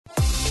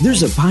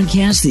There's a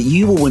podcast that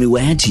you will want to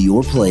add to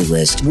your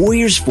playlist.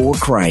 Warriors for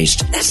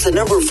Christ. That's the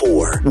number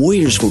 4.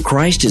 Warriors for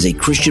Christ is a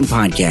Christian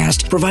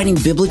podcast providing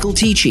biblical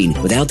teaching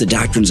without the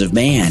doctrines of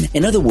man.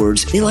 In other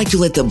words, they like to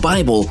let the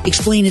Bible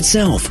explain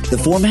itself. The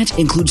format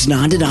includes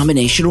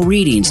non-denominational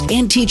readings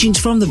and teachings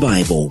from the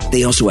Bible.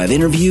 They also have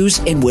interviews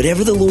and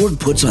whatever the Lord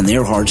puts on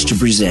their hearts to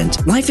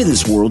present. Life in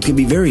this world can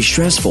be very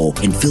stressful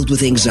and filled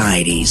with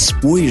anxieties.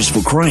 Warriors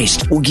for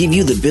Christ will give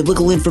you the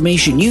biblical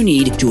information you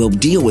need to help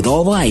deal with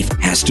all life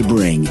has to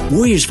bring.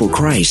 Warriors for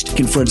Christ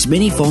confronts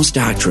many false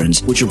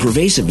doctrines which are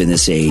pervasive in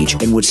this age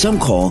and what some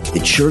call the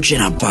church in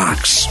a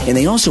box. And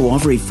they also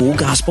offer a full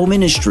gospel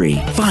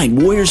ministry.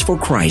 Find Warriors for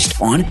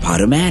Christ on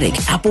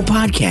Podomatic, Apple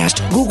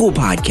Podcast, Google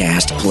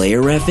Podcast,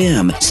 Player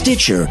FM,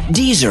 Stitcher,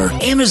 Deezer,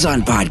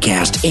 Amazon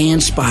Podcast, and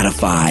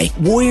Spotify.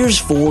 Warriors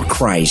for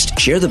Christ.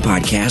 Share the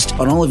podcast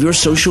on all of your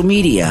social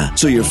media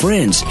so your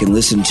friends can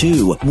listen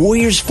to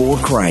Warriors for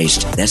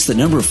Christ. That's the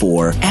number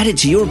 4. Add it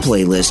to your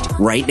playlist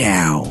right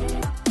now.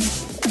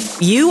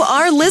 You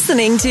are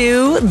listening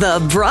to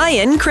the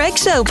Brian Craig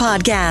Show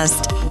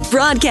podcast,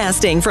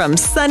 broadcasting from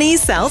sunny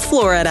South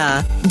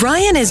Florida.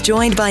 Brian is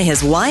joined by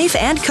his wife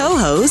and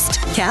co-host,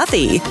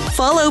 Kathy.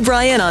 Follow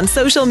Brian on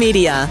social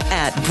media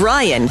at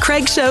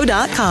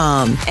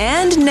BrianCraigShow.com.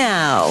 And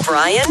now,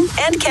 Brian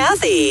and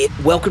Kathy.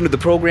 Welcome to the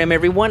program,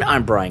 everyone.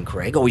 I'm Brian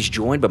Craig, always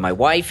joined by my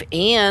wife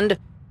and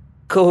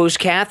co-host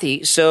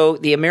Kathy. So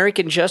the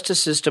American justice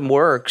system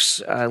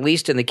works, at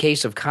least in the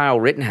case of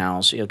Kyle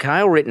Rittenhouse.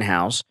 Kyle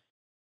Rittenhouse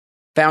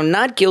found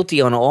not guilty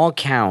on all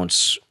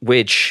counts,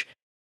 which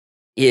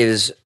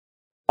is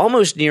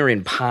almost near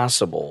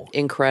impossible.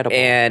 Incredible.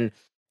 And,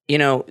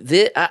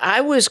 I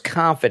was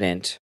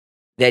confident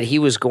that he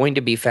was going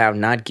to be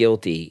found not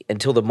guilty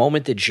until the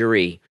moment the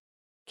jury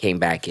came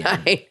back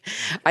in.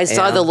 I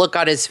saw the look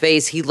on his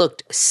face. He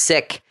looked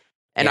sick.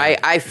 And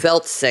I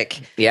felt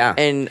sick. Yeah.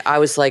 And I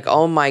was like,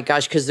 oh my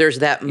gosh, because there's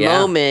that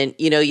moment,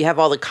 you have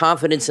all the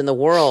confidence in the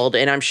world.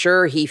 And I'm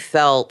sure he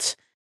felt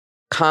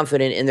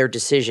confident in their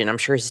decision. I'm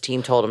sure his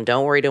team told him,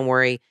 don't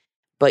worry.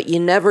 But you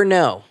never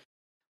know.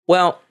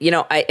 Well,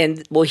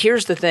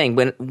 here's the thing.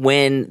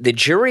 When the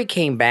jury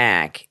came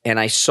back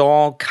and I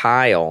saw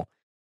Kyle,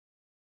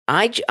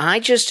 I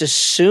just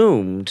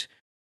assumed,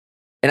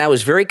 and I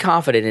was very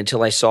confident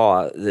until I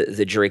saw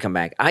the jury come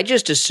back. I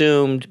just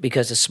assumed,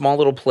 because a small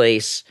little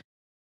place,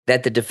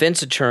 that the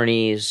defense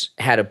attorneys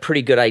had a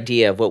pretty good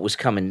idea of what was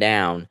coming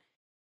down.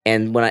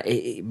 And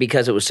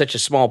because it was such a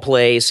small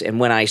place,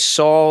 and when I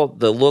saw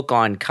the look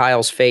on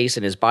Kyle's face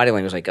and his body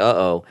language, I was like,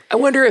 uh-oh. I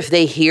wonder if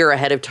they hear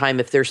ahead of time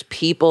if there's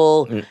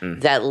people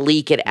that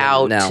leak it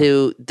out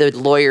to the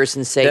lawyers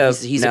and say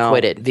he's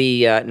acquitted.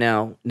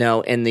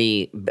 And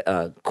the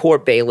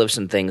court bailiffs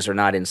and things are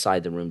not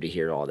inside the room to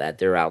hear all that.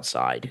 They're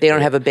outside. They don't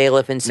have a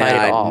bailiff inside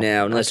at all?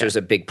 No, unless there's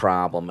a big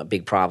problem.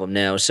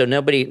 No. So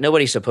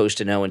nobody's supposed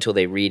to know until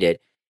they read it.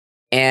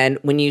 And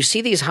when you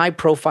see these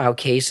high-profile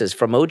cases,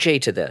 from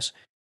OJ to this,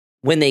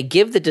 when they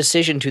give the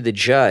decision to the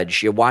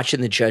judge, you're watching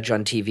the judge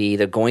on TV,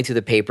 they're going through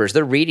the papers,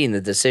 they're reading the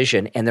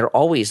decision, and they're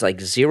always like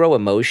zero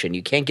emotion.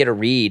 You can't get a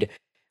read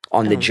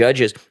on the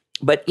judges.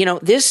 But,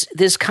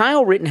 this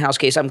Kyle Rittenhouse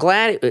case, I'm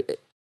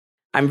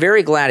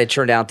very glad it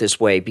turned out this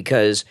way,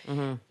 because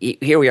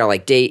here we are,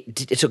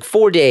 it took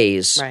 4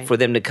 days for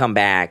them to come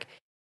back.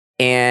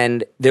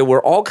 And there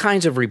were all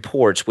kinds of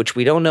reports, which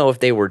we don't know if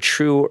they were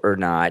true or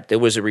not. There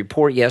was a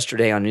report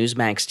yesterday on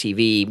Newsmax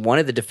TV. One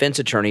of the defense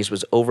attorneys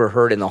was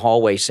overheard in the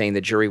hallway saying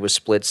the jury was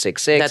split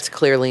 6-6. That's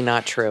clearly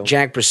not true.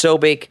 Jack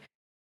Prosobic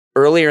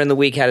earlier in the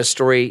week had a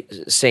story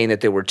saying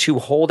that there were 2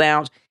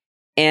 holdouts.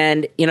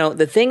 And,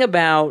 the thing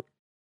about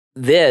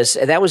this,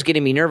 that was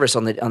getting me nervous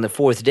on the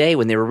 4th day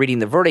when they were reading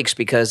the verdicts,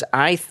 because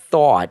I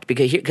thought,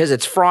 because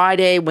it's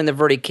Friday when the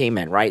verdict came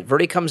in, right?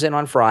 Verdict comes in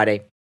on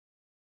Friday.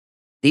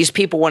 These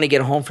people want to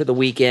get home for the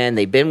weekend.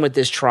 They've been with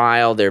this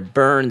trial. They're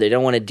burned. They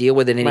don't want to deal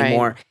with it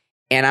anymore. Right.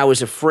 And I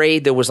was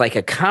afraid there was like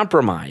a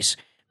compromise,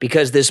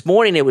 because this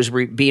morning it was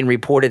being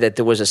reported that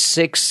there was a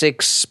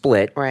 6-6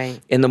 split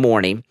in the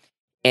morning.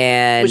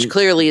 Which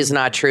clearly is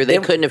not true. They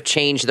couldn't have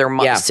changed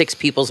their 6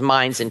 people's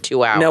minds in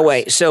 2 hours. No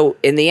way. So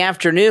in the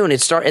afternoon,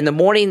 in the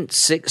morning,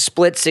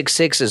 split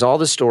 6-6 is all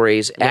the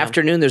stories. Yeah.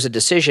 Afternoon, there's a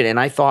decision.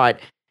 And I thought,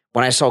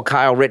 when I saw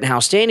Kyle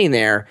Rittenhouse standing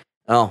there,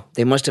 oh,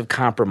 they must have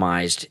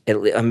compromised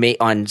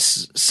on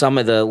some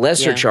of the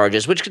lesser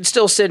charges, which could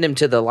still send him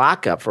to the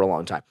lockup for a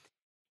long time.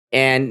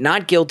 And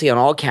not guilty on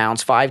all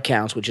counts, 5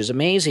 counts, which is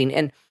amazing.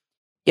 And,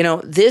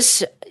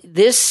 this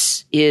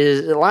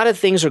is, a lot of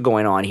things are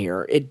going on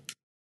here.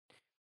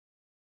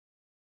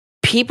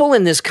 People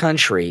in this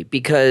country,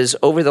 because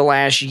over the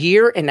last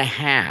year and a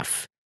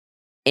half,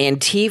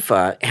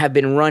 Antifa have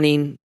been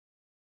running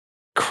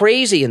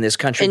crazy in this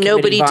country, and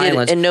nobody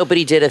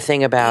did a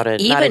thing about it.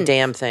 Not a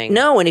damn thing.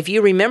 No, and if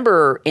you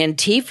remember,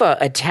 Antifa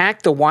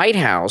attacked the White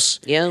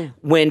House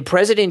when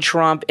President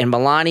Trump and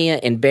Melania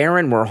and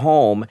Barron were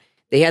home.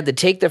 They had to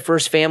take the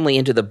first family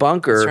into the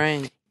bunker.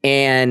 That's right.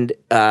 And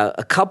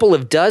a couple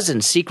of dozen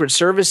Secret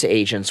Service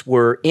agents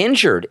were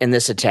injured in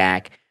this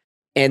attack.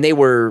 and they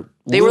were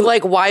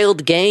like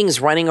wild gangs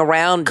running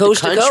around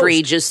coast the country,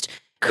 to coast. just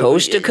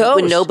coast to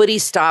coast. With nobody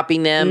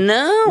stopping them.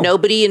 No.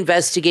 Nobody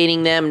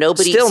investigating them.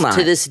 Nobody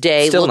to this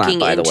day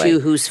looking into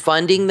who's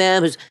funding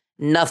them.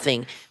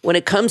 Nothing. When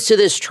it comes to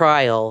this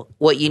trial,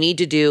 what you need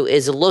to do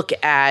is look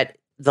at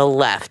the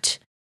left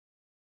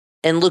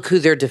and look who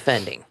they're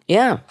defending.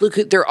 Yeah. Look,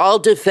 they're all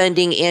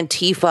defending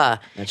Antifa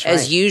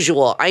as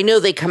usual. I know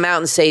they come out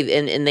and say,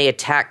 and they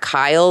attack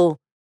Kyle,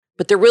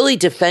 but they're really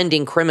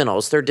defending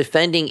criminals. They're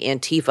defending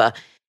Antifa.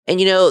 And,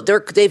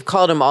 they've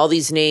called him all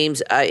these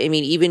names. I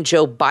mean, even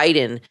Joe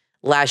Biden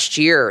last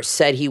year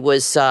said he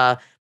was a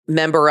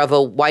member of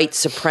a white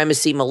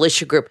supremacy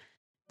militia group.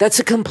 That's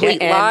a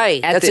complete lie.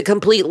 That's a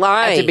complete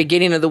lie. At the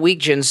beginning of the week,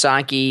 Jen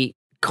Psaki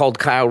called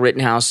Kyle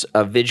Rittenhouse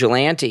a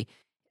vigilante.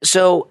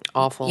 So,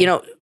 awful.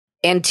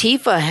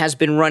 Antifa has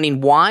been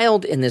running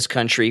wild in this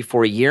country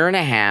for a year and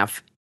a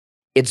half.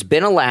 It's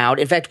been allowed.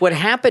 In fact, what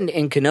happened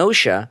in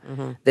Kenosha,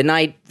 the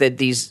night that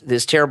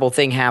this terrible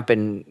thing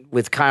happened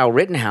with Kyle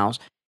Rittenhouse,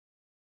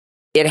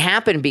 it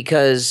happened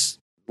because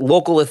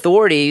local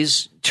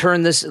authorities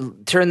turned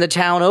the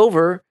town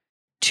over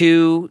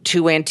to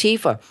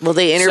Antifa. Well,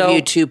 they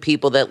interviewed two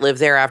people that lived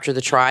there after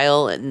the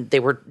trial, and they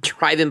were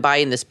driving by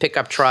in this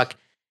pickup truck,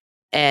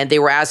 and they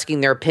were asking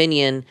their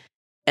opinion,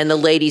 and the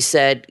lady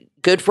said,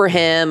 good for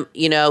him.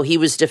 He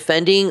was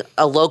defending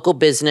a local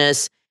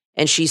business.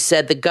 And she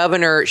said the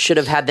governor should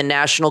have had the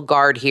National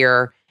Guard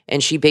here.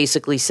 And she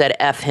basically said,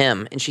 F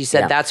him. And she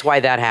said that's why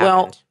that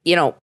happened.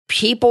 Well,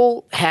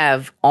 people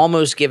have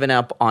almost given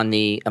up on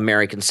the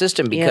American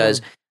system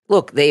because,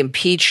 look, they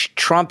impeach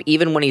Trump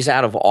even when he's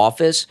out of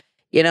office,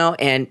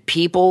 and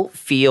people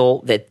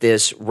feel that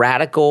this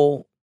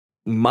radical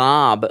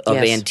mob of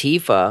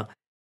Antifa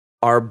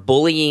are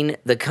bullying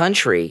the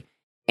country.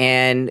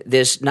 And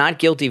this not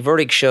guilty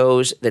verdict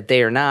shows that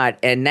they are not.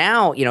 And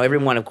now,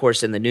 everyone, of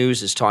course, in the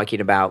news is talking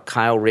about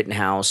Kyle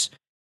Rittenhouse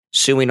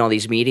suing all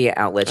these media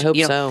outlets. I hope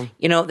so.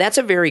 That's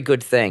a very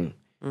good thing.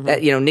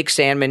 That, Nick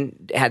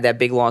Sandmann had that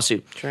big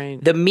lawsuit.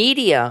 Right. The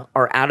media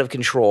are out of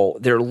control.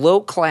 They're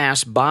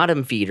low-class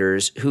bottom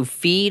feeders who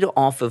feed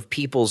off of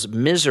people's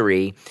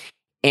misery.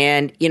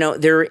 And,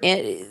 they're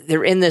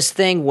in this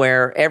thing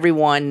where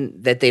everyone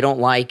that they don't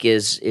like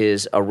is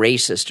a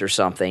racist or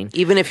something.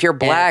 Even if you're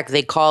black,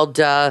 they called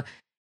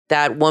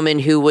that woman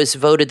who was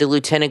voted the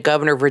lieutenant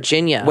governor of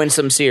Virginia.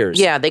 Winsome Sears.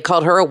 Yeah, they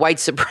called her a white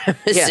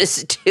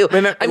supremacist, too.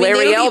 Remember,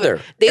 Larry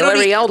Elder.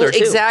 Larry Elder, too.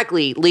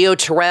 Exactly. Leo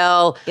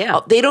Terrell. Yeah.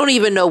 They don't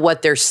even know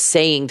what they're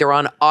saying. They're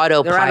on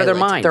autopilot. They're out of their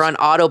minds. They're on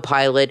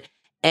autopilot,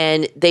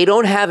 and they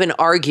don't have an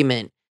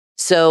argument.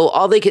 So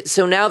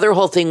now their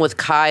whole thing with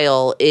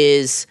Kyle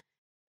is,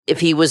 if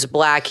he was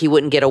black, he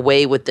wouldn't get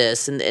away with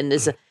this. And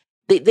this,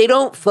 they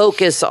don't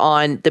focus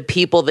on the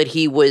people that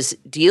he was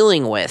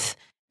dealing with.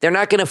 They're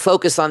not going to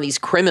focus on these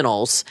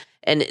criminals.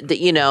 And,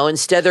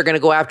 instead they're going to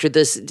go after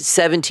this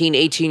 17,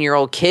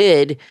 18-year-old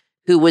kid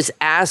who was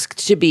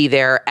asked to be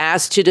there,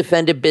 asked to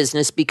defend a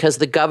business because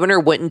the governor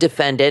wouldn't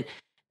defend it.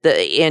 The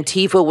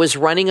Antifa was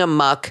running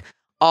amok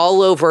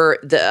all over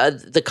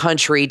the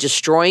country,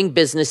 destroying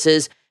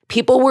businesses.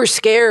 People were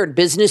scared.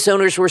 Business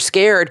owners were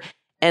scared.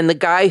 And the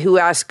guy who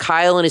asked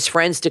Kyle and his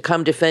friends to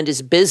come defend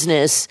his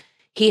business,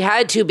 he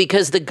had to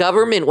because the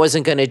government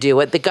wasn't going to do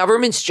it. The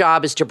government's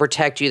job is to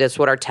protect you. That's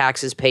what our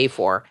taxes pay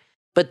for.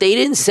 But they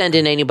didn't send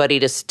in anybody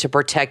to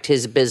protect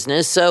his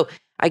business. So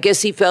I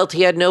guess he felt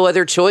he had no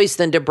other choice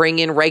than to bring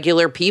in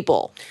regular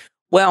people.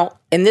 Well,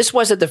 and this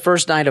wasn't the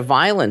first night of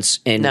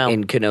violence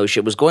in Kenosha.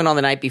 It was going on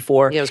the night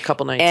before. Yeah, it was a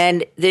couple nights.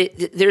 And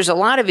there's a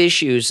lot of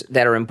issues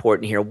that are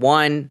important here.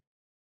 One,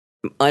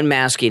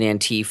 unmasking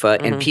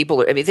Antifa. And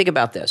people think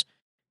about this.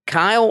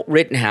 Kyle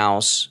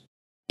Rittenhouse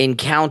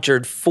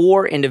encountered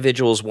 4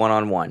 individuals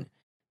one-on-one.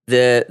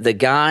 The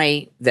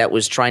guy that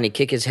was trying to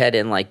kick his head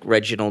in like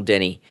Reginald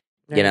Denny,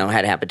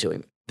 had happened to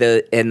him.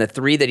 And the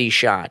 3 that he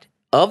shot.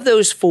 Of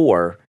those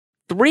 4,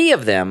 3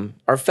 of them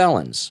are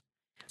felons.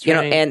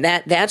 Right. And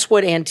that's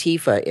what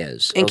Antifa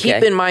is. And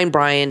keep in mind,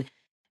 Brian,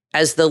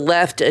 as the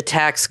left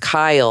attacks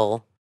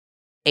Kyle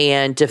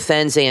and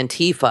defends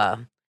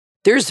Antifa,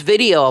 there's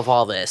video of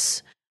all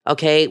this.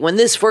 Okay, when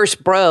this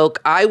first broke,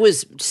 I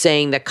was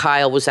saying that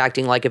Kyle was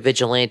acting like a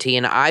vigilante,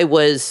 and I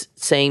was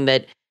saying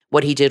that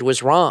what he did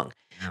was wrong.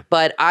 Yeah.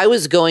 But I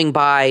was going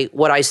by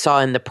what I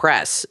saw in the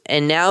press.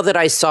 And now that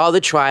I saw the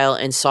trial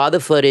and saw the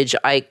footage,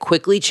 I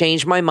quickly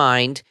changed my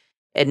mind,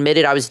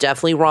 admitted I was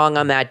definitely wrong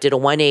on that, did a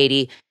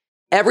 180.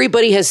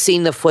 Everybody has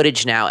seen the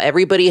footage now.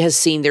 Everybody has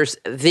seen there's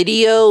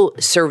video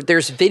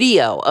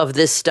of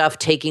this stuff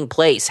taking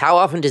place. How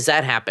often does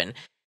that happen?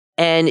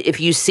 And if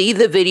you see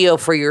the video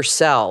for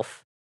yourself,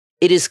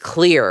 it is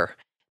clear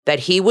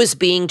that he was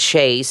being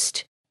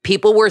chased.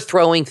 People were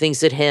throwing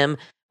things at him.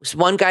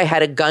 One guy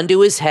had a gun to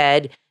his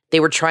head.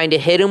 They were trying to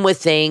hit him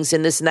with things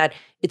and this and that.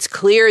 It's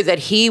clear that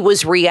he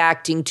was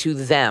reacting to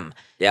them.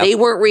 Yep. They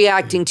weren't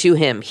reacting to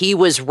him. He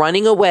was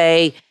running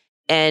away,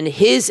 and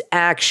his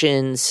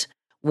actions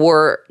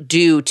were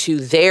due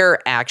to their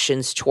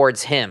actions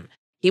towards him.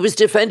 He was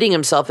defending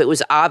himself. It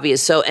was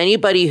obvious. So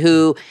anybody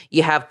who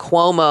you have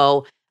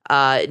Cuomo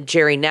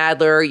Jerry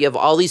Nadler. You have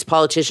all these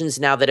politicians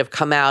now that have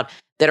come out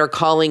that are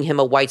calling him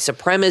a white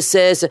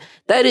supremacist.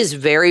 That is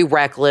very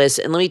reckless.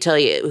 And let me tell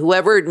you,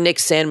 whoever Nick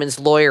Sandmann's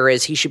lawyer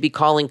is, he should be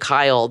calling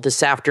Kyle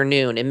this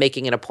afternoon and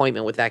making an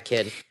appointment with that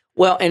kid.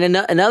 Well, and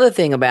another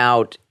thing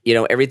about,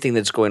 everything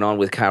that's going on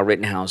with Kyle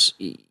Rittenhouse,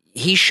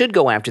 he should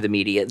go after the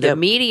media. The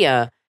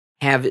media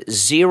have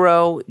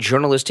zero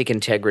journalistic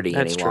integrity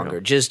any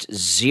longer, just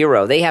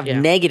zero. They have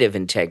negative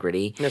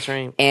integrity. That's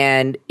right.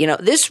 And,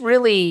 this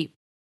really,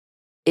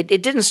 it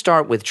didn't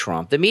start with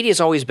Trump. The media's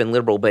always been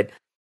liberal, but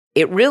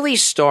it really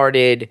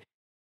started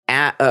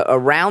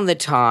around the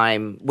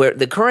time where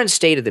the current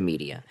state of the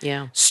media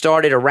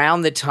started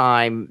around the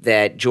time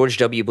that George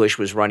W. Bush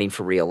was running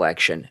for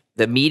re-election.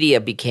 The media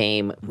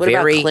became What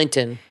about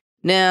Clinton?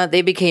 No,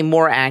 they became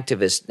more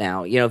activist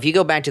now. If you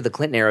go back to the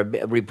Clinton era,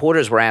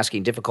 reporters were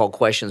asking difficult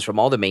questions from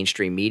all the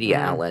mainstream media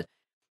outlets.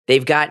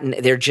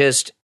 They're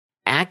just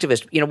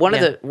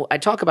activists. I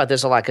talk about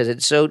this a lot because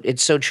it's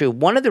so true.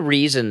 One of the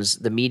reasons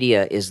the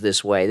media is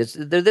this way,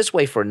 they're this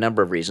way for a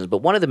number of reasons, but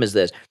one of them is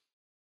this.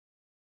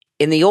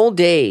 In the old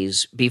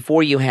days,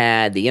 before you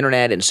had the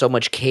internet and so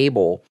much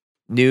cable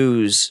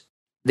news,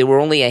 there were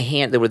only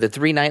there were the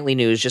 3 nightly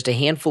news, just a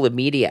handful of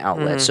media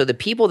outlets. So the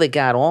people that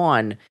got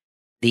on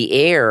the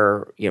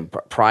air,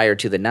 prior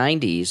to the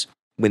 90s,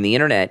 when the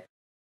internet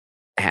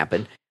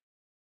happened,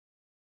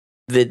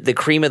 the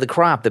cream of the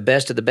crop, the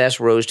best of the best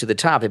rose to the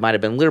top. They might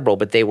have been liberal,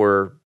 but they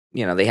were,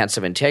 they had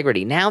some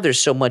integrity. Now there's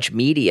so much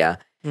media.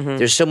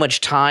 There's so much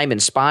time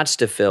and spots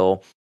to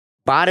fill.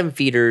 Bottom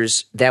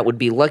feeders that would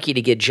be lucky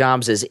to get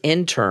jobs as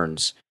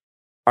interns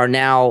are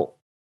now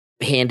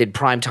handed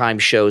primetime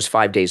shows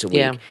 5 days a week.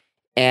 Yeah.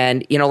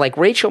 And, like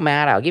Rachel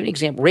Maddow, I'll give you an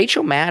example.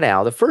 Rachel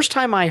Maddow, the first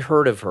time I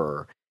heard of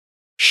her,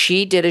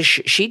 she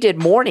did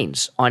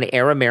mornings on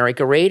Air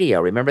America Radio.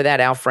 Remember that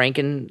Al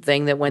Franken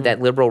thing that went, that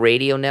liberal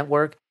radio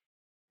network?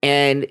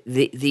 And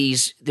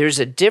there's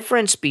a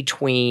difference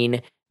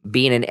between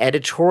being an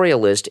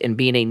editorialist and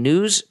being a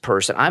news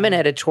person. I'm an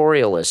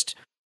editorialist.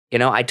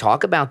 I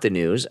talk about the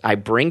news. I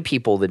bring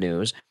people the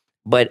news,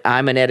 but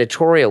I'm an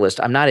editorialist.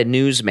 I'm not a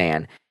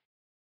newsman.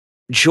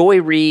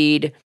 Joy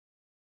Reid,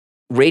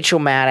 Rachel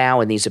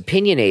Maddow, and these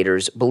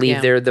opinionators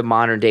believe they're the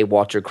modern-day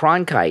Walter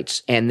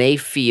Cronkites, and they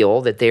feel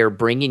that they are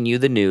bringing you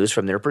the news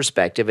from their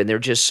perspective, and they're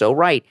just so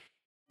right.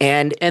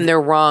 And they're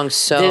wrong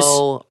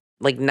 95%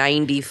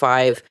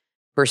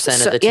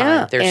 of the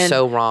time. They're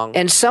so wrong.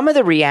 And some of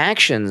the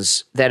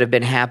reactions that have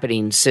been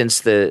happening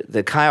since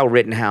the Kyle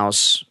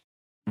Rittenhouse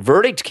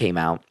verdict came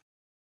out,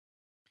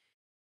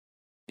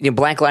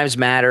 Black Lives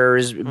Matter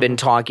has been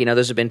talking,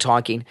 others have been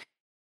talking.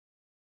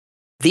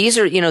 These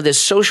are, this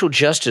social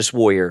justice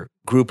warrior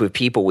group of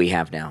people we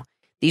have now.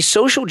 These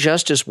social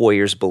justice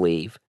warriors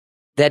believe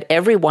that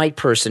every white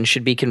person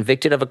should be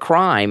convicted of a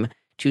crime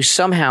to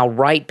somehow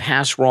right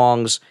past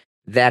wrongs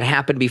that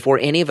happened before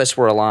any of us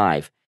were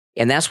alive.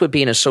 And that's what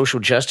being a social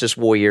justice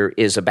warrior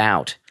is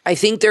about. I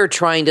think they're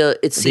trying to,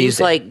 it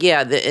seems I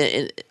agree.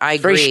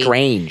 Very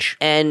strange.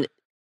 And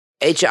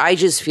I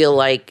just feel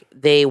like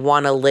they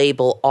want to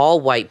label all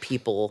white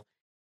people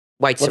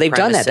white supremacists. Well, they've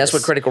done that. That's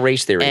what critical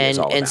race theory is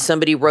all about. And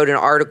somebody wrote an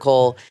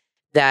article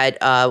that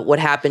what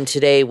happened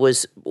today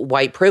was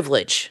white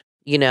privilege,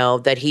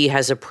 that he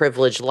has a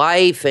privileged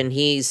life and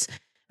he's,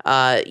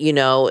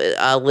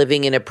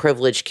 living in a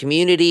privileged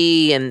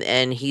community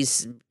and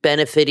he's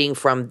benefiting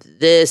from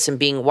this and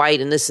being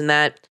white and this and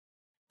that.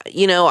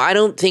 I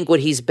don't think what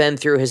he's been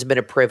through has been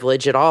a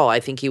privilege at all. I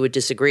think he would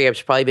disagree.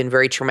 It's probably been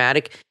very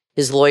traumatic.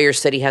 His lawyer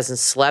said he hasn't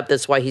slept.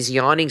 That's why he's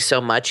yawning so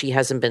much. He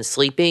hasn't been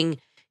sleeping.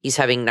 He's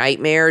having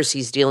nightmares.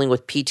 He's dealing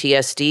with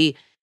PTSD.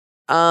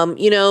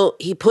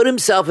 He put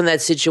himself in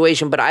that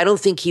situation, but I don't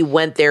think he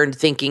went there and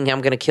thinking, I'm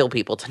going to kill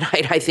people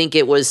tonight. I think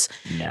it was,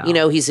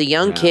 he's a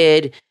young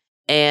kid,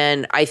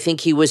 and I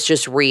think he was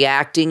just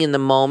reacting in the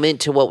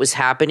moment to what was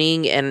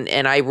happening.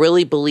 And I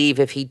really believe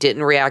if he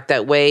didn't react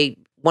that way,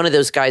 one of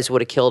those guys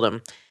would have killed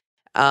him.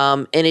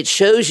 And it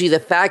shows you the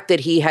fact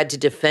that he had to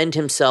defend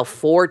himself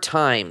 4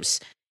 times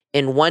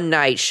in one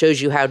night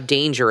shows you how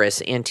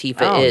dangerous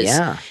Antifa is.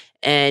 Yeah.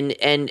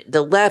 And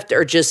the left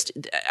are just,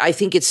 I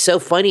think it's so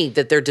funny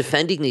that they're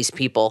defending these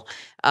people.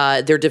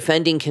 They're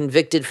defending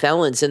convicted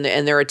felons and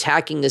they're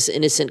attacking this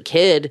innocent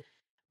kid.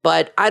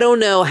 But I don't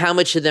know how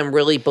much of them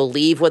really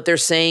believe what they're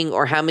saying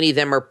or how many of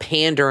them are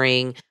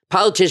pandering.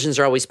 Politicians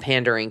are always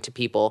pandering to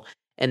people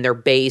and their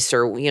base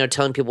or,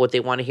 telling people what they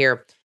want to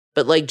hear.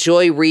 But like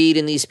Joy Reid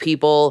and these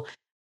people,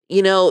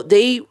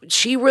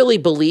 she really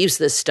believes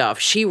this stuff.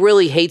 She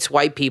really hates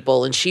white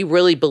people and she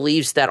really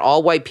believes that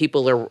all white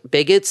people are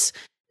bigots,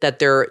 that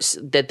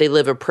they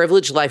live a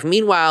privileged life.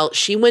 Meanwhile,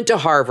 she went to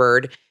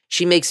Harvard.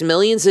 She makes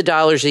millions of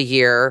dollars a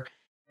year,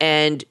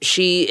 and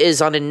she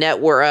is on a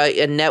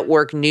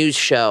network news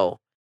show.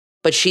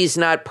 But she's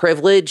not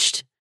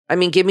privileged. I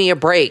mean, give me a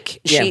break.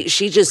 Yeah.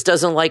 She just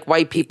doesn't like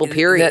white people.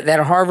 Period. That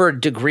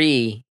Harvard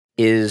degree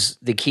is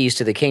the keys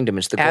to the kingdom.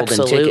 It's the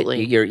golden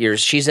ticket.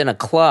 She's in a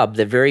club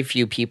that very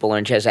few people are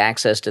in. She has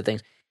access to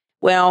things.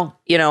 Well,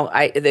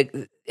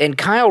 and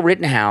Kyle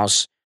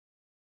Rittenhouse.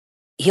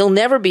 he'll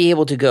never be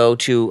able to go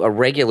to a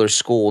regular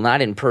school,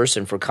 not in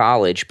person for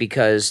college,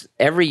 because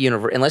every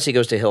university, unless he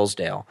goes to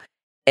Hillsdale,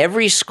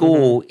 every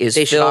school is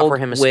They should filled offer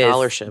him a with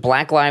scholarship.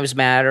 Black Lives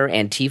Matter,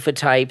 Antifa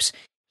types.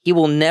 He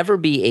will never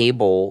be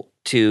able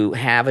to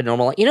have a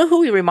normal life. You know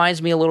who he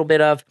reminds me a little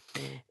bit of?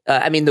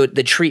 I mean,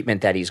 the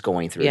treatment that he's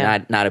going through,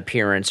 not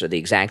appearance or the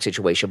exact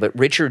situation, but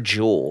Richard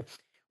Jewell.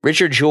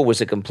 Richard Jewell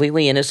was a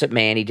completely innocent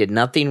man. He did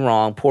nothing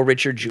wrong. Poor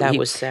Richard Jewell. That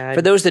was sad.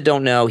 For those that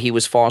don't know, he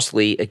was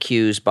falsely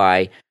accused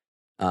by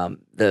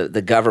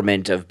the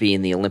government of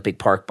being the Olympic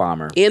Park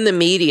bomber. In the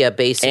media,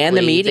 basically. And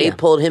the media. They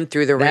pulled him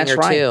through the ringer,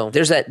 too.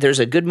 There's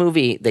a good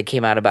movie that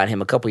came out about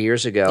him a couple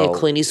years ago. Yeah,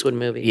 Clint Eastwood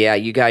movie. Yeah,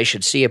 you guys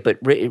should see it. But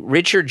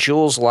Richard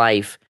Jewell's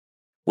life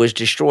was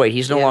destroyed.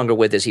 He's no longer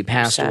with us. He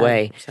passed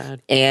away.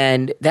 Sad.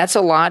 And that's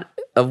a lot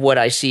of what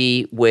I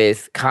see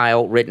with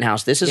Kyle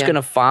Rittenhouse. This is going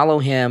to follow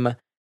him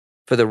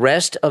for the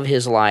rest of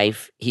his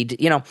life.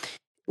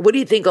 What do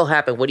you think will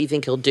happen? What do you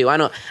think he'll do? I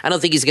don't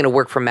think he's going to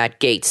work for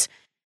Matt Gaetz.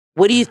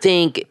 What do you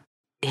think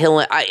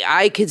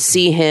I could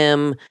see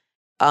him,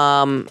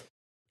 things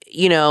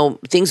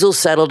will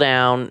settle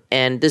down,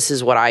 and this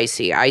is what I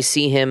see. I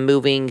see him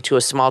moving to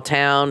a small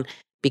town,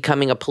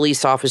 becoming a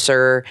police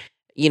officer.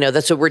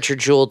 That's what Richard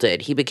Jewell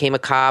did. He became a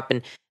cop,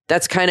 and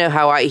that's kind of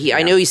how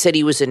I know he said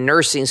he was in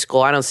nursing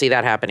school. I don't see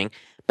that happening.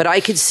 But I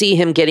could see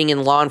him getting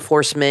in law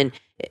enforcement.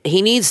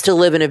 He needs to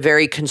live in a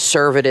very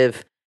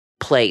conservative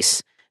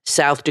place,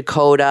 South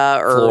Dakota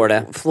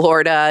or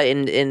Florida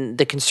in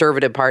the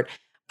conservative part.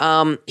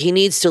 He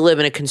needs to live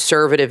in a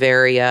conservative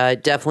area,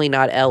 definitely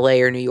not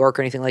LA or New York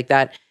or anything like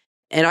that.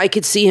 And I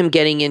could see him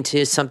getting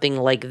into something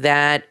like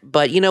that.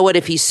 But you know what?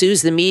 If he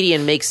sues the media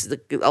and makes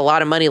a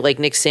lot of money like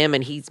Nick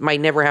Salmon, he might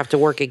never have to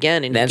work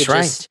again. And that's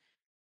right.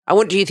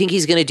 Do you think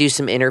he's going to do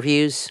some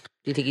interviews?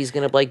 Do you think he's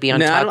going to be on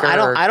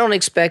Tucker? I don't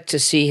expect to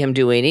see him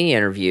doing any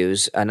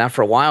interviews, not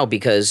for a while,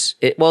 because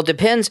it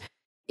depends.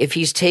 If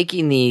he's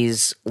taking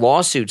these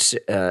lawsuits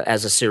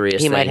as a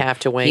serious thing, he might have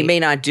to wait. He may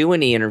not do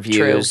any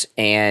interviews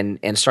and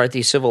start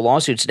these civil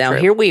lawsuits. Now,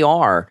 here we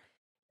are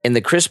in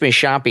the Christmas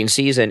shopping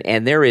season,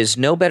 and there is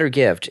no better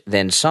gift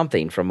than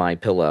something from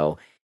MyPillow.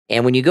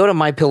 And when you go to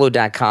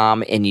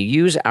MyPillow.com and you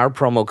use our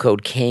promo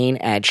code Kane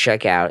at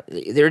checkout,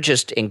 they're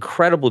just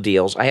incredible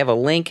deals. I have a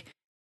link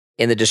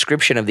in the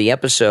description of the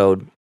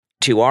episode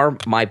to our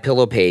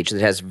MyPillow page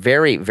that has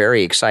very,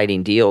 very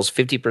exciting deals.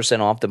 50%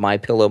 off the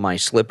MyPillow My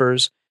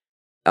Slippers.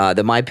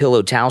 The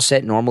MyPillow towel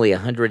set, normally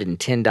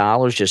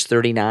 $110, just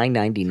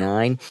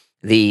 $39.99.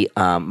 The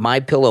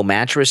MyPillow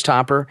mattress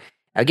topper.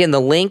 Again,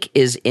 the link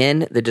is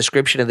in the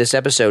description of this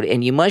episode,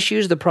 and you must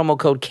use the promo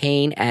code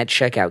Kane at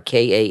checkout,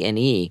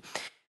 Kane.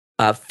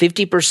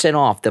 50%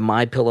 off the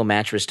MyPillow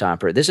mattress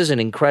topper. This is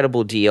an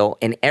incredible deal.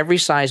 In every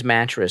size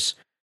mattress,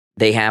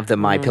 they have the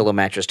MyPillow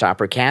mattress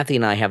topper. Kathy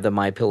and I have the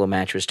MyPillow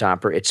mattress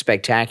topper. It's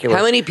spectacular.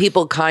 How many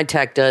people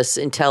contact us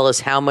and tell us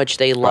how much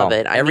they love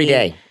it? Every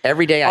day.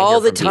 Every day I hear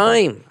all from the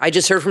time. people. I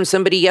just heard from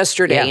somebody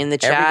yesterday in the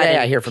chat. Every day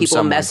I hear from people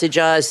someone. Message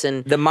us,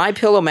 and the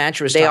MyPillow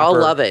mattress they topper, all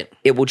love it.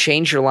 It will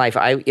change your life.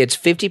 It's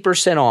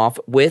 50% off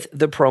with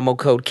the promo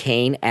code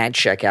Kane at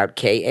checkout,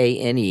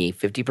 Kane,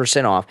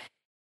 50% off.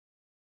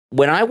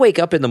 When I wake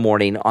up in the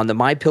morning on the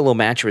MyPillow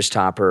mattress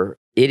topper,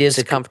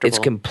 it's comfortable. It's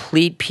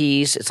complete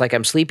peace. It's like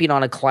I'm sleeping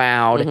on a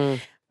cloud.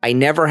 Mm-hmm. I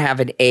never have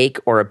an ache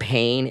or a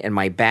pain in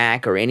my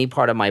back or any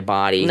part of my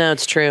body. No,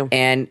 it's true.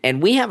 And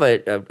we have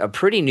a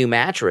pretty new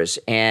mattress.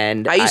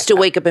 And I used to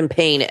wake up in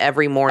pain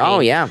every morning.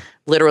 Oh, yeah.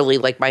 Literally,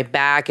 like my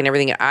back and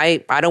everything.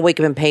 I don't wake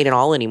up in pain at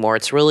all anymore.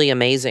 It's really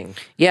amazing.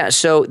 Yeah,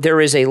 so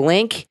there is a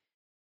link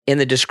in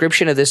the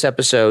description of this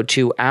episode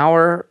to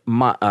our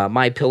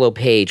MyPillow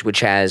page,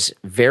 which has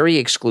very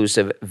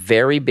exclusive,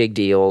 very big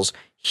deals,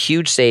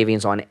 huge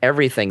savings on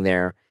everything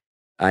there,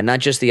 not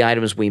just the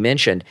items we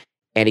mentioned.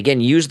 And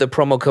again, use the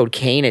promo code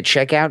Kane at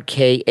checkout,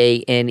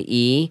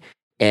 Kane,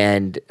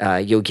 and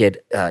you'll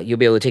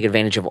be able to take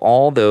advantage of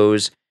all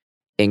those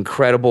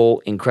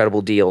incredible,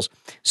 incredible deals.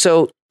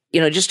 So,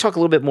 just talk a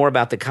little bit more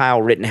about the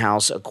Kyle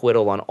Rittenhouse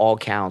acquittal on all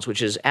counts,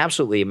 which is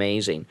absolutely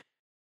amazing.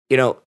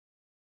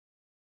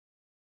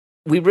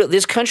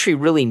 This country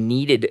really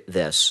needed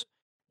this.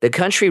 The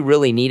country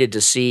really needed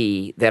to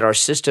see that our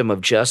system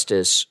of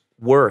justice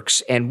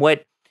works. And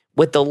what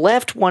the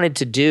left wanted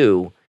to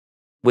do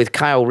with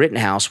Kyle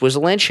Rittenhouse was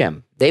lynch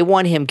him. They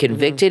want him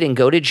convicted and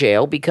go to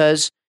jail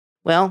because,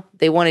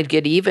 they wanted to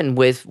get even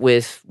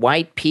with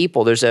white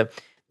people. There's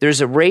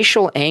a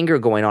racial anger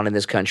going on in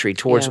this country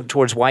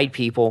towards white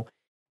people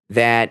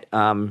that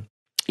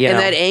and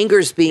that anger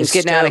is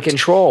getting out of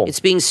control. It's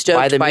being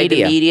stoked by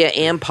the media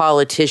and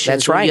politicians.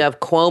 That's right. You have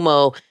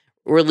Cuomo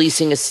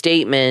releasing a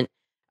statement.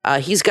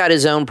 He's got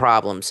his own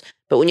problems.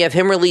 But when you have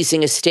him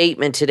releasing a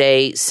statement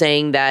today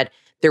saying that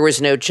there was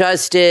no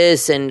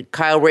justice and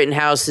Kyle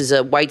Rittenhouse is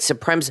a white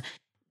supremacist,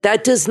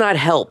 that does not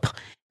help.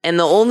 And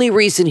the only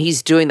reason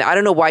he's doing that, I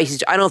don't know why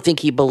I don't think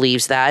he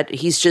believes that.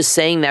 He's just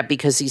saying that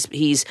because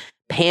he's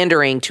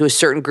pandering to a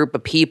certain group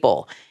of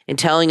people and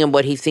telling him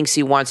what he thinks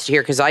he wants to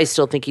hear. Because I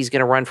still think he's going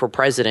to run for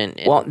president.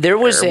 Well, there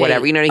was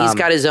whatever. He's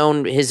got his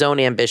own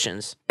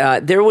ambitions.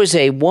 There was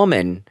a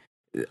woman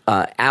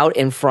out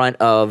in front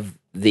of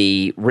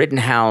the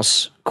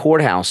Rittenhouse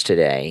courthouse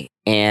today,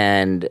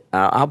 and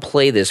I'll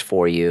play this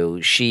for you.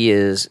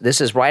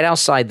 This is right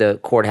outside the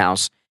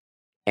courthouse,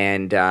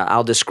 and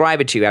I'll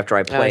describe it to you after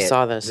I play it. I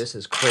saw this. This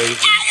is crazy.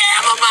 I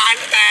am a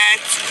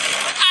monument.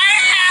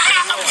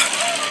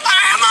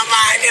 I am a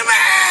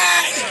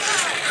monument.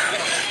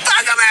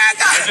 Fuck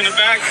America. It's in the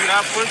back. You're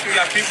not pushing. We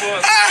got people.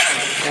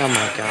 Oh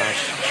my gosh.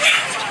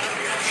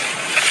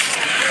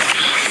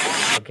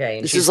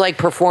 Okay, this is like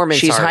performance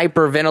She's art.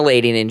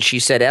 hyperventilating, and she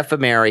said "F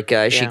America."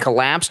 Yeah. She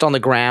collapsed on the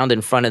ground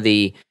in front of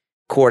the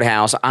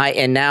courthouse.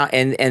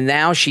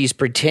 Now she's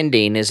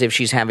pretending as if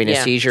she's having a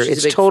seizure.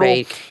 It's total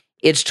fake.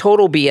 It's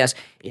total BS.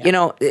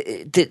 Yeah.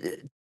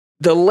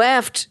 The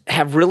left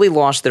have really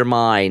lost their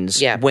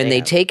minds when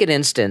they take an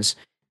instance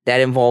that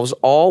involves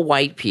all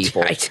white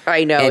people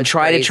I know, and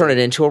try to turn it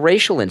into a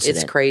racial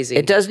incident. It's crazy.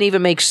 It doesn't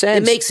even make sense.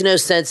 It makes no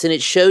sense, and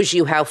it shows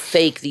you how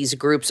fake these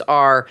groups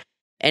are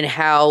and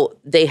how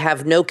they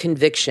have no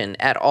conviction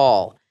at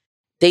all.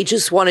 They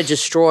just want to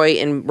destroy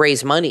and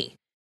raise money.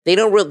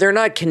 They're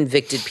not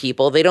convicted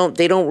people. They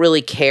don't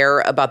really care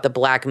about the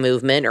black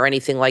movement or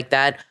anything like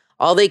that.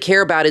 All they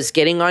care about is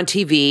getting on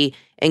TV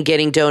and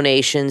getting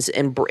donations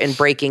and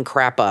breaking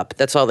crap up.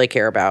 That's all they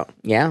care about.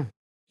 Yeah.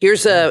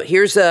 Here's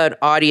an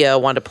audio I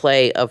want to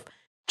play of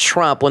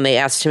Trump when they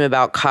asked him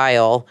about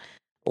Kyle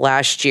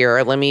last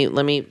year. Let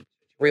me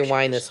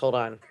rewind this. Hold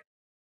on.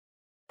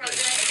 Yeah,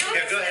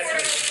 go ahead.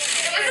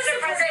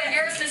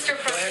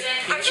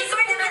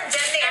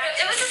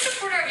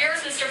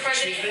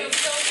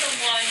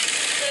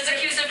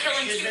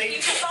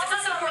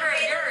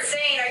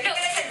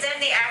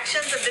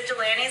 Of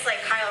vigilantes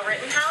like Kyle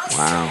Rittenhouse.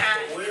 Wow.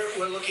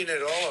 We're looking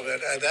at all of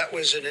it. That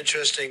was an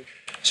interesting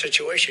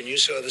situation. You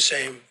saw the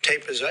same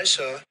tape as I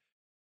saw.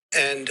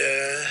 And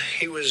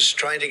he was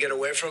trying to get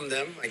away from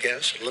them, I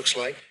guess, it looks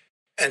like.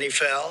 And he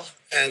fell.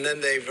 And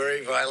then they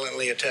very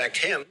violently attacked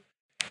him.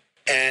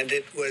 And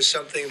it was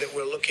something that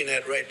we're looking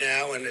at right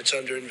now, and it's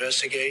under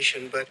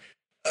investigation. But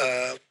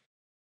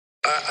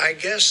I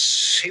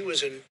guess he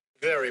was in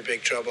very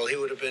big trouble. He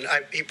would have been.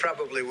 He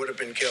probably would have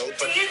been killed.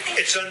 But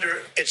it's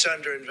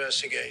under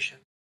investigation.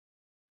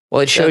 Well,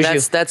 it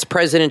shows that's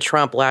President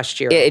Trump last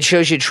year. It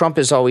shows you Trump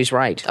is always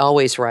right.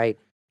 Always right.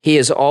 He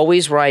is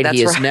always right.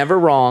 He is never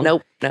wrong.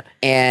 Nope. No.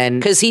 And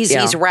because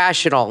he's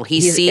rational.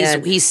 He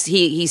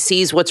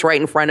sees what's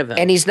right in front of him,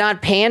 and he's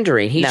not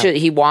pandering.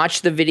 He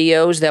watched the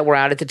videos that were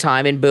out at the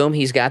time, and boom,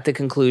 he's got the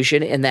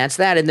conclusion, and that's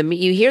that. And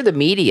you hear the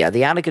media,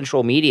 the out of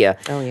control media,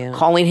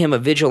 calling him a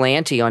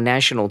vigilante on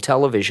national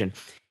television.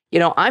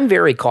 I'm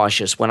very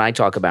cautious when I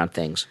talk about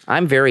things.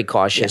 I'm very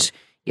cautious.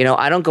 Yeah.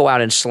 I don't go out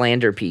and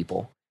slander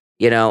people.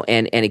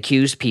 And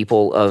accuse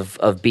people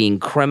of being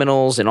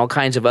criminals and all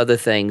kinds of other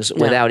things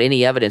without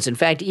any evidence. In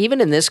fact,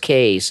 even in this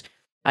case,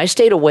 I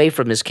stayed away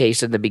from this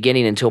case in the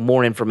beginning until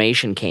more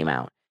information came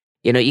out.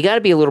 You got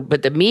to be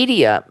but the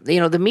media,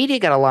 the media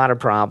got a lot of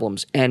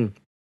problems. And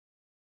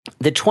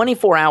the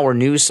 24-hour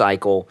news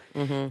cycle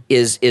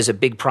is a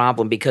big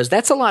problem because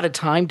that's a lot of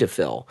time to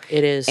fill.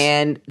 It is.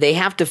 And they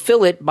have to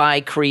fill it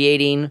by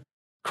creating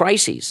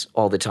crises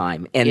all the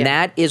time. And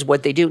that is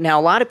what they do. Now,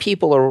 a lot of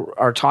people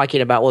are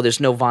talking about, well, there's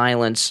no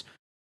violence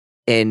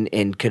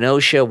in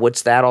Kenosha.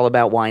 What's that all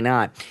about? Why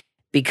not?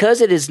 Because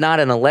it is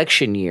not an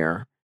election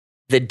year,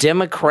 the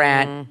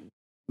Democrat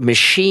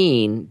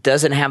machine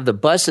doesn't have the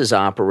buses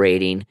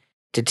operating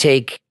to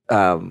take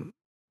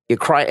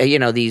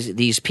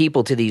these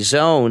people to these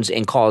zones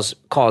and cause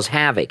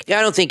havoc. Yeah,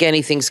 I don't think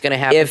anything's going to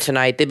happen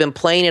tonight. They've been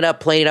playing it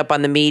up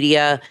on the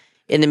media.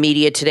 In the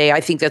media today, I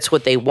think that's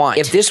what they want.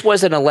 If this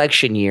was an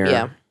election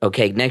year,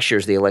 okay, next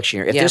year's the election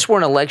year. If this were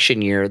an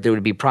election year, there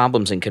would be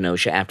problems in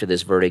Kenosha after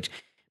this verdict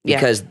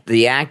because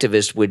the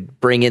activists would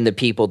bring in the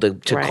people to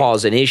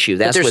cause an issue.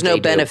 That's but there's what no they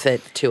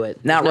benefit to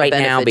it. Not right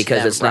now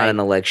because it's not an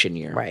election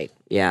year. Right.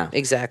 Yeah.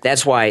 Exactly.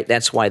 That's why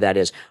that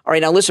is. All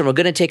right, now listen, we're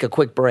going to take a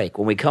quick break.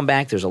 When we come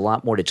back, there's a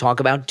lot more to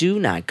talk about. Do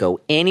not go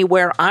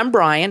anywhere. I'm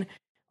Brian,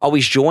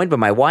 always joined by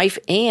my wife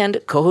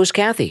and co-host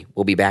Kathy.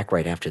 We'll be back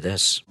right after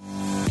this.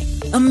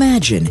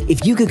 Imagine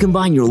if you could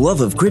combine your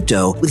love of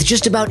crypto with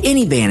just about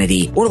any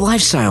vanity or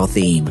lifestyle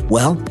theme.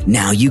 Well,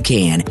 now you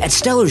can at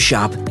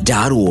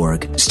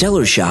StellarShop.org.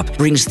 Stellar Shop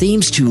brings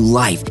themes to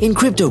life in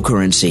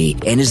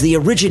cryptocurrency and is the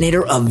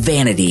originator of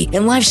vanity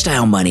and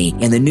lifestyle money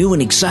in the new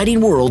and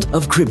exciting world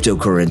of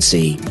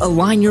cryptocurrency.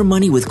 Align your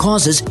money with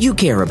causes you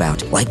care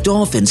about, like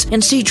dolphins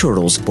and sea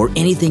turtles or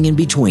anything in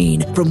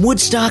between. From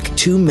Woodstock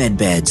to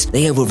medbeds,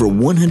 they have over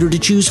 100 to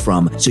choose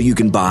from, so you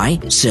can buy,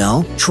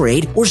 sell,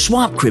 trade, or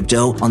swap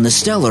crypto on the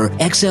Stellar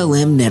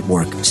XLM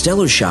Network.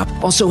 Stellar Shop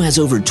also has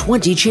over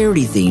 20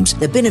 charity themes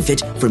that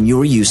benefit from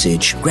your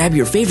usage. Grab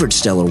your favorite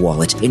Stellar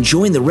wallet and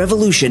join the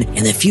revolution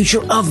and the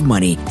future of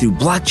money through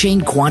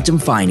blockchain quantum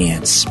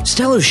finance.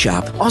 Stellar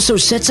Shop also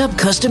sets up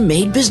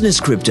custom-made business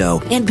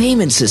crypto and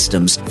payment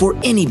systems for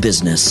any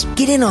business.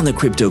 Get in on the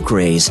crypto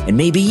craze, and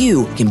maybe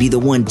you can be the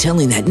one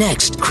telling that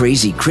next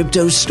crazy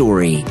crypto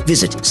story.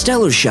 Visit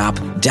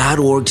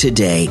stellarshop.org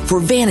today for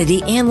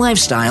vanity and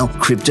lifestyle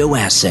crypto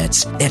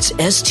assets. That's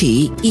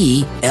STELLARSHOP.org.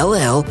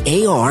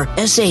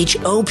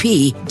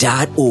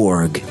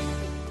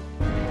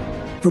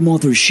 From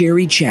author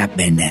Sherry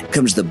Chapman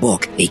comes the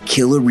book, A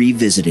Killer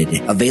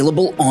Revisited,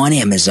 available on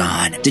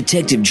Amazon.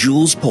 Detective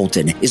Jules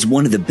Polton is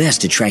one of the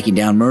best at tracking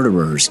down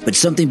murderers, but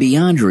something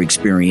beyond her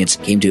experience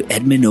came to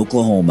Edmond,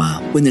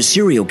 Oklahoma. When the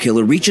serial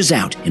killer reaches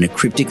out in a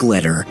cryptic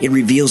letter, it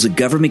reveals a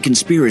government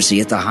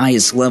conspiracy at the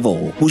highest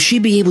level. Will she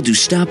be able to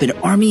stop an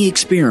army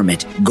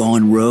experiment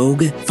gone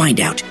rogue? Find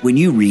out when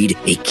you read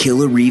A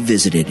Killer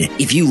Revisited.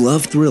 If you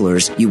love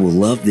thrillers, you will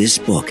love this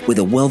book. With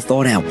a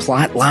well-thought-out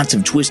plot, lots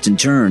of twists and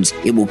turns,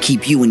 it will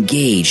keep you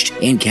engaged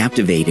and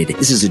captivated.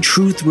 This is a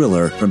true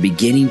thriller from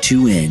beginning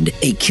to end.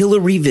 A Killer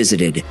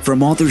Revisited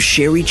from author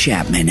Sherry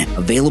Chapman,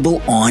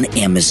 available on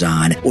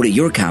Amazon. Order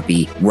your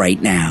copy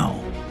right now.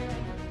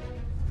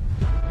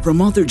 From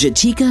author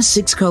Jatika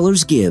Six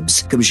Colors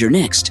Gibbs comes your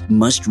next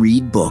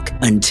must-read book,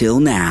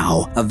 Until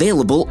Now,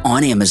 available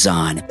on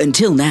Amazon.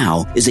 Until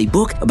Now is a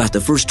book about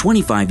the first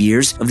 25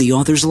 years of the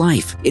author's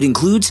life. It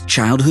includes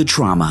childhood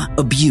trauma,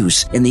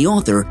 abuse, and the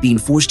author being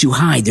forced to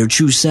hide their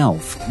true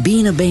self,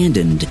 being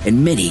abandoned,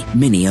 and many,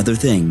 many other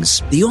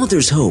things. The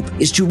author's hope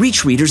is to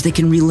reach readers that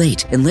can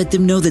relate and let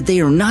them know that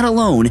they are not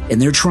alone in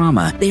their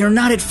trauma. They are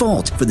not at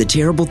fault for the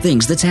terrible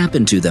things that's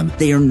happened to them.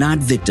 They are not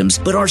victims,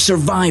 but are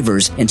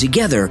survivors, and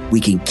together we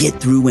can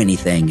get through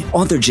anything.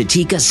 Author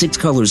Jatika Six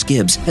Colors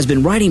Gibbs has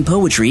been writing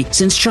poetry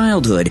since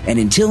childhood, and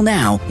Until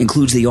Now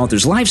includes the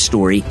author's life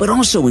story, but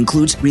also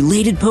includes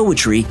related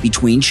poetry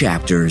between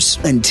chapters.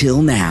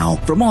 Until Now,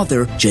 from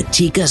author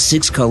Jatika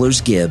Six Colors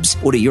Gibbs.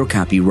 Order your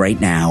copy right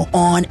now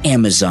on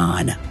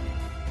Amazon.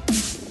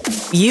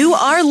 You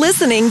are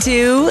listening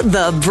to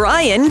the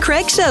Brian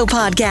Craig Show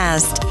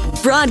podcast.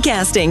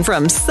 Broadcasting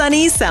from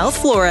sunny South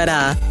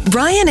Florida,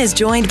 Brian is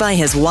joined by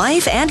his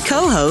wife and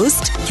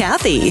co-host,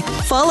 Kathy.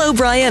 Follow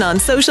Brian on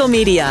social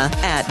media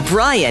at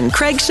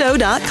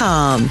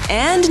BrianCraigShow.com.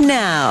 And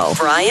now,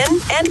 Brian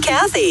and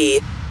Kathy.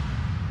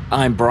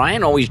 I'm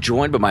Brian, always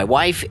joined by my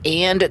wife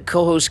and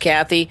co-host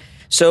Kathy.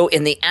 So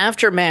in the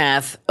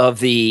aftermath of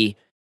the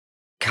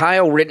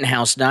Kyle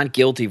Rittenhouse not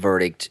guilty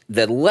verdict,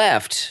 the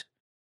left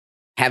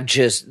have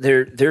just,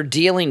 they're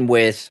dealing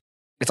with,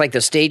 it's like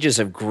the stages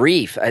of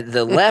grief.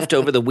 The left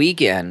over the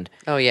weekend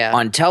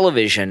on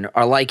television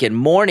are like in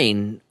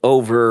mourning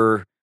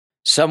over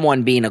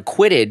someone being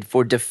acquitted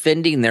for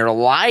defending their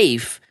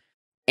life.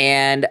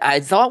 And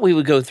I thought we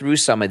would go through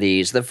some of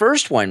these. The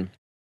first one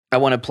I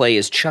want to play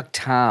is Chuck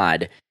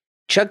Todd.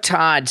 Chuck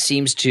Todd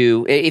seems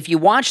to, if you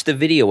watch the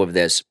video of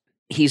this,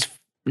 he's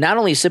not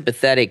only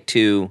sympathetic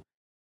to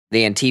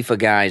the Antifa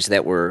guys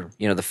that were,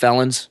 the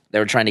felons that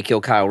were trying to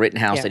kill Kyle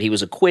Rittenhouse, that he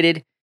was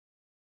acquitted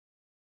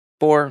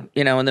for,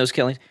 in those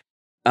killings.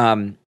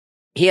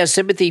 He has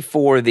sympathy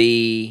for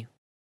the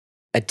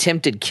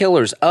attempted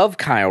killers of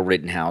Kyle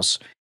Rittenhouse,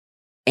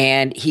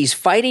 and he's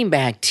fighting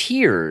back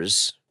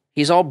tears.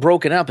 He's all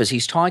broken up as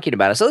he's talking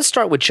about it. So let's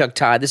start with Chuck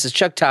Todd. This is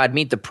Chuck Todd,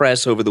 Meet the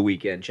Press over the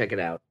weekend. Check it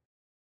out.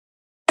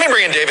 Let me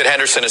bring in David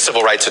Henderson, a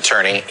civil rights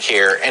attorney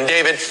here. And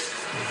David,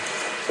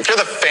 you're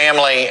the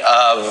family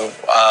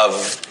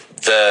of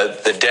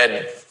the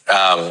dead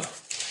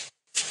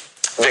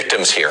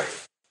victims here.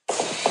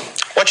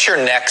 What's your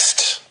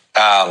next,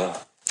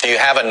 do you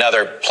have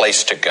another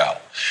place to go?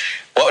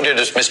 What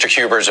does Mr.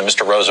 Huber's and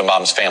Mr.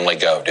 Rosenbaum's family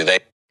go? Do they?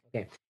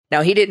 Okay.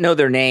 Now, he didn't know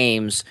their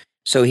names,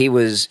 so he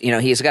was,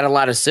 he's got a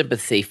lot of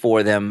sympathy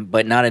for them,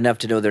 but not enough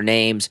to know their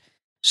names.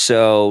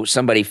 So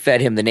somebody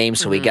fed him the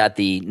names, so he got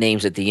the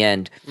names at the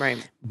end. Right.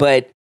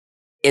 But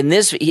in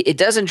this, it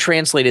doesn't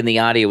translate in the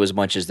audio as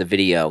much as the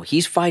video.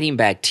 He's fighting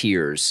back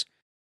tears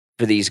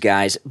for these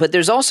guys. But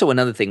there's also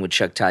another thing with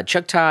Chuck Todd.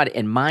 Chuck Todd,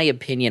 in my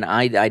opinion,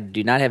 I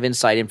do not have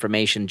inside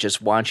information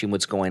just watching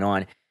what's going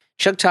on.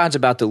 Chuck Todd's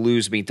about to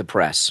lose Meet the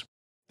Press.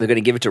 They're going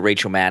to give it to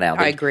Rachel Maddow.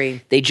 I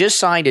agree. They just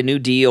signed a new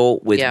deal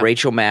with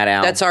Rachel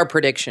Maddow. That's our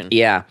prediction.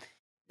 Yeah.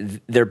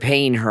 They're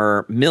paying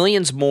her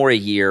millions more a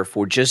year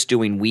for just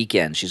doing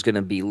weekends. She's going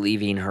to be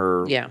leaving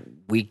her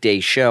weekday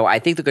show. I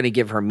think they're going to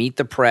give her Meet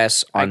the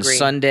Press on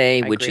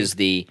Sunday, which is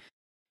the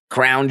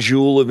crown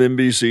jewel of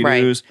NBC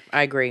News.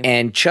 I agree.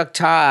 And Chuck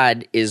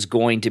Todd is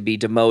going to be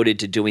demoted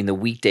to doing the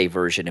weekday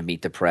version of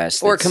Meet the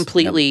Press. Or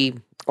completely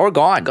or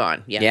gone.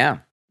 Gone, Yeah,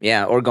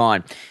 or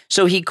gone.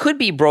 So he could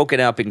be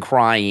broken up and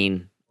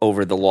crying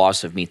over the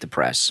loss of Meet the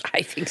Press.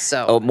 I think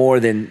so. Oh,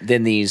 more than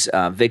these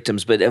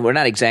victims, but we're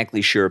not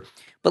exactly sure.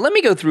 But let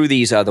me go through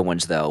these other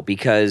ones, though,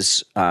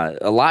 because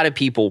a lot of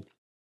people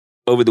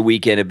over the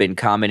weekend have been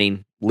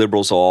commenting,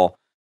 liberals all,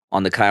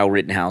 on the Kyle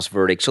Rittenhouse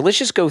verdict. So let's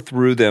just go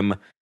through them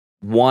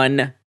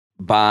one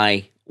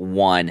by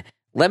one.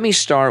 Let me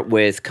start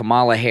with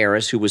Kamala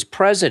Harris, who was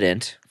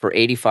president for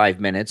 85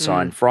 minutes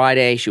on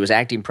Friday. She was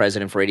acting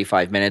president for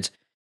 85 minutes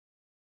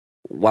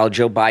while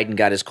Joe Biden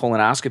got his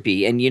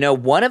colonoscopy.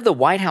 And, one of the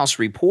White House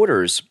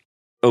reporters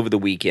over the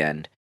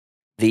weekend,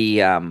 I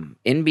think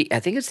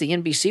it's the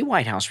NBC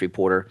White House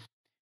reporter,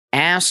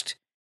 asked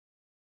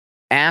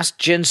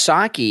Jen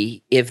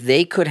Psaki if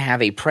they could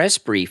have a press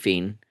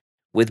briefing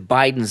with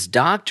Biden's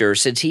doctor,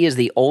 since he is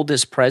the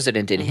oldest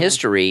president in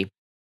history,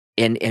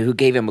 and who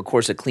gave him, of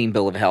course, a clean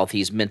bill of health.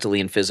 He's mentally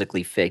and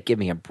physically fit. Give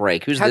me a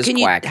break. Who's this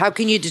quack? How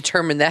can you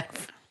determine that?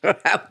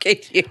 How can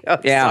you?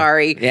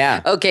 Sorry.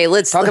 Yeah. Okay,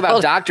 let's talk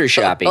about doctor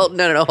shopping.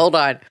 No, hold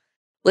on.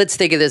 Let's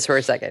think of this for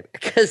a second,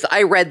 because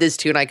I read this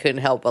too and I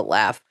couldn't help but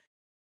laugh.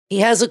 He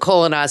has a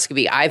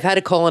colonoscopy. I've had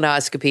a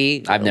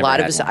colonoscopy. I've never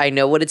had one. I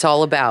know what it's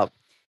all about.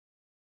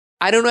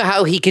 I don't know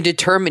how he can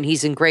determine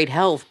he's in great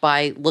health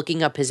by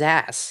looking up his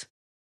ass.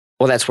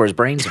 Well, that's where his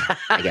brains are,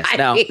 I guess.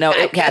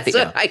 Kathy,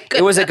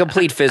 it was a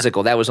complete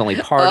physical. That was only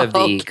part of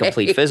the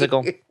complete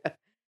physical.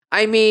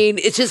 I mean,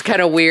 it's just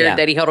kind of weird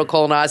that he held a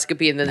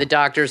colonoscopy and then the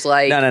doctor's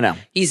like, no.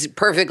 He's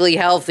perfectly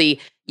healthy.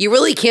 You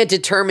really can't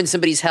determine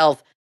somebody's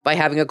health by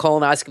having a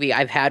colonoscopy.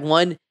 I've had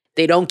one.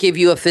 They don't give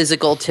you a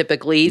physical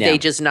typically. They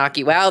just knock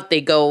you out.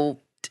 They go,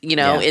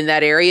 in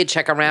that area,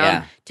 check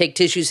around, take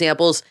tissue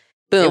samples.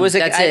 Boom.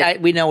 That's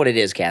it. We know what it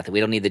is, Kathy.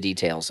 We don't need the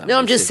details.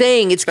 I'm just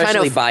saying it's kind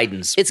of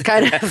Biden's.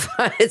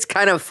 It's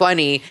kind of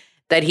funny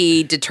that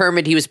he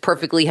determined he was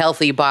perfectly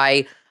healthy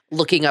by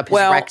looking up his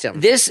rectum.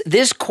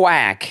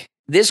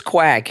 This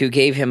quack who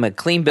gave him a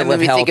clean bill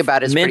of health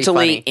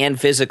mentally and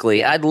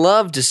physically. I'd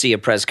love to see a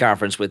press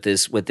conference with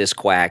this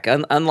quack,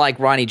 unlike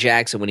Ronnie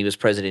Jackson when he was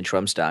President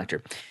Trump's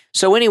doctor.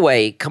 So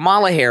anyway,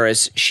 Kamala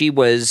Harris, she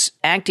was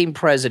acting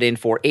president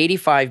for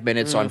 85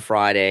 minutes on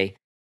Friday.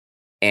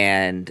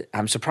 And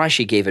I'm surprised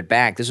she gave it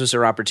back. This was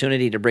her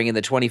opportunity to bring in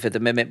the 25th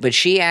Amendment. But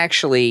she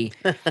actually,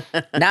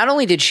 not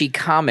only did she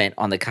comment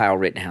on the Kyle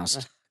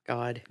Rittenhouse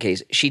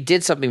case, she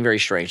did something very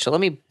strange. So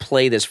let me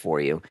play this for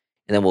you,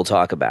 and then we'll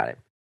talk about it.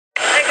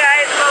 Hey,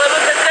 guys. Well, it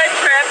was a good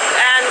trip,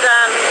 and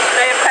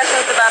they have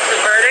questions about the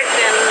verdict,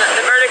 and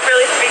the verdict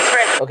really speaks for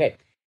itself. Okay.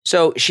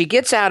 So she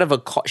gets out of a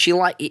car.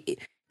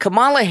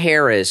 Kamala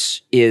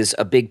Harris is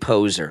a big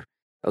poser.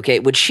 Okay.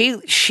 But she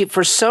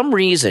for some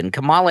reason,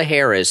 Kamala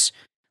Harris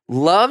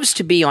loves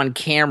to be on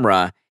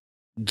camera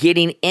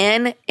getting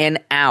in and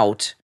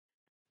out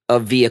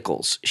of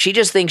vehicles. She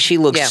just thinks she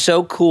looks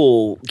so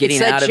cool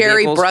getting out of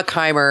Jerry vehicles. It's that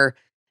Jerry Bruckheimer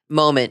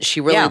moment. She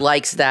really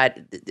likes that.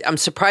 I'm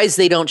surprised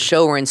they don't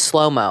show her in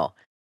slow-mo.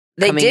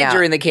 They did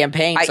during the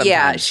campaign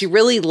sometimes. She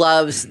really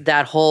loves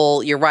that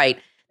whole, you're right.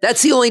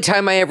 That's the only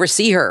time I ever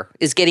see her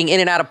is getting in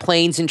and out of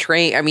planes and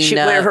trains. I mean,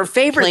 her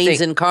favorite planes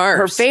thing, and cars.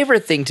 Her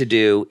favorite thing to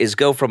do is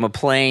go from a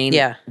plane,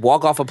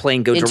 walk off a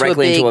plane, go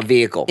directly into a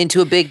vehicle. Into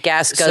a big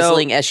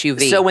gas-guzzling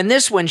SUV. So in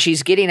this one,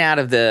 she's getting out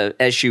of the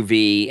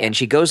SUV and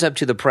she goes up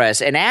to the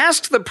press and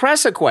asks the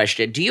press a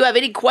question. Do you have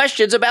any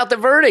questions about the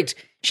verdict?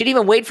 She didn't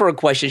even wait for a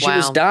question. She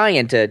was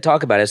dying to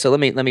talk about it. So let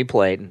me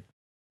play it.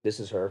 This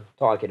is her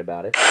talking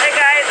about it. Hey,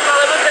 guys. Well,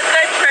 it was a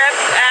good trip,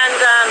 and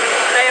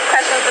they have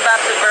questions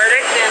about the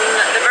verdict, and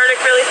the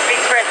verdict really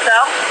speaks for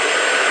itself.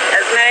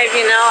 As many of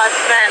you know, I've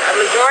spent a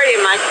majority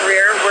of my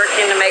career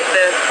working to make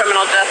the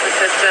criminal justice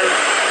system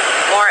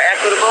more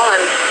equitable,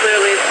 and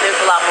clearly there's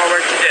a lot more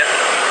work to do.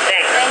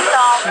 Thanks,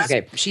 all.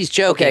 Okay, she's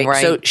joking, right?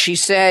 So she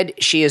said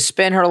she has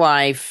spent her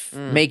life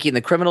making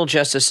the criminal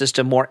justice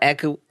system more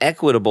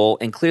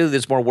equitable, and clearly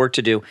there's more work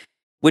to do.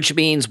 Which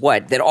means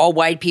what? That all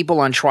white people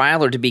on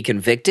trial are to be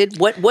convicted?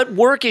 What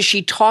work is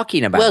she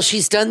talking about? Well,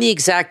 she's done the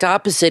exact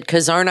opposite,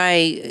 because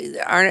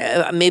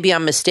maybe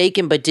I'm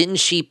mistaken, but didn't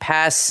she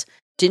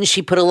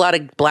put a lot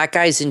of black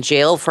guys in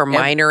jail for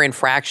minor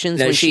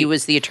infractions when she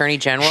was the attorney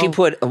general? She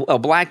put a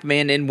black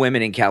men and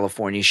women in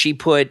California. She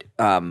put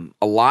a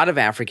lot of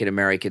African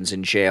Americans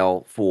in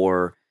jail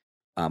for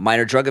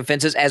minor drug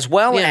offenses, as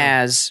well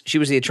as she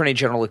was the attorney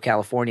general of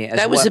California.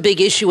 That was a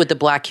big issue with the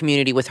black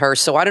community with her,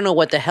 so I don't know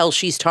what the hell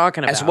she's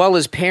talking about. As well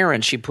as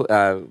parents she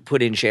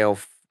put in jail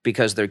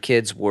because their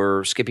kids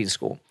were skipping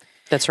school.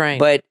 That's right.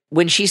 But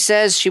when she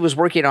says she was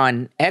working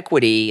on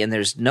equity and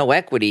there's no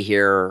equity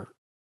here,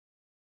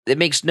 it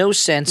makes no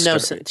sense.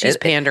 She's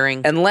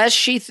pandering.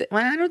 Unless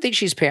I don't think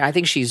she's pandering. I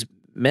think she's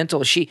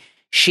mental.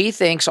 She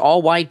thinks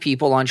all white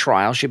people on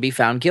trial should be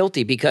found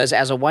guilty because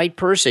as a white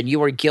person,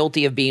 you are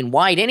guilty of being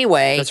white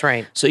anyway. That's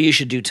right. So you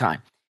should do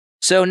time.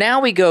 So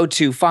now we go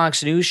to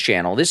Fox News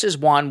Channel. This is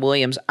Juan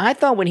Williams. I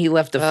thought when he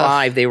left the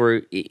 5, they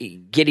were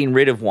getting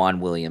rid of Juan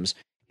Williams.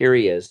 Here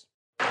he is.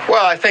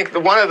 Well, I think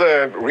one of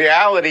the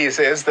realities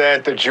is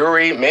that the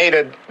jury made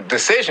a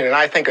decision, and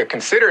I think a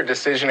considered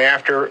decision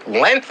after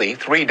lengthy,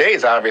 3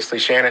 days, obviously,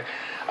 Shannon,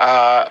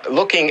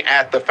 looking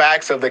at the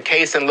facts of the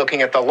case and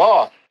looking at the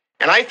law.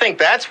 And I think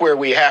that's where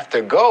we have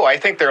to go. I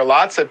think there are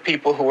lots of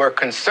people who are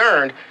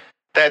concerned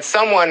that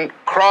someone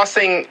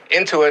crossing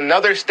into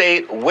another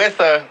state with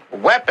a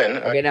weapon.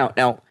 Okay,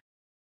 now,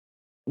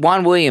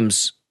 Juan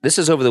Williams, this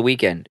is over the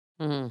weekend.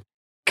 Mm-hmm.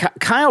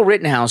 Kyle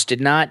Rittenhouse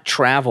did not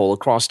travel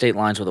across state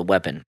lines with a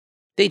weapon.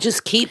 They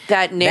just keep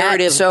that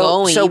narrative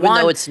going, even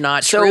though it's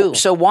not true.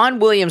 So Juan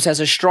Williams has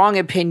a strong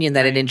opinion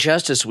that an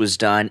injustice was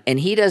done, and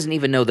he doesn't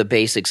even know the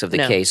basics of the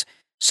case.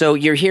 So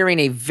you're hearing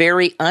a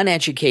very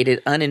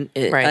uneducated,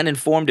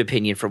 uninformed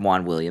opinion from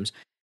Juan Williams.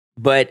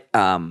 But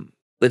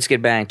let's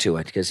get back to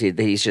it, because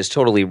he's just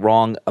totally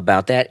wrong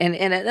about that. And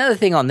another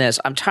thing on this,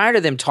 I'm tired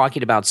of them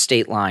talking about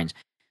state lines.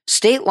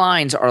 State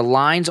lines are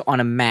lines on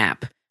a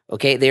map.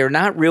 Okay, they are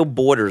not real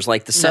borders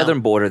like the southern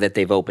border that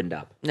they've opened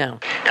up. No.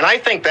 And I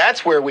think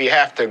that's where we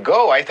have to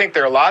go. I think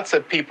there are lots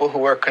of people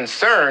who are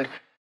concerned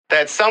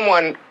that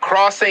someone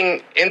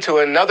crossing into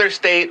another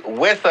state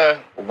with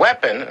a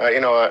weapon,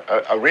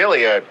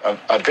 really a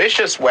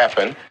vicious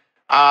weapon,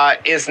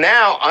 is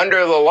now under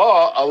the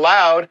law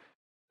allowed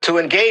to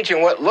engage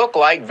in what look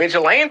like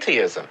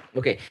vigilantism.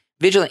 Okay,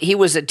 he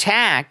was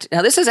attacked.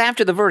 Now, this is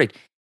after the verdict.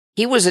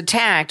 He was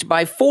attacked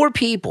by 4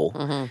 people.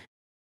 Mm-hmm.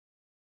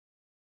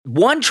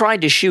 One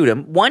tried to shoot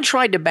him. One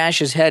tried to bash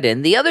his head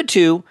in. The other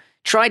 2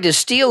 tried to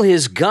steal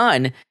his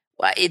gun.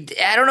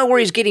 I don't know where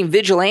he's getting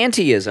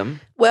vigilantism.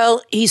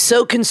 Well, he's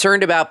so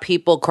concerned about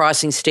people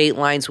crossing state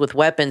lines with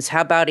weapons.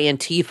 How about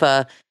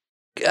Antifa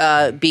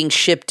being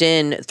shipped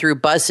in through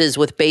buses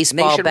with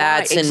baseball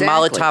bats and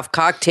Molotov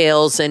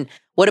cocktails? And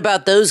what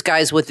about those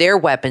guys with their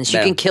weapons? You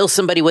can kill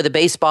somebody with a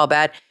baseball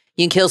bat.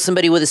 You can kill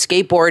somebody with a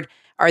skateboard.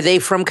 Are they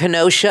from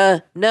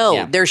Kenosha?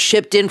 No, they're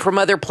shipped in from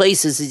other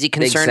places. Is he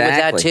concerned with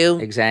that too?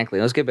 Exactly.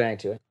 Let's get back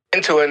to it.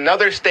 Into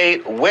another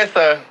state with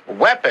a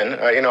weapon,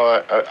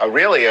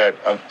 really a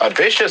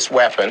vicious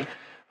weapon,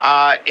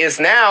 is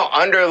now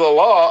under the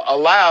law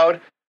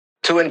allowed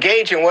to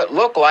engage in what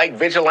look like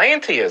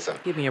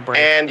vigilantism. Give me a break.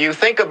 And you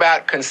think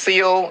about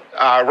conceal,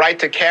 right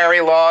to carry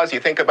laws. You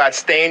think about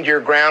stand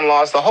your ground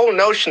laws. The whole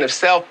notion of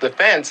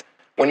self-defense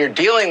when you're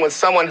dealing with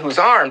someone who's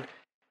armed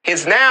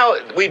is now,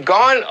 we've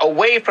gone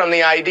away from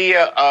the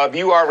idea of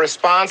you are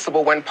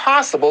responsible when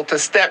possible to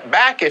step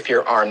back if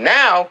you're armed.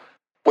 Now,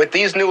 with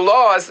these new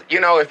laws,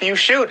 if you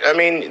shoot,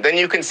 then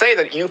you can say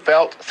that you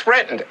felt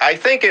threatened. I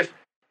think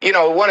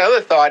one other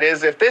thought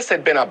is if this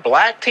had been a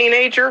black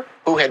teenager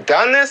who had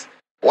done this,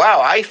 wow,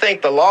 I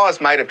think the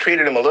laws might have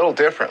treated him a little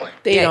differently.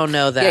 They don't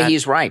know that. Yeah,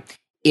 he's right.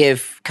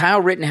 If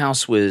Kyle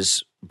Rittenhouse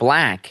was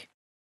black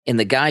and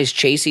the guys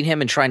chasing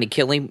him and trying to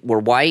kill him were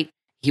white,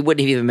 he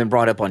wouldn't have even been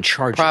brought up on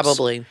charges.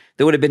 Probably.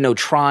 There would have been no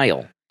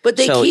trial. But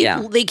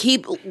they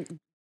keep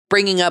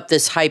bringing up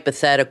this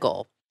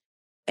hypothetical,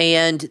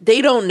 and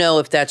they don't know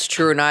if that's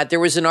true or not.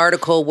 There was an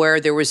article where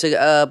there was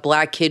a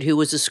black kid who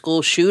was a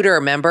school shooter,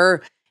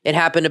 remember? It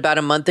happened about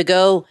a month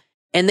ago,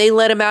 and they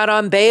let him out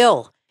on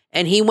bail.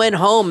 And he went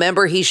home.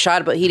 Remember, he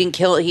shot, but he didn't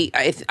kill.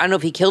 I don't know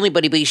if he killed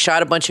anybody, but he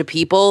shot a bunch of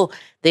people.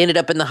 They ended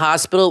up in the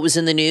hospital. It was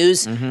in the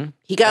news. Mm-hmm.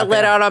 He got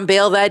let out on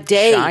bail that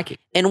day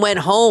and went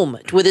home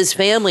with his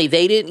family.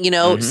 They didn't,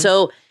 Mm-hmm.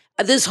 So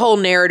this whole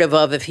narrative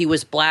of if he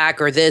was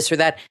black or this or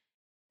that,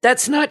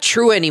 that's not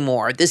true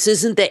anymore. This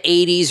isn't the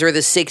 80s or the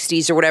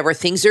 60s or whatever.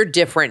 Things are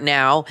different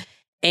now.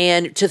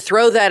 And to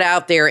throw that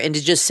out there and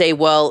to just say,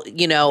 well,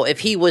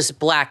 if he was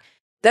black,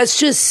 that's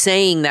just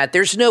saying that.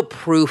 There's no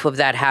proof of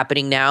that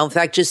happening now. In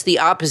fact, just the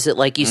opposite,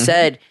 like you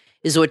said,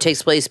 is what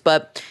takes place.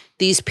 But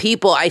these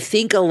people, I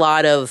think a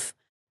lot of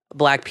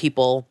black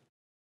people,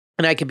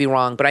 and I could be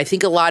wrong, but I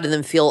think a lot of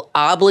them feel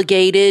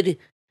obligated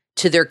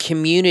to their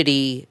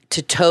community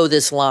to toe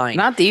this line.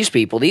 Not these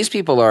people. These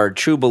people are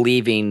true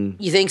believing.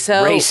 You think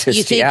so?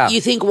 Racist, you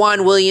think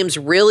Juan Williams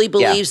really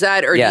believes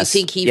that, or do you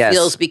think he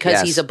feels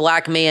because he's a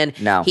black man,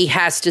 he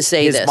has to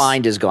say his this?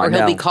 Mind is gone. Or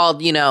he'll be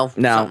called, No.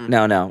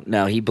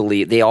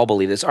 They all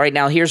believe this. All right,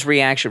 now here's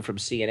reaction from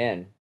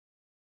CNN.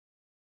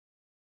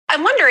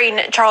 I'm wondering,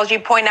 Charles,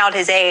 you point out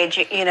his age,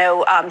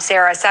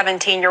 Sarah,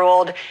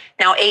 17-year-old,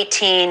 now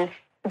 18.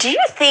 Do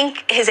you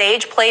think his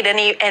age played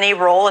any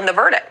role in the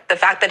verdict, the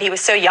fact that he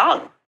was so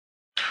young?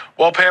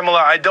 Well, Pamela,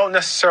 I don't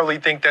necessarily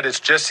think that it's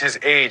just his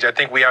age. I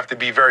think we have to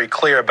be very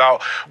clear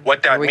about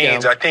what that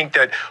means. I think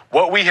that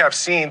what we have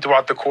seen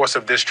throughout the course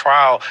of this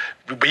trial,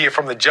 be it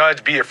from the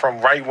judge, be it from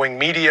right-wing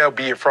media,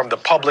 be it from the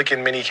public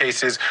in many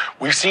cases,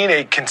 we've seen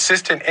a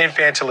consistent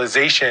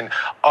infantilization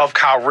of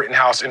Kyle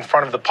Rittenhouse in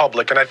front of the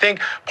public. And I think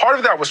part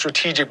of that was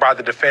strategic by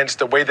the defense,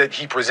 the way that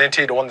he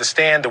presented on the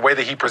stand, the way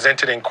that he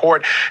presented in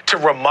court, to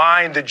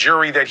remind the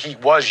jury that he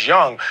was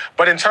young.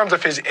 But in terms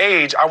of his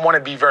age, I want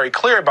to be very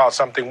clear about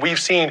something. We've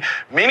seen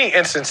many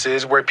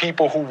instances where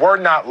people who were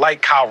not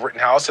like Kyle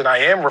Rittenhouse, and I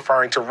am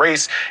referring to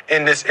race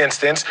in this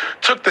instance,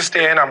 took the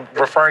stand. I'm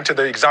referring to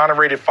the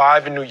exonerated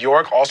 5 in New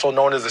York, also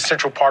known as the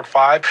Central Park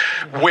 5,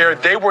 where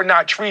they were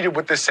not treated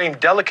with the same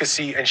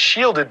delicacy and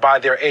shielded by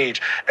their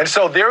age. And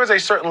so there is a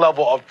certain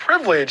level of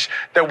privilege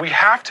that we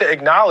have to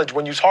acknowledge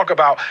when you talk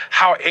about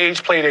how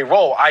age played a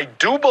role. I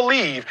do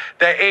believe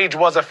that age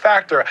was a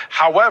factor.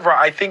 However,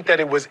 I think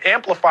that it was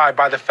amplified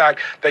by the fact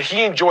that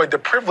he enjoyed the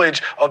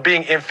privilege of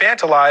being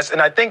infantilized,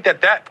 and I think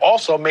that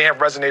also may have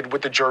resonated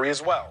with the jury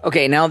as well.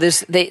 Okay, now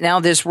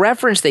this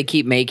reference they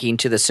keep making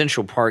to the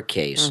Central Park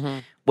case,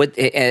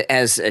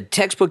 as a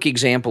textbook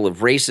example of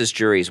racist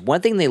juries,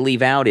 one thing they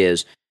leave out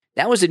is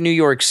That was a New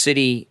York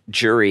City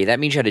jury. That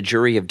means you had a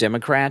jury of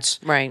Democrats,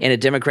 right, in a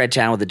Democrat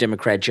town with a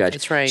Democrat judge.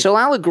 That's right. So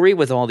I'll agree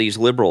with all these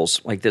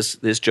liberals, like this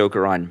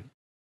joker on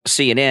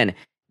CNN,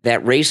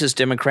 that racist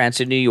Democrats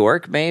in New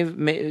York may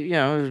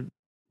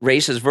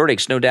racist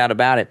verdicts, no doubt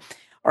about it.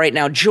 All right,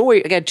 now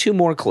Joy, I got 2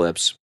 more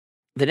clips.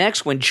 The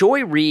next one,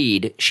 Joy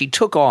Reid, she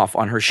took off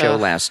on her show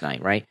last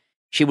night, right?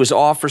 She was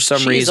off for some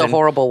reason. She's a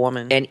horrible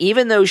woman. And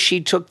even though she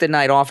took the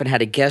night off and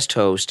had a guest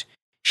host,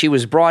 she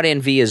was brought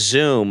in via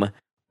Zoom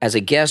as a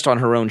guest on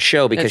her own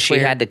show because she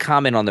had to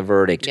comment on the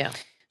verdict. Yeah.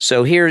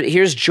 So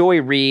here's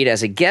Joy Reid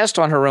as a guest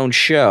on her own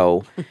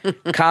show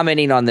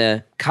commenting on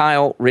the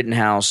Kyle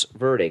Rittenhouse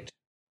verdict.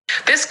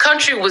 This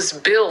country was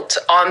built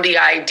on the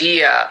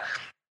idea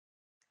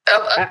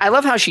of... I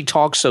love how she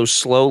talks so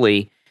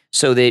slowly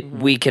so that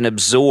we can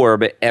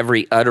absorb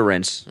every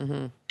utterance.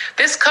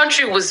 This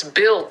country was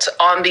built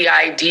on the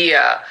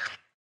idea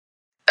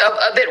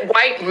that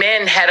white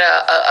men had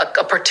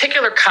a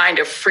particular kind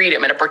of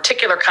freedom and a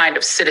particular kind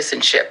of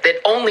citizenship that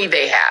only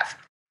they have.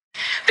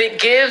 That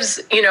gives,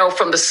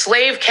 from the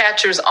slave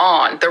catchers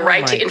on, the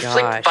right to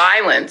inflict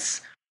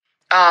violence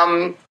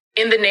in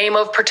the name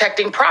of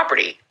protecting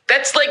property.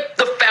 That's like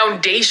the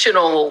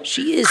foundational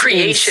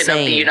creation of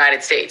the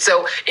United States.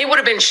 So it would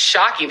have been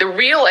shocking.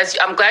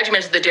 I'm glad you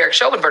mentioned the Derek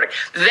Chauvin verdict.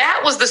 That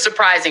was the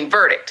surprising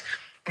verdict.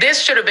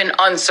 This should have been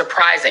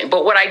unsurprising.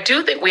 But what I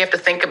do think we have to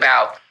think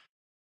about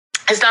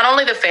is not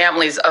only the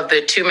families of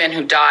the 2 men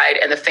who died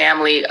and the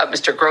family of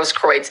Mr.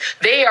 Grosskreutz.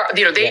 They are,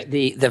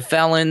 the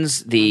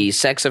felons, the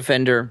sex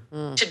offender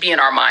should be in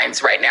our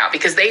minds right now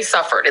because they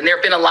suffered. And there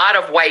have been a lot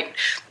of white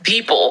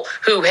people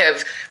who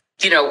have,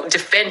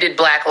 defended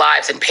Black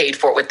lives and paid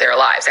for it with their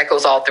lives. That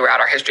goes all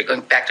throughout our history,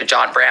 going back to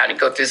John Brown and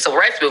go through the Civil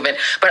Rights Movement.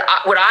 But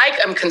what I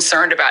am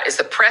concerned about is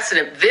the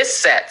precedent this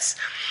sets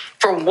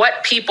for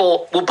what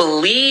people will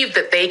believe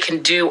that they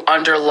can do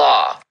under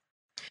law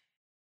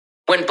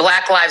when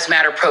Black Lives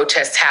Matter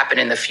protests happen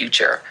in the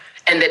future,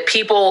 and that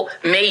people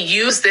may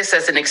use this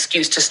as an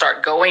excuse to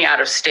start going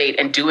out of state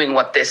and doing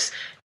what this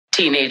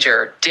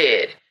teenager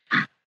did,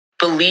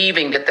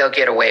 believing that they'll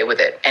get away with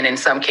it, and in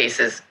some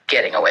cases,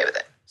 getting away with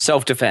it.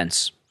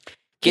 Self-defense.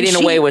 Getting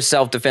away with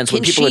self-defense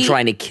when people are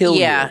trying to kill you.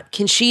 Yeah.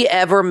 Can she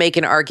ever make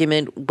an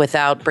argument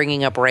without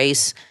bringing up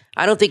race?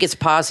 I don't think it's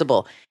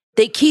possible.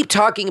 They keep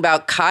talking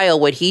about Kyle,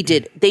 what he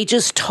did. They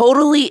just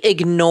totally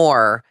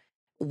ignore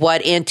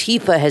what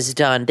Antifa has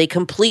done. They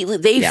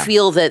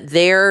feel that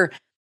their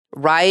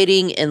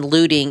rioting and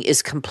looting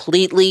is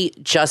completely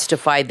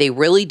justified. They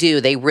really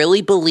do. They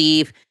really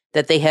believe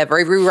that they have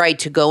every right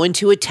to go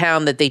into a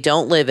town that they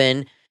don't live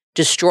in,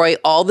 destroy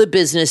all the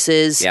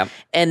businesses,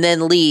 and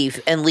then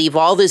leave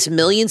all this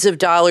millions of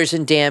dollars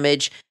in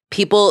damage.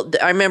 People,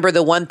 I remember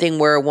the one thing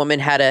where a woman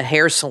had a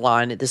hair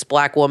salon, this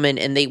Black woman,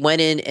 and they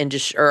went in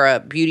or a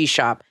beauty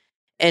shop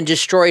and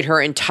destroyed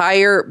her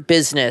entire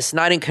business,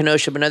 not in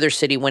Kenosha, but another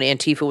city when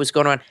Antifa was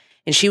going on.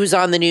 And she was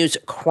on the news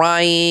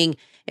crying.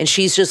 And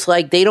she's just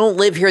like, they don't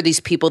live here, these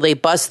people. They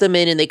bust them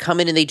in and they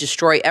come in and they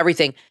destroy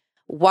everything.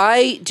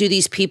 Why do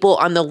these people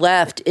on the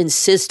left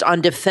insist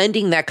on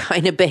defending that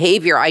kind of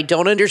behavior? I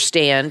don't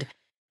understand.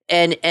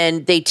 And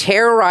they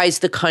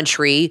terrorized the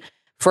country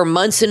for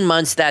months and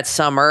months that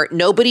summer.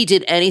 Nobody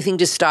did anything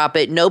to stop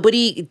it.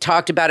 Nobody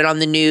talked about it on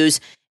the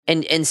news.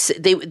 And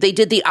they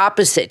did the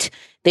opposite.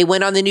 They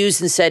went on the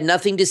news and said,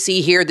 nothing to see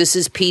here. This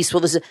is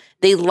peaceful.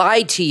 They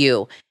lied to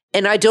you.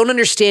 And I don't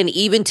understand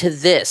even to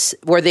this,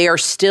 where they are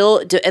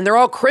still, and they're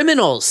all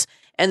criminals,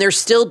 and they're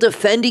still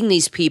defending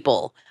these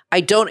people.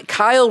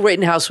 Kyle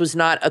Rittenhouse was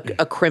not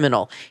a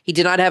criminal. He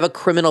did not have a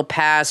criminal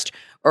past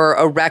or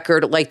a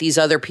record like these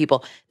other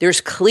people.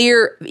 There's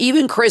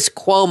even Chris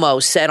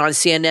Cuomo said on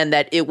CNN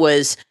that it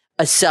was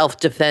a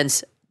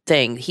self-defense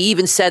thing. He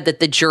even said that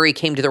the jury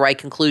came to the right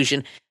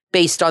conclusion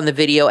based on the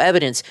video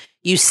evidence.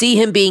 You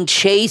see him being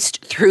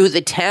chased through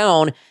the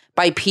town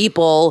by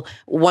people.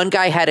 One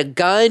guy had a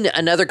gun.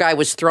 Another guy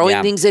was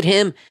throwing things at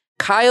him.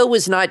 Kyle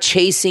was not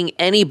chasing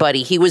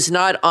anybody. He was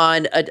not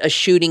on a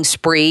shooting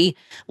spree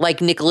like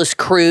Nicholas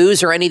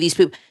Cruz or any of these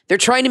people. They're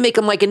trying to make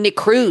him like a Nick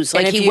Cruz.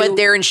 Like he went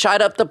there and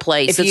shot up the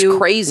place. It's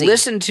crazy.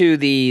 Listen to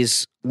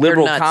these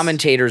liberal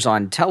commentators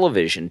on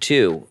television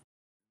too.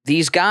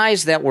 These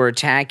guys that were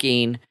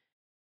attacking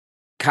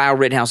Kyle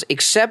Rittenhouse,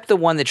 except the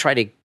one that tried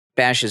to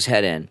bash his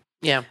head in.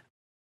 Yeah.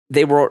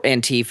 They were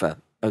Antifa.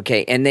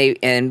 Okay.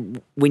 And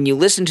when you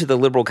listen to the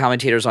liberal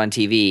commentators on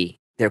TV,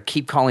 they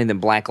keep calling them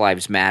Black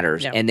Lives Matter.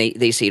 Yeah. And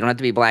they say you don't have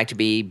to be black to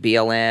be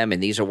BLM,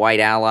 and these are white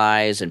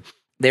allies, and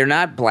they're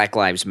not Black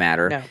Lives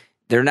Matter. No.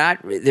 They're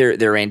not. They're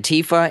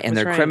Antifa, and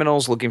they're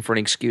criminals looking for an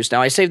excuse.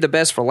 Now, I saved the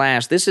best for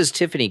last. This is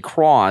Tiffany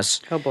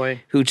Cross,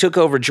 who took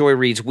over Joy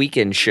Reid's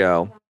weekend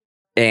show,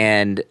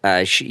 and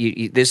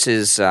this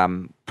is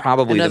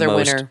probably the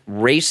most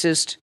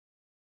racist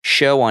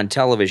show on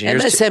television.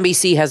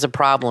 MSNBC has a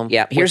problem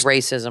with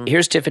racism.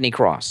 Here's Tiffany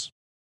Cross.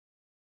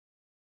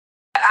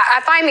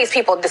 I find these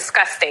people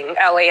disgusting,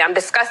 Ellie. I'm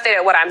disgusted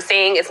at what I'm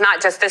seeing. It's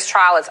not just this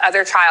trial, it's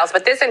other trials.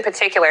 But this in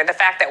particular, the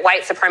fact that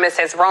white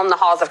supremacists roam the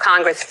halls of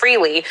Congress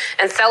freely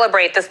and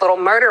celebrate this little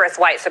murderous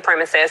white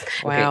supremacist.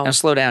 Wow. Okay, now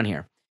slow down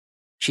here.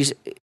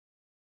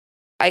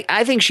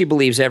 I think she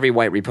believes every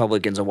white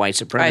Republican's a white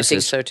supremacist. I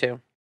think so,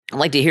 too. I'd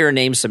like to hear her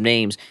name some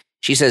names.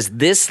 She says,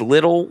 this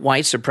little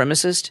white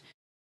supremacist?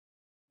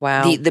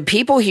 Wow. The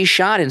people he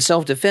shot in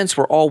self-defense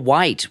were all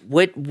white.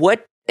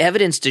 What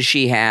evidence does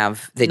she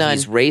have that None.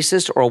 he's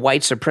racist or a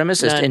white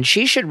supremacist? None. And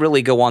she should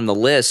really go on the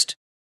list.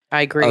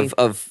 I agree.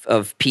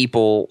 Of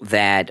people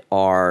that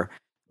are,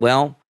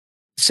 well,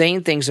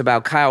 saying things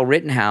about Kyle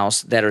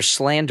Rittenhouse that are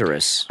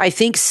slanderous. I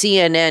think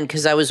CNN,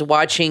 because I was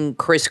watching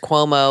Chris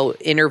Cuomo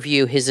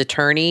interview his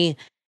attorney,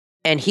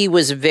 and he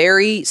was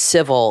very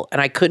civil,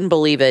 and I couldn't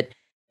believe it.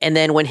 And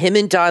then when him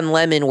and Don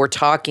Lemon were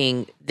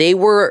talking, they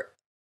were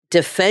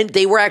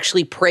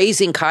actually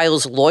praising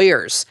Kyle's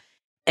lawyers.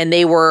 And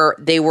they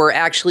were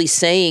actually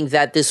saying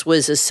that this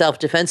was a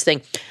self-defense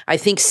thing. I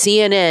think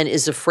CNN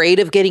is afraid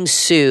of getting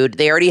sued.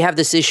 They already have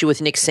this issue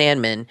with Nick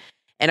Sandmann.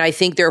 And I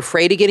think they're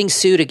afraid of getting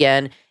sued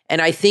again.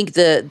 And I think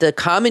the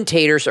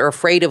commentators are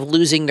afraid of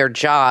losing their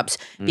jobs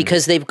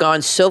because they've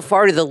gone so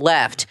far to the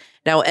left.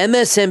 Now,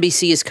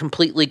 MSNBC is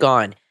completely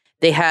gone.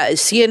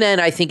 CNN,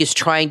 I think, is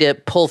trying to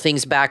pull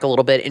things back a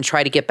little bit and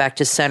try to get back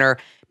to center,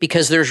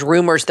 because there's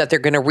rumors that they're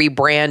going to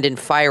rebrand and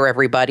fire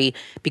everybody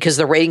because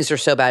the ratings are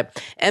so bad.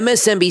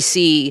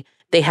 MSNBC,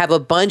 they have a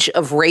bunch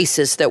of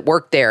racists that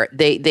work there.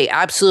 They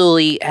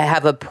absolutely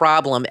have a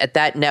problem at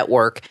that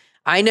network.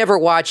 I never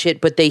watch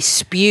it, but they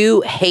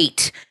spew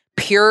hate,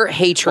 pure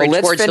hatred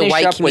towards the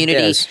white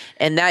community,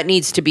 and that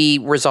needs to be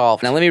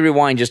resolved. Now, let me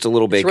rewind just a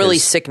little bit. It's really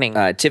sickening.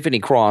 Tiffany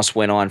Cross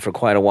went on for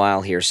quite a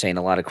while here saying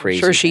a lot of crazy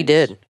Sure, she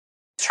did.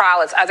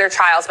 Trial, it's other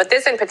trials, but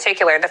this in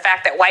particular, the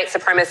fact that white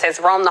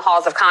supremacists roam the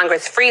halls of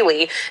Congress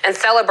freely and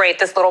celebrate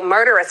this little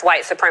murderous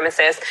white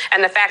supremacist,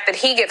 and the fact that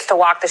he gets to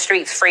walk the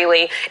streets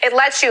freely, it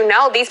lets you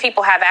know these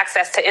people have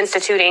access to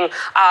instituting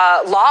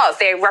laws.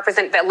 They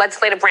represent the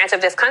legislative branch of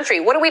this country.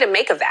 What are we to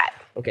make of that?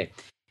 Okay.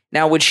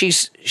 Now, what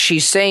she's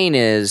saying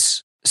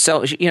is,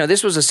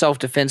 this was a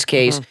self-defense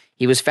case. Mm-hmm.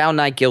 He was found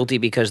not guilty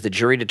because the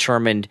jury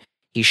determined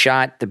he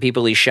shot the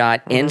people he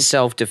shot in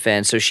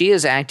self-defense. So she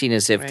is acting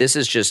as if this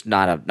is just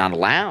not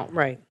allowed.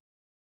 Right.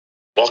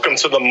 Welcome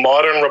to the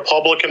modern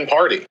Republican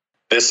Party.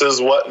 This is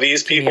what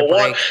these people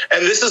want.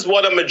 And this is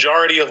what a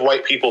majority of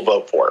white people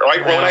vote for.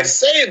 Right? Wow. When I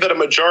say that a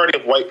majority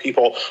of white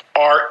people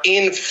are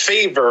in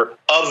favor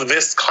of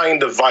this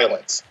kind of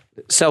violence.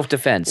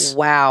 Self-defense.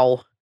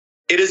 Wow.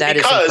 It is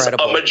because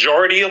a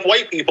majority of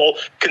white people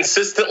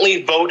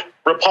consistently vote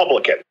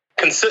Republican.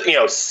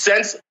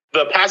 Since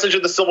the passage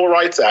of the Civil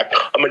Rights Act,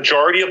 a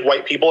majority of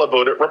white people have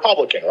voted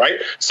Republican, right?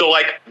 So,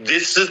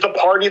 this is the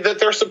party that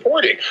they're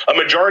supporting. A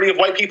majority of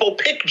white people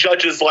pick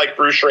judges like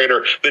Bruce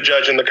Schroeder, the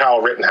judge in the Kyle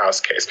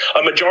Rittenhouse case.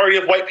 A majority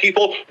of white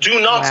people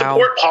do not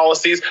support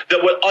policies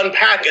that would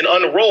unpack and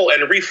unroll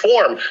and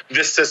reform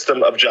this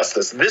system of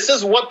justice. This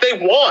is what they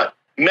want.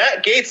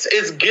 Matt Gaetz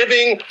is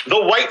giving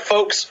the white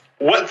folks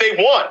what they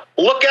want.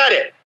 Look at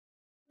it.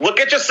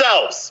 Look at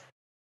yourselves.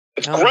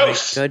 It's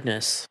gross. My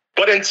goodness.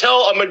 But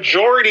until a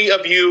majority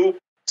of you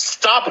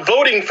stop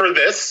voting for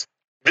this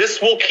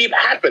will keep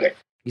happening.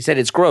 He said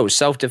it's gross.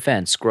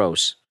 Self-defense,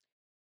 gross.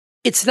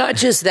 It's not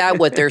just that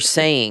what they're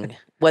saying.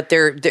 What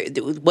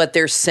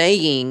they're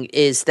saying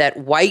is that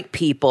white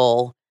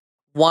people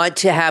want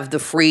to have the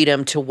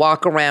freedom to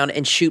walk around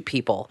and shoot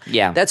people.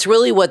 Yeah. That's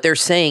really what they're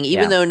saying,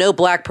 even though no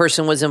black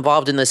person was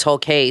involved in this whole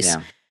case.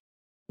 Yeah.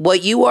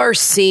 What you are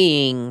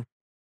seeing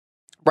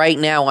right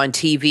now on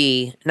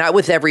TV, not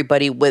with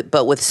everybody,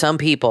 but with some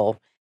people,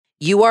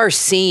 you are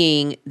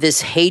seeing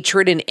this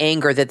hatred and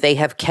anger that they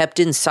have kept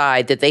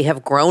inside, that they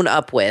have grown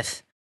up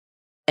with,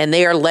 and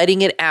they are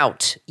letting it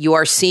out. You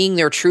are seeing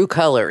their true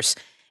colors.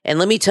 And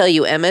let me tell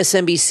you,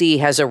 MSNBC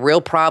has a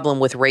real problem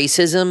with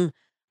racism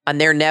on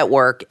their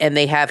network, and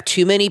they have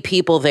too many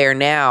people there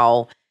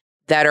now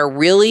that are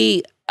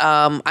really,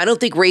 I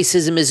don't think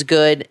racism is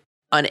good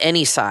on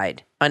any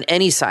side,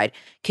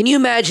 Can you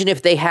imagine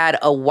if they had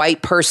a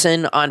white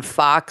person on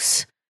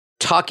Fox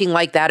talking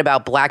like that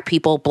about black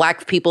people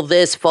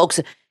this, folks?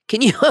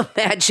 Can you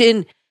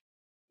imagine?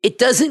 It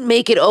doesn't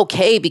make it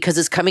okay because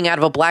it's coming out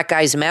of a black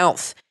guy's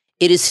mouth.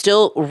 It is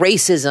still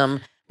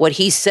racism. What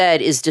he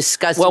said is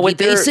disgusting. Well, he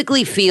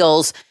basically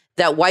feels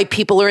that white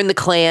people are in the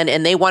Klan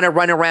and they want to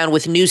run around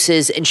with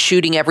nooses and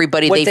shooting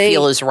everybody they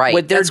feel is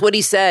right. That's what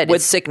he said.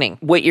 It's sickening.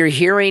 What you're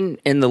hearing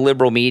in the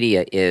liberal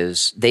media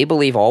is they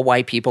believe all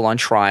white people on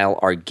trial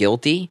are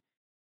guilty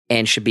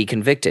and should be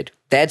convicted.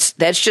 That's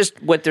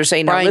just what they're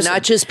saying. Brian,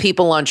 not just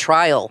people on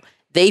trial.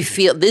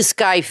 This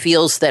guy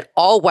feels that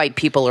all white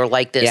people are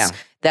like this,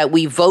 that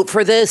we vote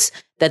for this,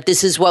 that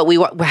this is what we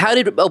want. How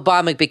did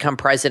Obama become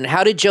president?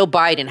 How did Joe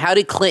Biden? How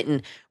did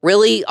Clinton?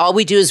 Really, all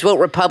we do is vote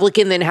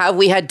Republican? Then how have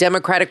we had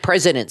Democratic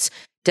presidents,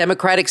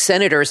 Democratic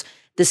senators?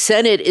 The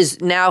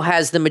Senate now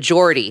has the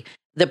majority.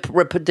 The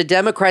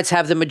Democrats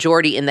have the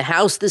majority in the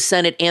House, the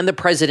Senate, and the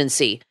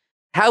presidency.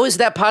 How is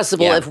that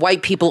possible if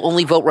white people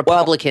only vote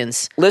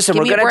Republicans? Well, listen,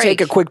 we're going to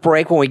take a quick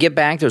break. When we get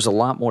back, there's a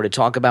lot more to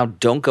talk about.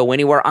 Don't go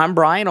anywhere. I'm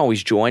Brian,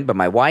 always joined by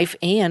my wife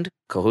and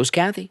co-host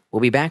Kathy. We'll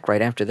be back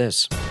right after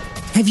this.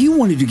 Have you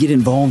wanted to get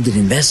involved in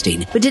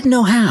investing but didn't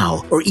know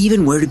how or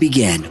even where to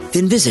begin?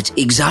 Then visit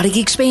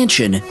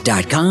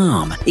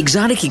ExoticExpansion.com.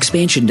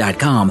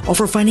 ExoticExpansion.com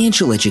offer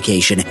financial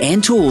education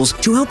and tools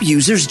to help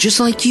users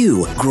just like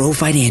you grow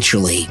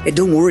financially. And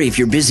don't worry if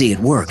you're busy at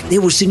work. They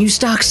will send you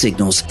stock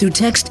signals through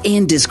text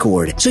and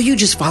Discord, so you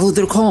just follow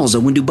their calls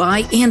on when to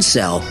buy and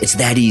sell. It's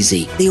that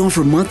easy. They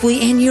offer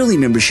monthly and yearly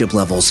membership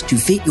levels to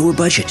fit your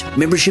budget.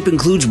 Membership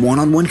includes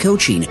one-on-one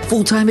coaching,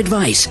 full-time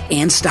advice,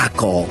 and stock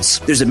calls.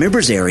 There's a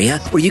members area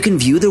where you can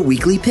view their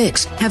weekly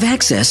picks, have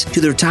access to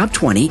their top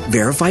 20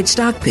 verified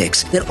stock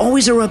picks that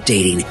always are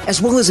updating,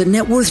 as well as a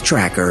net worth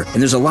tracker,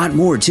 and there's a lot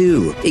more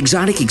too.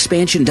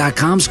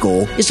 ExoticExpansion.com's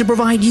goal is to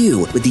provide you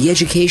with the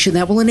education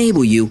that will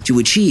enable you to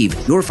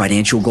achieve your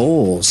financial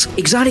goals.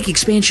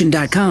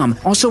 ExoticExpansion.com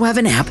also have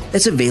an app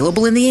that's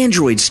available in the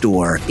Android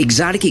store.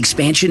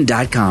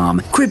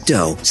 ExoticExpansion.com.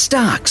 Crypto,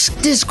 stocks,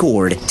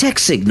 Discord,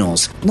 text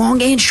signals, long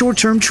and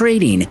short-term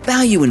trading,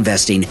 value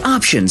investing,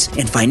 options,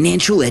 and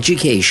financial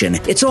education.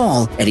 It's all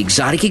at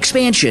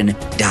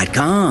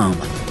ExoticExpansion.com.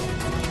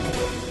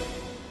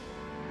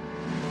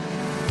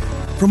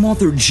 From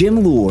author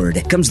Jim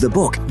Lord comes the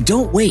book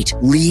Don't Wait,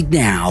 Lead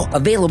Now,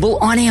 available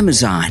on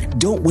Amazon.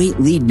 Don't Wait,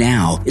 Lead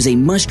Now is a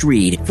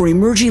must-read for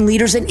emerging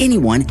leaders and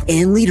anyone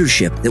in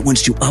leadership that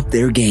wants to up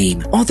their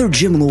game. Author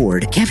Jim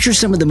Lord captures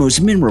some of the most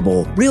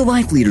memorable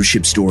real-life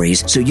leadership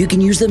stories so you can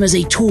use them as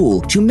a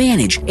tool to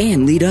manage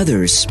and lead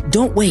others.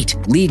 Don't Wait,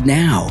 Lead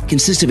Now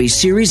consists of a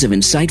series of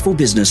insightful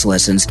business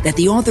lessons that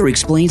the author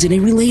explains in a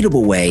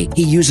relatable way.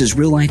 He uses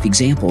real-life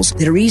examples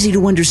that are easy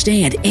to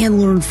understand and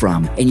learn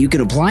from, and you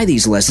can apply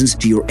these lessons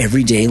to your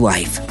everyday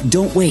life.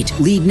 Don't Wait,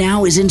 Lead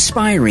Now is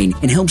inspiring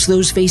and helps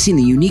those facing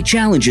the unique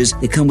challenges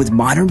that come with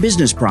modern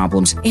business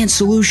problems and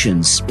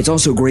solutions. It's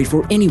also great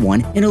for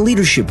anyone in a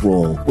leadership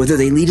role, whether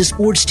they lead a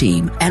sports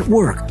team, at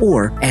work,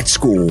 or at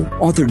school.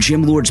 Author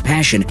Jim Lord's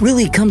passion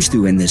really comes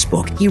through in this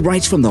book. He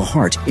writes from the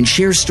heart and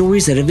shares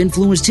stories that have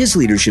influenced his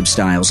leadership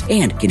styles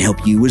and can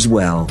help you as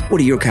well.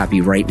 Order your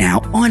copy right now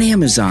on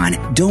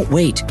Amazon. Don't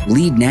Wait,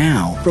 Lead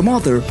Now from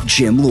author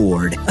Jim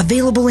Lord.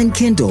 Available in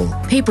Kindle,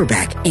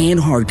 paperback, and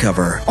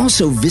hardcover.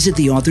 Also visit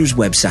the author's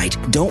website,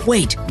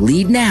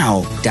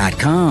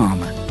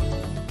 don'twaitleadnow.com.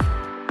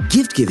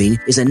 Gift giving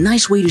is a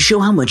nice way to show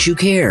how much you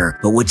care,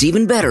 but what's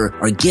even better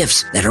are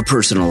gifts that are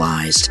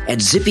personalized. At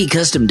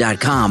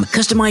zippycustom.com,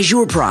 customize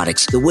your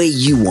products the way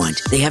you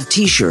want. They have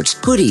t-shirts,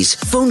 hoodies,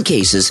 phone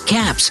cases,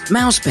 caps,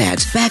 mouse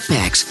pads,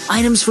 backpacks,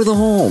 items for the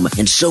home,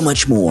 and so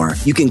much more.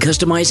 You can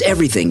customize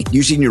everything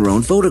using your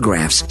own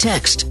photographs,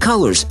 text,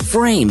 colors,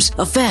 frames,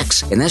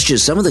 effects, and that's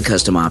just some of the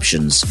custom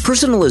options.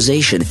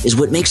 Personalization is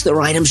what makes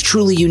their items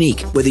truly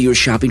unique, whether you're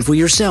shopping for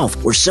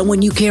yourself or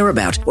someone you care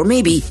about, or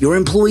maybe your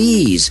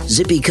employees.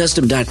 Zippycustom.com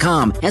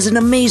has an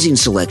amazing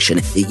selection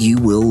that you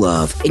will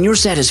love, and your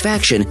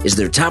satisfaction is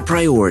their top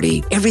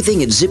priority.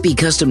 Everything at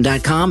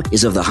zippycustom.com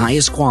is of the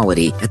highest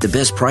quality at the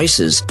best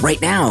prices. Right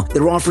now,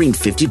 they're offering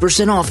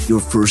 50% off your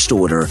first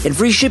order, and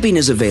free shipping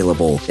is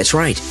available. That's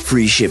right,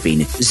 free shipping.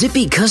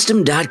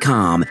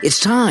 Zippycustom.com. It's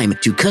time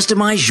to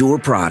customize your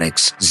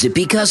products.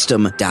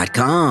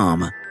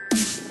 Zippycustom.com.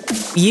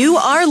 You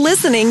are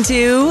listening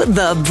to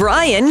the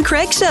Brian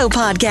Craig Show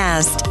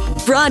podcast,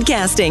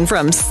 broadcasting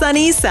from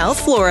sunny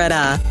South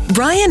Florida.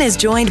 Brian is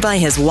joined by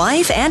his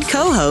wife and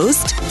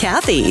co-host,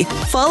 Kathy.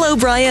 Follow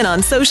Brian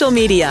on social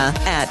media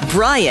at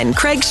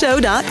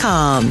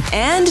BrianCraigShow.com.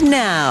 And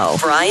now,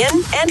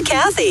 Brian and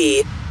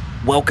Kathy.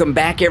 Welcome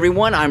back,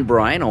 everyone. I'm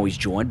Brian, always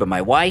joined by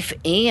my wife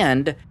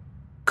and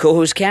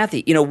co-host,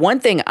 Kathy. You know, one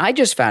thing I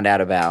just found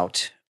out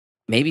about,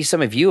 maybe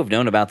some of you have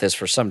known about this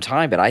for some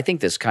time, but I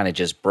think this kind of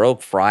just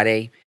broke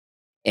Friday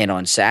and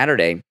on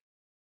Saturday. A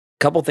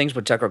couple things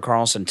with Tucker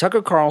Carlson.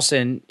 Tucker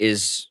Carlson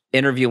is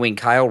interviewing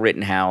Kyle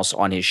Rittenhouse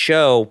on his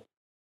show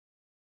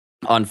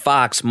on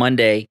Fox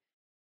Monday,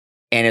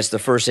 and it's the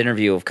first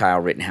interview of Kyle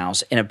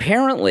Rittenhouse. And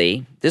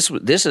apparently, this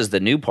is the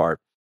new part.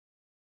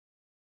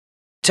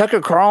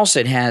 Tucker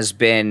Carlson has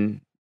been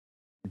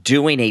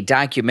doing a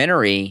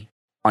documentary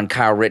on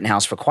Kyle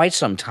Rittenhouse for quite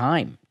some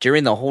time,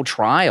 during the whole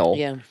trial.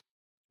 Yeah.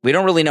 We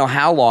don't really know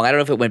how long. I don't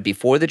know if it went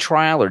before the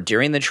trial or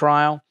during the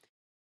trial.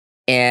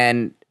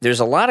 And there's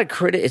a lot of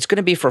it's going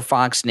to be for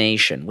Fox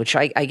Nation, which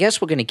I guess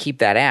we're going to keep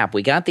that app.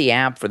 We got the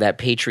app for that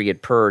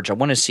Patriot Purge. I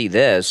want to see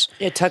this.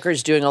 Yeah,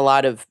 Tucker's doing a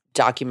lot of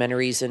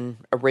documentaries and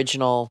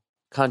original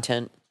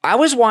content. I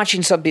was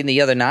watching something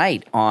the other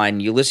night on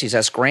Ulysses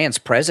S. Grant's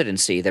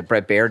presidency that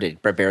Bret Baier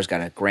did. Bret Baier's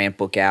got a Grant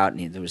book out, and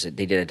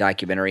they did a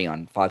documentary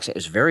on Fox. It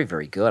was very,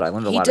 very good. I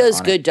learned a lot. He does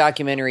good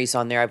documentaries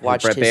on there. I've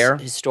watched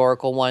his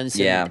historical ones,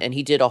 and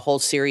he did a whole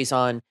series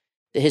on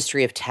the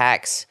history of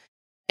tax.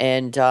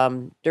 And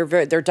their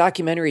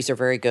documentaries are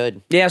very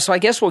good. Yeah, so I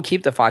guess we'll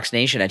keep the Fox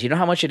Nation ad. Do you know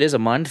how much it is a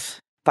month?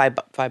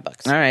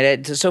 $5. All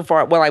right. So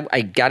far, well,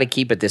 I got to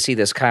keep it to see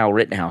this Kyle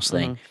Rittenhouse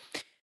thing. Mm-hmm.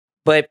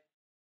 But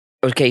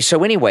Okay,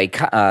 so anyway,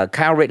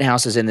 Kyle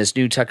Rittenhouse is in this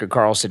new Tucker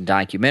Carlson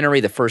documentary.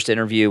 The first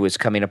interview is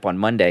coming up on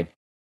Monday.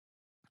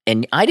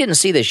 And I didn't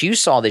see this. You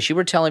saw this. You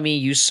were telling me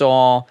you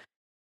saw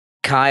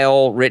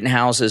Kyle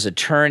Rittenhouse's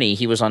attorney.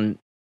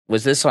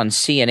 Was this on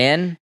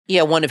CNN?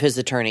 Yeah, one of his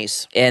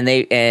attorneys.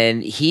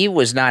 And he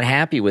was not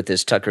happy with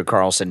this Tucker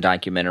Carlson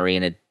documentary,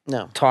 and it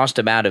tossed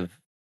him out of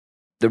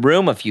the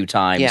room a few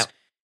times. Yeah.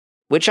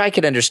 Which I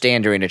could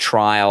understand during a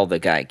trial.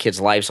 The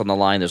kid's life's on the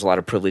line. There's a lot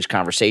of privileged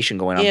conversation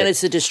going on. Yeah, and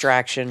it's a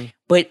distraction.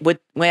 But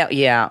what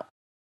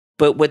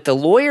the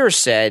lawyer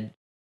said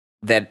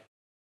that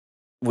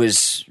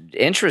was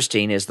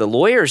interesting is the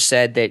lawyer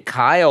said that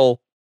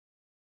Kyle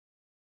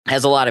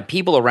has a lot of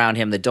people around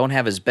him that don't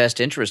have his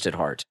best interest at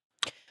heart.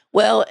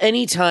 Well,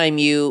 anytime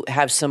you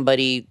have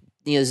somebody,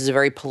 this is a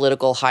very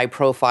political,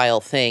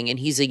 high-profile thing, and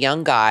he's a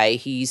young guy.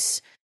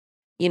 He's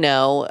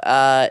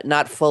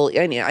not fully.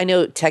 I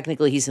know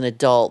technically he's an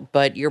adult,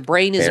 but your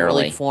brain isn't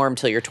really formed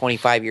till you're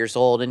 25 years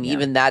old, and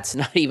even that's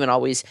not even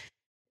always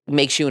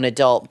makes you an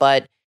adult.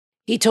 But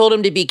he told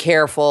him to be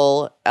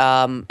careful,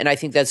 and I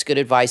think that's good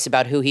advice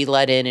about who he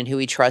let in and who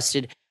he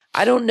trusted.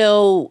 I don't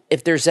know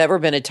if there's ever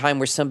been a time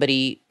where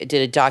somebody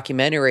did a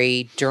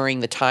documentary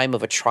during the time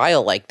of a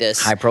trial like this,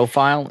 high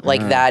profile,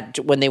 like that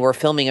when they were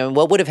filming. I mean,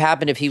 what would have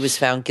happened if he was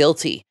found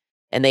guilty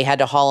and they had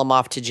to haul him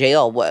off to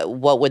jail?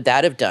 What would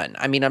that have done?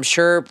 I mean, I'm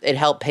sure it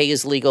helped pay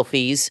his legal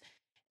fees.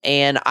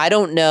 And I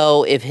don't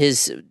know if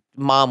his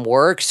mom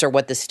works or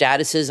what the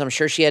status is. I'm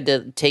sure she had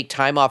to take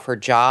time off her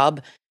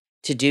job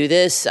to do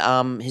this.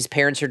 His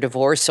parents are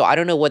divorced, so I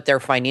don't know what their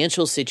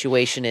financial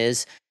situation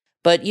is.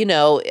 But,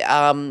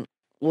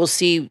 we'll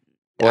see.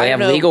 Well, they have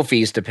legal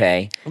fees to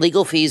pay.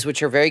 Legal fees,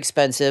 which are very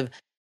expensive.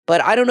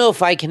 But I don't know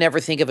if I can ever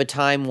think of a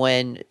time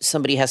when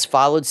somebody has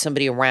followed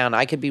somebody around.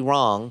 I could be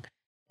wrong.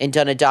 And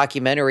done a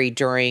documentary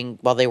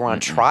while they were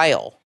on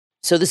trial.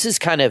 So this is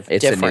kind of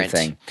different. It's a new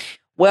thing.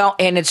 Well,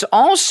 and it's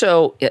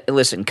also,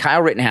 listen,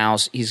 Kyle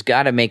Rittenhouse, he's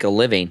got to make a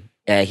living.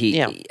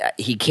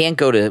 He can't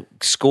go to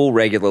school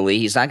regularly.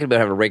 He's not going to be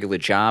able to have a regular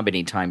job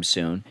anytime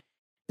soon.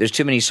 There's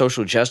too many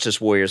social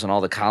justice warriors on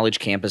all the college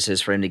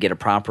campuses for him to get a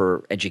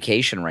proper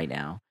education right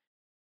now.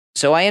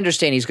 So I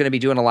understand he's going to be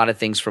doing a lot of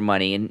things for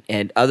money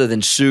and other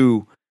than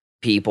sue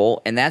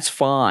people, and that's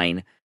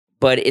fine.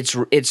 But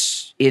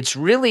it's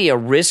really a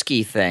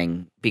risky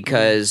thing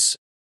because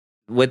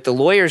what the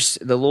lawyers,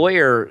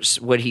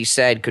 what he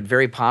said could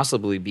very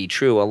possibly be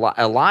true.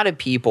 A lot of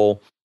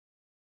people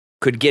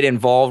could get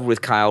involved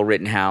with Kyle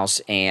Rittenhouse,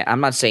 and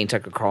I'm not saying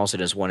Tucker Carlson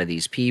is one of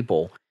these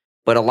people,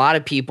 but a lot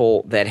of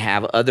people that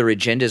have other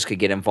agendas could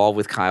get involved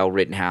with Kyle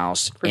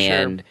Rittenhouse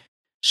and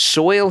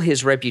soil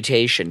his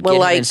reputation, get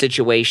him in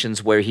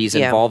situations where he's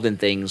involved in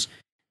things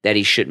that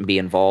he shouldn't be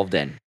involved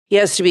in. He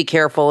has to be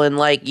careful. And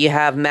you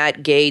have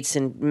Matt Gaetz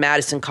and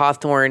Madison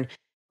Cawthorn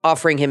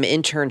offering him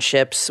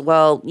internships.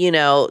 Well,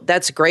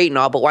 that's great and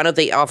all, but why don't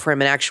they offer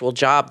him an actual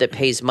job that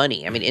pays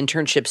money? I mean,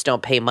 internships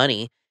don't pay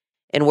money.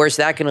 And where's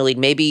that going to lead?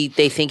 Maybe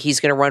they think he's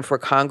going to run for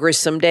Congress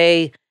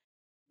someday.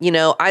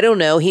 I don't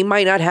know. He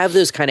might not have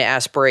those kind of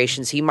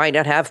aspirations. He might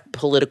not have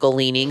political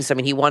leanings. I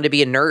mean, he wanted to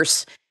be a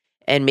nurse,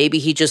 and maybe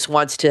he just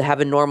wants to have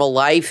a normal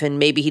life, and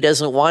maybe he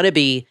doesn't want to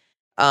be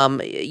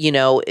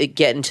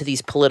get into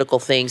these political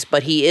things,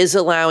 but he is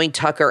allowing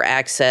Tucker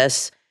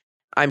access.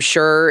 I'm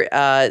sure.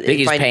 Think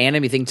he's paying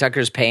him? You think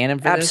Tucker's paying him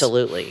for this?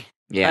 Absolutely.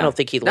 Yeah. I don't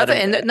think he'd let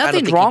him. And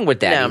nothing's wrong with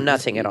that. No,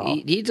 nothing at all.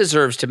 He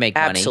deserves to make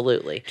money.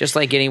 Absolutely. Just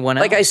like anyone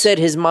else. Like I said,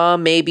 his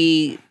mom,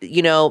 maybe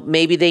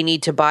they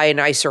need to buy a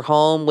nicer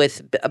home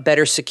with a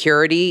better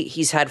security.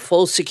 He's had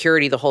full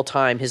security the whole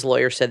time, his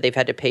lawyer said they've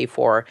had to pay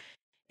for.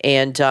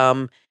 And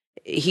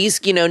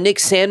he's, Nick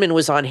Sandmann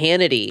was on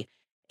Hannity.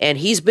 And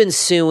he's been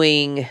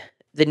suing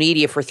the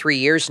media for 3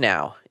 years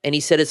now. And he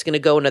said it's going to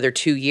go another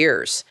 2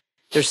 years.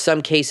 There's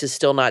some cases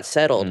still not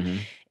settled. Mm-hmm.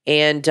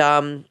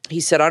 And he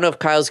said, I don't know if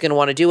Kyle's going to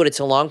want to do it. It's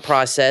a long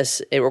process.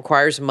 It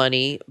requires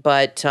money.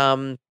 But,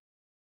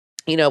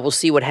 we'll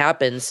see what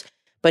happens.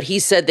 But he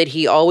said that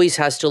he always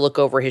has to look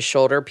over his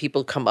shoulder.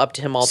 People come up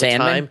to him all the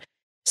time.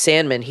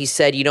 Sandmann. He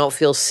said, you don't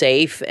feel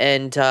safe.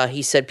 And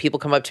he said, people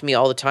come up to me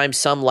all the time.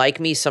 Some like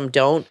me, some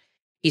don't.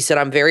 He said,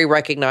 I'm very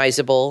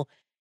recognizable.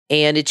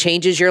 And it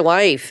changes your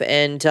life.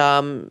 And,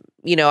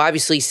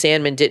 obviously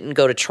Sandmann didn't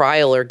go to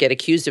trial or get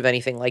accused of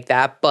anything like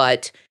that.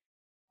 But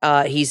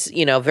he's,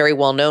 very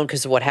well known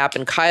because of what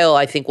happened. Kyle,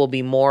 I think, will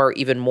be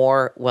even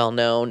more well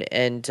known.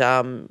 And,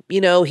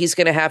 he's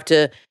going to have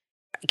to,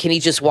 can he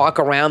just walk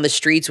around the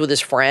streets with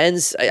his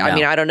friends? No. I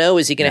mean, I don't know.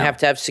 Is he going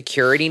to have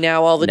security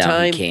now all the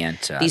time? No, he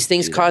can't. These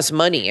things cost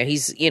money. And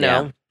he's,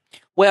 Yeah.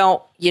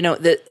 Well,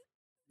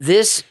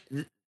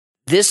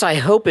 This, I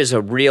hope, is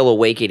a real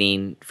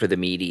awakening for the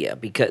media,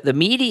 because the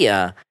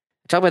media,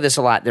 I talk about this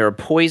a lot, they're a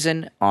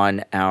poison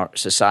on our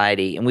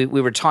society. And we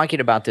were talking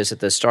about this at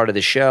the start of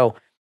the show.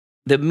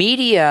 The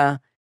media,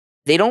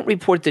 they don't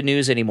report the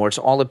news anymore. It's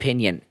all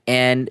opinion.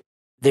 And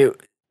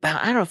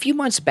a few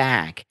months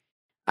back,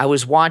 I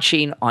was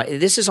watching,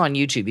 this is on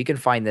YouTube. You can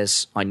find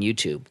this on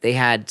YouTube. They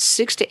had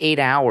 6 to 8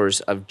 hours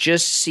of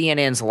just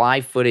CNN's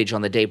live footage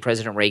on the day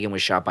President Reagan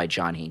was shot by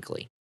John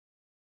Hinckley.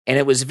 And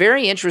it was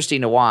very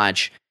interesting to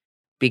watch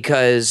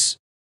because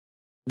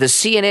the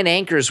CNN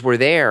anchors were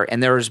there,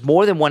 and there was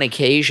more than one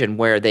occasion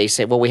where they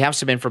say, well, we have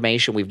some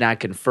information we've not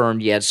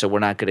confirmed yet, so we're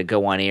not going to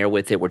go on air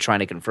with it. We're trying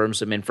to confirm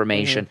some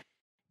information.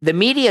 The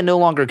media no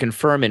longer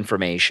confirm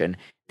information.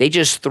 They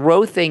just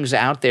throw things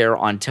out there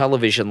on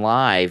television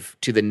live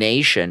to the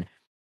nation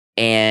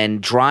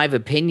and drive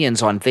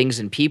opinions on things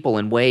and people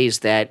in ways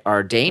that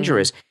are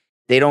dangerous.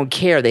 They don't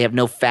care. They have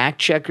no fact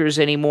checkers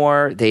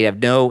anymore. They have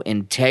no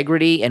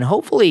integrity. And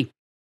hopefully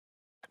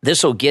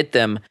this will get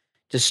them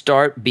to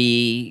start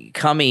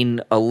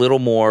becoming a little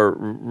more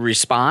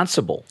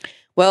responsible.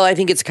 Well, I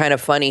think it's kind of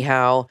funny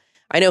how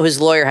I know his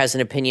lawyer has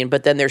an opinion,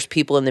 but then there's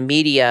people in the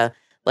media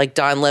like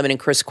Don Lemon and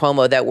Chris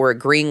Cuomo that were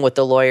agreeing with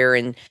the lawyer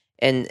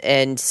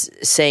and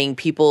saying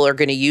people are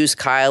going to use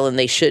Kyle and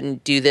they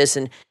shouldn't do this.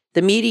 And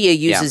the media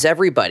uses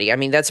everybody. I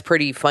mean, that's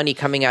pretty funny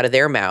coming out of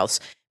their mouths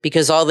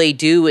because all they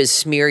do is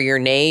smear your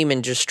name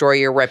and destroy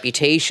your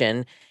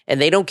reputation. And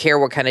they don't care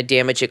what kind of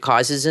damage it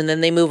causes, and then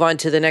they move on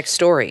to the next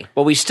story.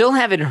 Well, we still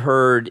haven't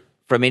heard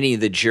from any of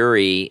the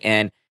jury,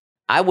 and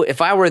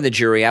if I were in the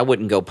jury, I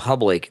wouldn't go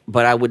public,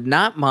 but I would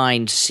not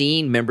mind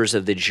seeing members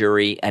of the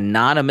jury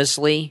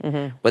anonymously,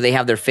 where they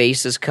have their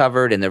faces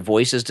covered and their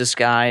voices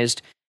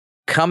disguised,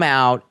 come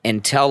out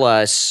and tell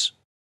us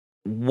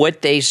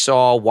what they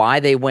saw,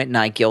 why they went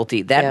not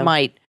guilty. That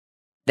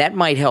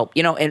might help.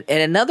 And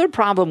another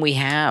problem we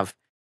have,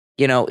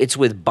 it's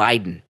with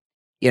Biden.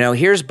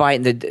 Here's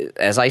Biden.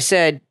 As I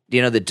said,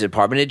 the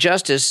Department of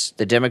Justice,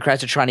 the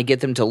Democrats are trying to get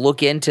them to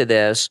look into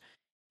this.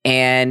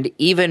 And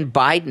even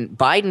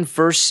Biden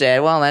first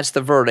said, well, that's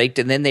the verdict.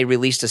 And then they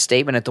released a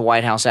statement at the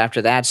White House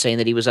after that saying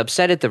that he was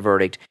upset at the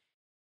verdict.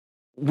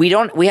 We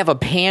have a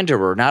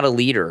panderer, not a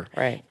leader.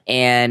 Right.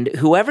 And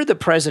whoever the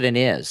president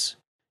is,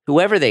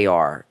 whoever they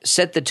are,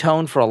 set the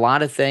tone for a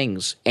lot of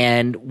things.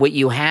 And what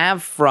you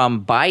have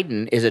from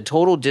Biden is a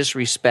total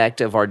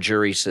disrespect of our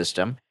jury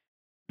system.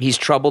 He's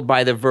troubled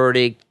by the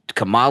verdict.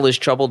 Kamala's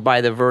troubled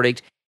by the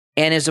verdict.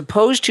 And as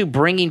opposed to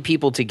bringing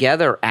people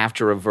together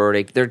after a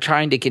verdict, they're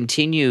trying to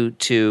continue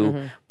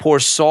to pour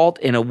salt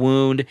in a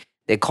wound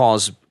that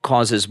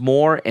causes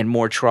more and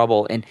more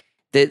trouble. And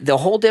the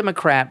whole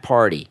Democrat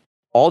Party,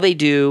 all they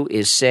do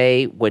is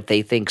say what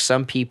they think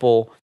some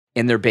people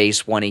in their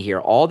base want to hear.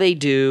 All they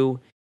do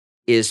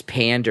is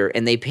pander.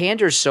 And they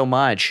pander so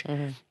much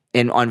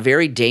and on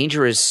very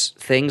dangerous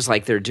things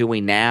like they're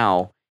doing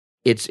now.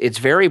 It's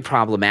very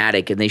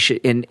problematic, and they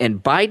should. And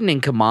Biden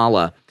and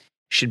Kamala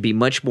should be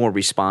much more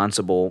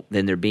responsible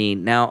than they're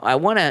being. Now, I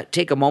want to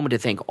take a moment to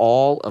thank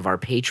all of our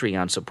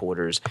Patreon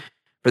supporters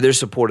for their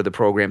support of the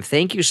program.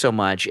 Thank you so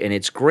much, and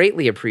it's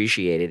greatly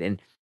appreciated.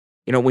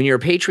 And when you're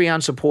a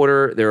Patreon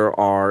supporter, there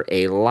are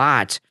a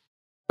lot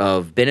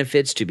of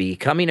benefits to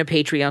becoming a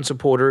Patreon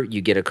supporter.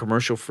 You get a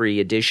commercial-free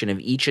edition of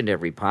each and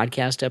every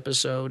podcast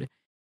episode.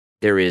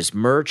 There is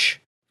merch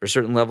for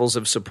certain levels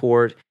of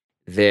support.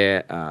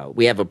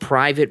 We have a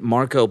private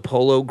Marco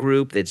Polo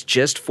group that's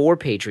just for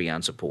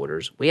Patreon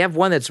supporters. We have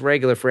one that's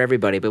regular for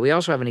everybody, but we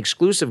also have an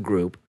exclusive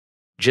group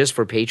just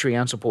for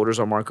Patreon supporters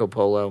on Marco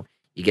Polo.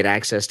 You get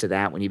access to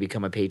that when you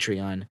become a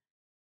Patreon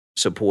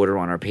supporter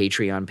on our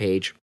Patreon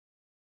page.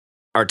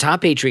 Our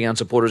top Patreon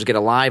supporters get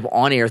a live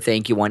on-air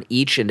thank you on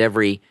each and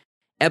every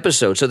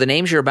episode. So the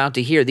names you're about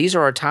to hear, these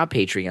are our top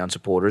Patreon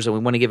supporters, and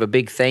we want to give a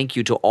big thank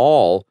you to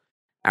all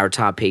our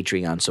top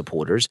Patreon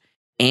supporters.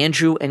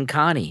 Andrew and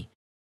Connie,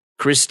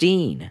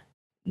 Christine,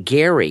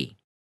 Gary,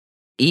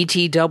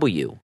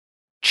 ETW,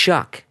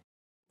 Chuck,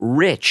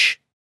 Rich,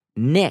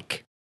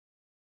 Nick,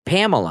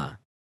 Pamela,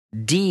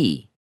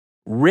 Dee,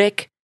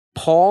 Rick,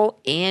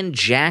 Paul, and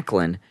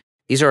Jacqueline.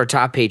 These are our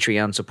top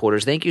Patreon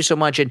supporters. Thank you so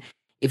much. And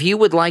if you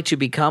would like to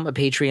become a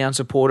Patreon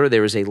supporter,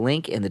 there is a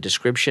link in the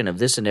description of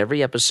this and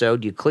every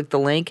episode. You click the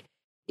link.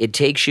 It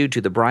takes you to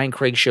the Brian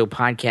Craig Show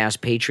podcast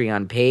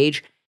Patreon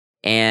page,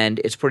 and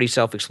it's pretty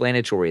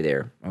self-explanatory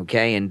there,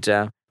 okay? And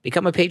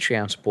become a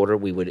Patreon supporter.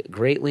 We would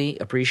greatly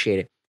appreciate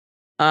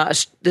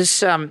it.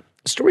 This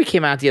story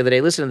came out the other day.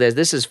 Listen to this.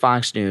 This is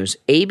Fox News.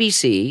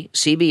 ABC,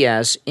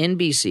 CBS,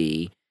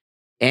 NBC,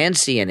 and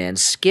CNN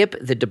skip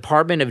the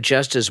Department of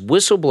Justice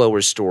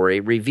whistleblower story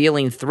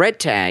revealing threat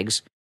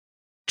tags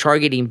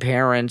targeting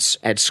parents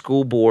at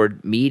school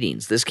board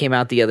meetings. This came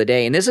out the other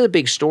day. And this is a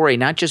big story,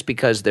 not just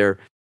because they're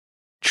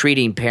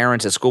treating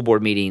parents at school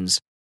board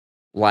meetings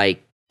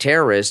like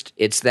terrorists.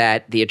 It's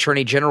that the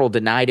Attorney General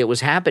denied it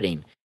was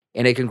happening.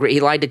 And he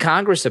lied to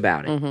Congress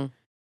about it.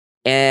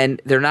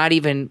 And they're not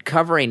even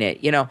covering it.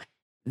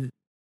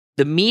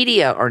 The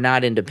media are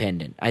not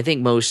independent. I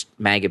think most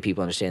MAGA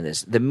people understand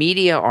this. The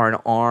media are an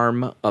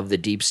arm of the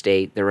deep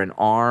state. They're an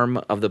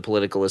arm of the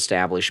political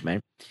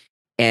establishment.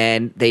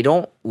 And they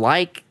don't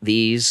like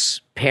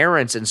these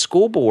parents in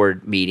school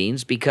board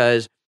meetings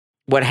because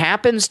what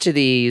happens to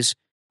these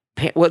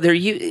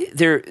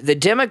the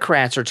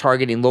Democrats are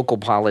targeting local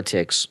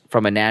politics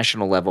from a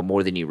national level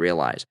more than you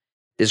realize.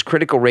 This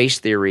critical race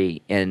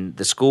theory in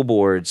the school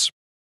boards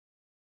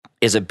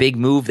is a big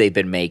move they've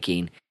been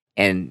making,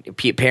 and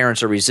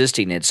parents are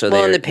resisting it. So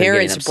the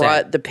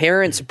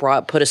parents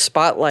put a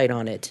spotlight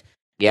on it.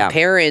 Yeah. The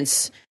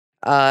parents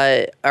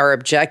are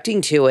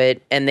objecting to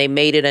it, and they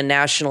made it a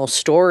national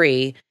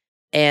story,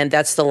 and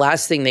that's the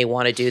last thing they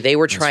want to do. They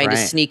were trying to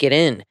sneak it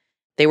in.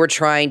 They were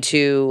trying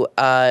to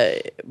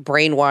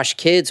brainwash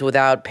kids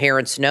without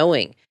parents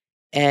knowing.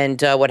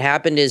 And what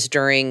happened is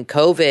during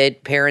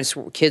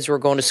COVID, kids were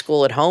going to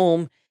school at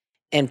home,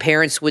 and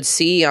parents would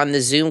see on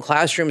the Zoom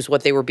classrooms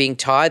what they were being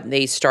taught, and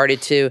they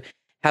started to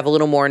have a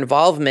little more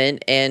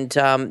involvement. And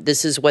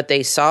this is what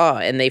they saw,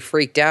 and they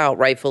freaked out,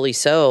 rightfully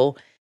so.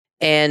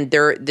 And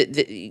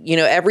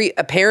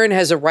a parent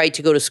has a right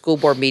to go to school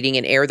board meeting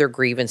and air their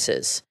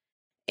grievances.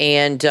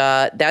 And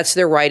that's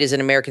their right as an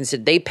American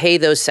citizen. They pay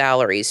those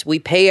salaries. We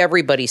pay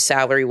everybody's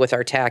salary with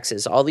our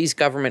taxes. All these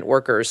government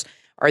workers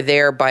are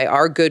there by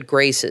our good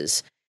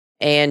graces,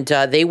 and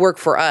they work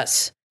for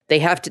us. They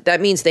have to.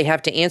 That means they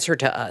have to answer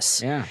to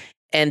us. Yeah.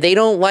 And they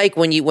don't like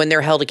when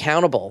they're held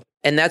accountable.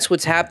 And that's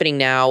what's happening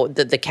now.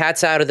 The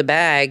cat's out of the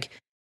bag,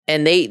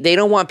 and they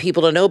don't want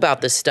people to know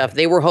about this stuff.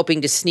 They were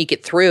hoping to sneak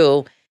it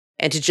through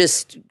and to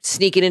just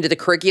sneak it into the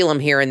curriculum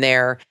here and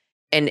there.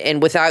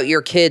 And without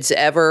your kids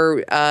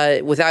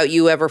without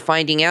you ever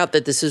finding out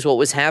that this is what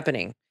was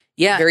happening.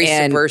 Yeah. Very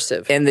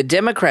subversive. And the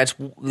Democrats,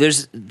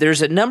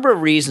 there's a number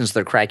of reasons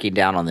they're cracking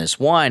down on this.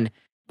 One,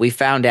 we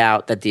found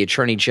out that the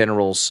Attorney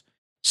General's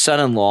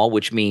son-in-law,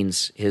 which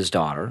means his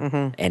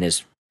daughter and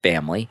his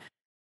family,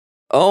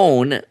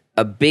 own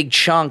a big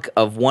chunk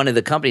of one of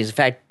the companies. In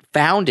fact,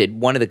 founded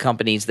one of the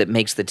companies that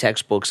makes the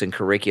textbooks and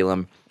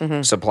curriculum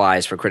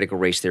supplies for critical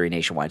race theory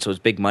nationwide. So it's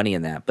big money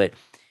in that. But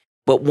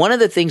one of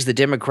the things the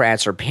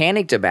Democrats are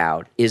panicked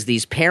about is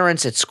these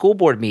parents at school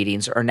board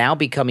meetings are now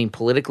becoming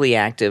politically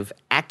active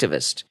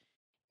activists.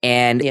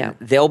 And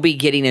they'll be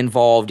getting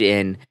involved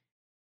in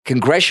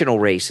congressional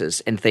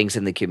races and things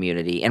in the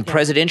community and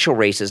presidential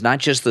races, not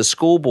just the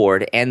school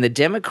board. And the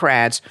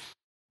Democrats,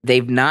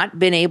 they've not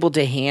been able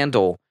to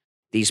handle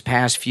these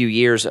past few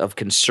years of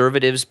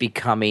conservatives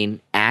becoming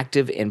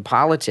active in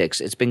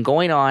politics. It's been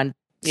going on.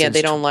 Yeah,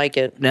 they don't like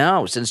it.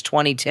 No, since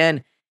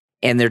 2010.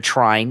 And they're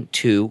trying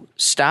to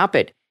stop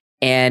it.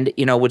 And,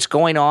 what's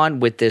going on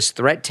with this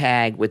threat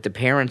tag with the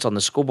parents on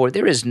the school board,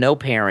 there is no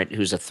parent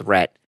who's a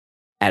threat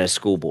at a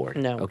school board.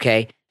 No.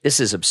 Okay? This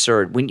is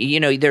absurd. When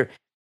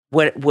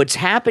what's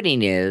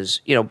happening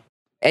is,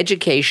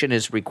 education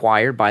is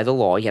required by the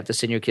law. You have to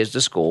send your kids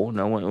to school.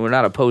 No, we're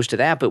not opposed to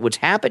that. But what's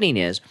happening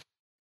is,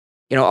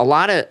 a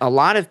lot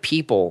of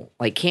people,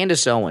 like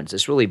Candace Owens,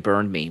 this really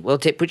burned me. Well,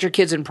 put your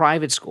kids in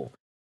private school.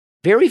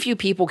 Very few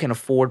people can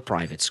afford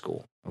private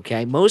school.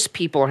 Okay, most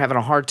people are having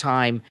a hard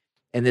time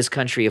in this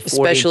country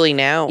affording, especially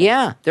now.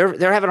 Yeah,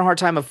 they're having a hard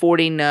time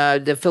affording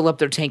to fill up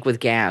their tank with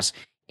gas,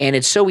 and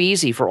it's so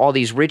easy for all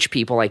these rich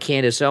people like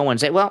Candace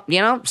Owens. Say, well,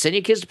 send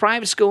your kids to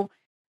private school.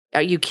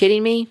 Are you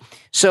kidding me?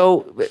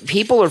 So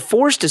people are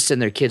forced to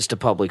send their kids to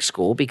public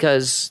school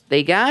because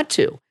they got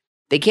to.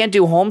 They can't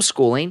do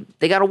homeschooling.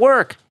 They got to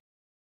work.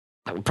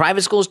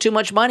 Private school is too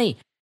much money.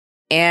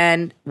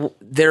 And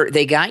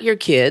they got your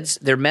kids.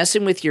 They're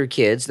messing with your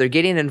kids. They're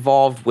getting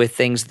involved with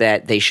things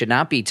that they should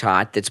not be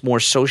taught. That's more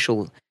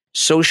social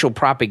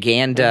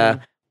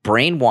propaganda,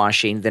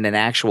 brainwashing than an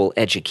actual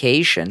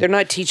education. They're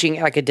not teaching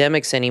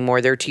academics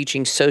anymore. They're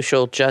teaching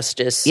social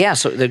justice. Yeah,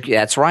 so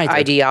that's right.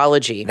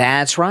 Ideology.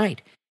 That's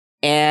right.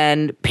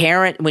 And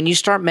when you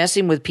start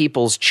messing with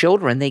people's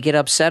children, they get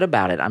upset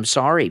about it. I'm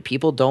sorry.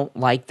 People don't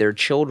like their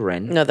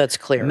children. No, that's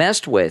clear.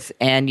 Messed with.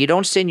 And you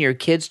don't send your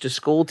kids to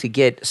school to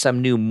get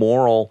some new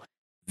moral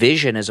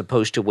vision as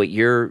opposed to what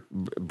you're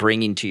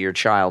bringing to your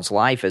child's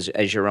life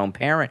as your own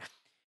parent.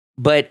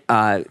 But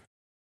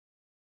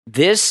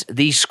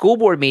these school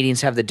board meetings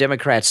have the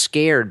Democrats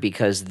scared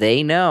because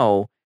they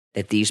know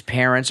that these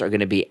parents are going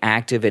to be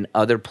active in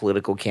other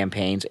political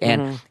campaigns.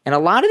 And a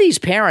lot of these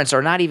parents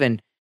are not even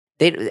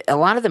a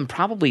lot of them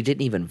probably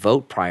didn't even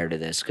vote prior to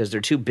this because they're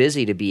too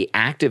busy to be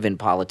active in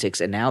politics,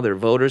 and now they're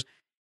voters.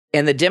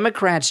 And the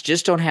Democrats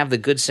just don't have the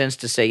good sense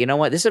to say, you know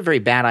what, this is a very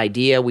bad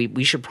idea.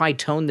 We should probably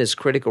tone this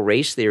critical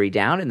race theory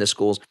down in the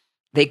schools.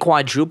 They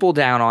quadruple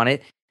down on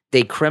it.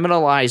 They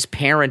criminalize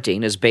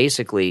parenting is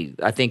basically,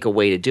 I think, a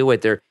way to do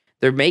it.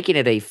 They're making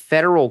it a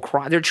federal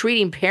crime. They're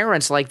treating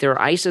parents like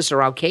they're ISIS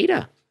or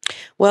Al-Qaeda.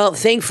 Well,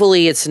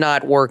 thankfully, it's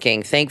not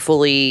working.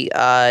 Thankfully,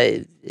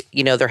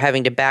 they're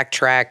having to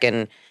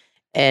backtrack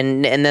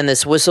and then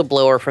this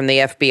whistleblower from the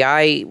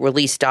FBI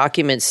released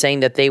documents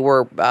saying that they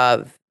were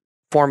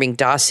forming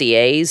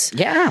dossiers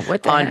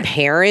on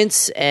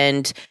parents.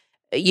 And,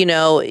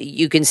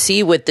 you can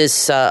see with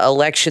this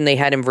election they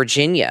had in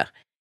Virginia,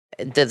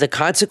 the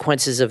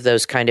consequences of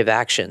those kind of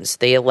actions.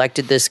 They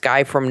elected this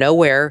guy from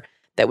nowhere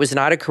that was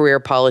not a career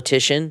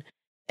politician,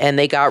 and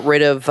they got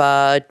rid of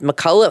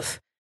McAuliffe,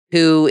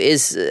 who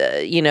is,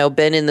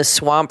 been in the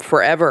swamp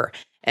forever.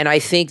 And I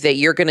think that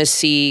you're going to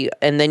see,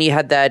 and then you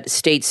had that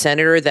state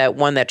senator that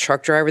won, that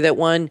truck driver that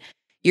won.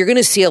 You're going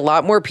to see a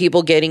lot more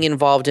people getting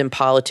involved in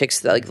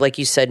politics, like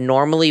you said,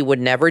 normally would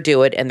never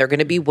do it, and they're going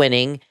to be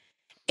winning.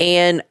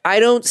 And I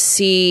don't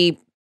see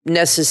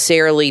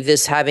necessarily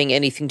this having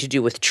anything to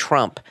do with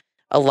Trump,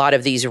 a lot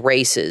of these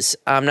races.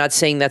 I'm not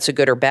saying that's a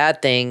good or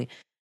bad thing,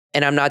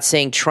 And I'm not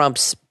saying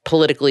Trump's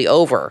politically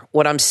over.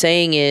 What I'm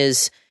saying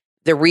is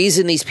the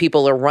reason these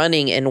people are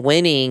running and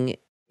winning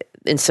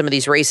in some of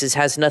these races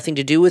has nothing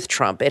to do with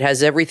Trump. It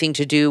has everything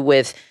to do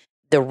with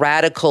the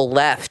radical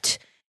left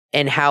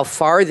and how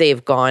far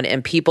they've gone.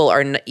 And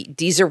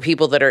these are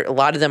people that a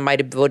lot of them might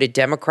have voted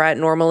Democrat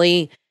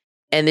normally.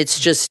 And it's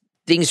just,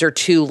 things are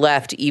too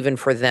left even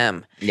for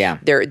them. Yeah.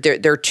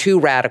 They're too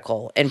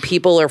radical, and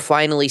people are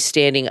finally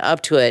standing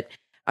up to it.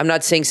 I'm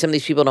not saying some of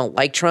these people don't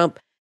like Trump,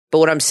 but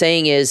what I'm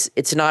saying is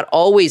it's not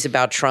always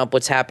about Trump.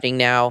 What's happening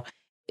now,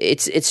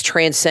 it's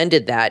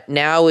transcended that.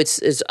 Now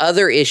it's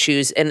other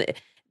issues, and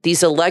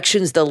these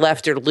elections the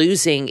left are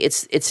losing.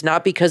 It's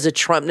not because of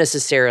Trump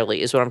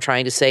necessarily, is what I'm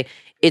trying to say.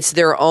 It's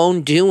their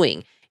own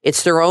doing.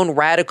 It's their own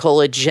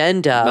radical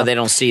agenda. No, they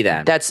don't see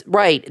that. That's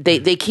right.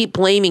 They keep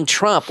blaming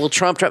Trump. Well,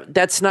 Trump.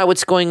 That's not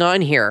what's going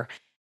on here.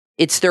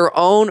 It's their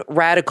own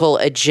radical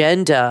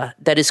agenda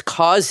that is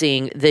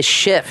causing this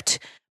shift.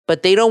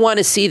 But they don't want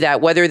to see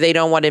that, whether they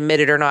don't want to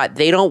admit it or not.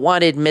 They don't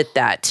want to admit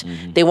that.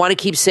 Mm-hmm. They want to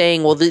keep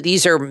saying, well,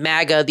 these are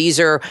MAGA, these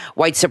are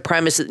white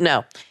supremacists.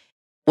 No.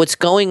 What's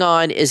going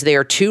on is they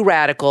are too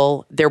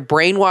radical. They're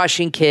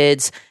brainwashing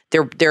kids.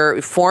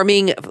 They're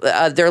forming,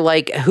 they're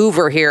like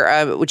Hoover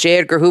here, J.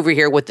 Edgar Hoover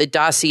here with the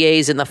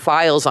dossiers and the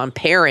files on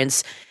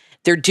parents.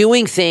 They're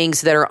doing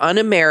things that are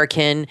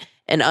un-American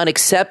and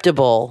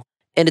unacceptable.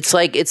 And it's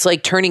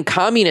like turning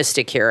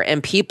communistic here,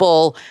 and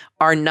people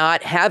are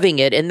not having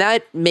it. And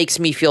that makes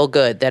me feel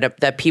good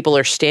that people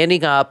are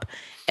standing up,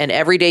 and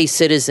everyday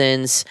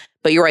citizens.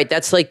 But you're right.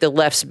 That's like the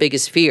left's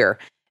biggest fear.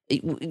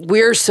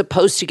 We're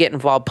supposed to get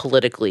involved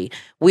politically.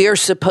 We are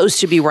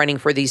supposed to be running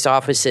for these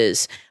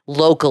offices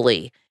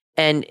locally.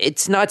 And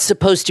it's not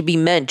supposed to be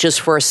meant just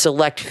for a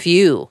select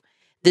few.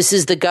 This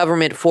is the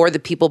government for the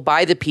people,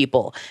 by the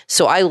people.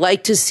 So I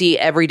like to see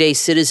everyday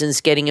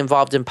citizens getting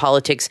involved in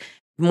politics.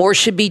 More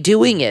should be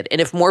doing it.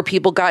 And if more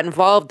people got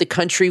involved, the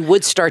country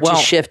would start to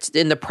shift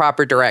in the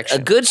proper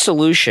direction. A good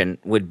solution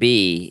would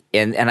be,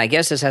 and I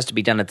guess this has to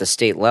be done at the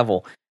state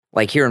level,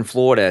 like here in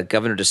Florida,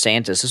 Governor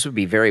DeSantis, this would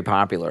be very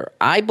popular.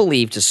 I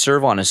believe to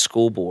serve on a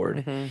school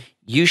board,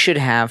 you should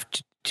have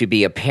to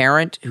be a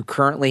parent who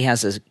currently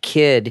has a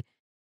kid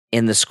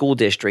in the school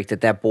district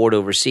that board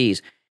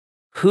oversees.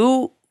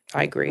 I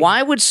agree.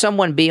 Why would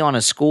someone be on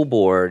a school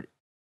board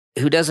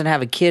who doesn't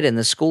have a kid in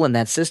the school in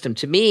that system?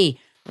 To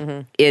me,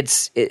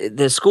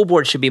 the school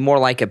board should be more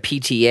like a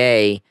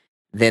PTA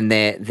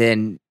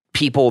than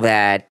people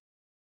that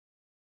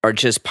are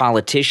just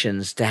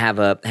politicians to have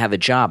a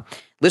job.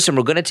 Listen,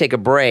 we're going to take a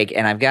break,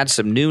 and I've got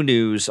some new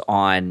news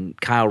on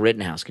Kyle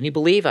Rittenhouse. Can you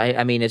believe?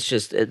 I mean, it's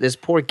just this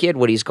poor kid,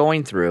 what he's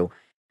going through.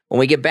 When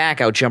we get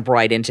back, I'll jump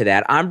right into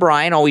that. I'm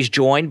Brian, always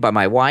joined by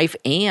my wife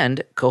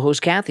and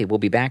co-host Kathy. We'll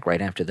be back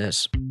right after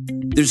this.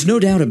 There's no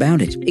doubt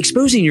about it.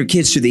 Exposing your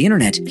kids to the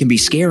internet can be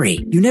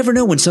scary. You never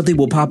know when something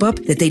will pop up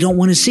that they don't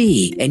want to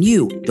see, and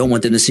you don't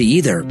want them to see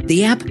either.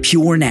 The app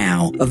Pure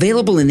Now,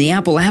 available in the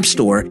Apple App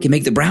Store, can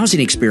make the browsing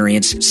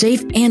experience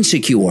safe and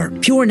secure.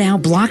 Pure Now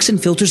blocks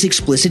and filters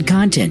explicit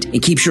content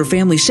and keeps your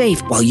family safe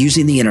while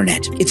using the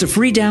internet. It's a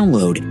free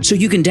download, so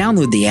you can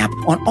download the app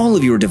on all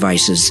of your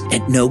devices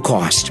at no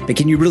cost. But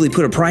can you really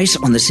put a price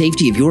on the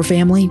safety of your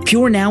family?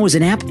 Pure Now is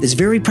an app that's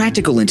very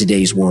practical in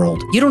today's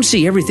world. You don't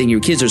see everything your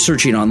kids are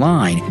searching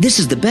online. This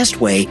is the best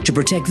way to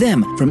protect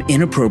them from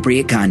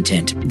inappropriate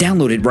content.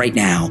 Download it right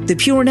now. The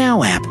Pure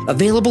Now app,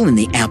 available in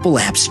the Apple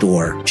App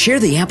Store. Share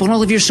the app on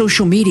all of your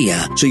social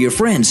media so your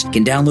friends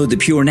can download the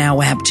Pure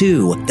Now app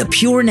too. The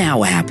Pure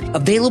Now app,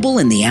 available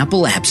in the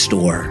Apple App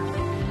Store.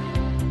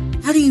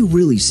 How do you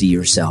really see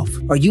yourself?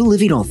 Are you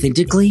living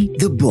authentically?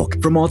 The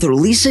book from author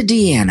Lisa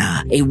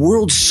Deanna, A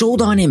World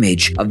Sold on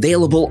Image,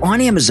 available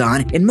on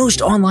Amazon and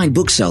most online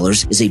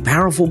booksellers, is a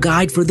powerful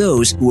guide for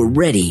those who are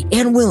ready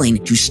and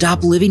willing to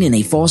stop living in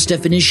a false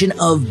definition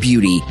of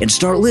beauty and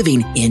start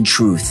living in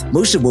truth.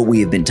 Most of what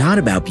we have been taught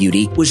about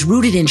beauty was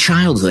rooted in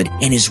childhood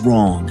and is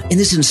wrong. In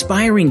this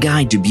inspiring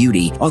guide to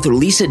beauty, author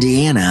Lisa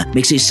Deanna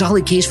makes a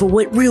solid case for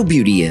what real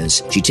beauty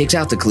is. She takes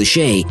out the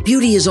cliche,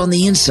 beauty is on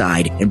the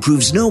inside, and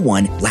proves no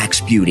one lacks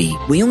beauty.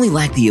 We only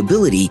lack the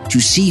ability to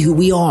see who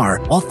we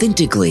are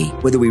authentically.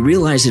 Whether we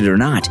realize it or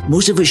not,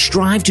 most of us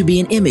strive to be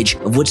an image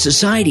of what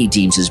society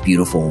deems as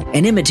beautiful,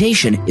 and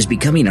imitation is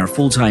becoming our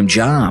full-time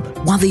job.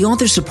 While the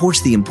author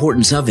supports the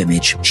importance of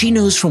image, she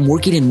knows from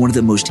working in one of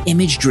the most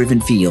image-driven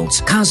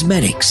fields,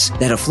 cosmetics,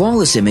 that a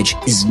flawless image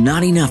is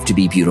not enough to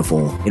be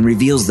beautiful, and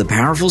reveals the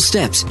powerful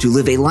steps to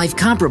live a life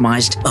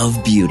compromised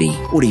of beauty.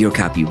 Order your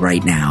copy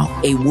right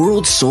now. A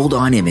World Sold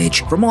on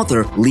Image from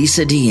author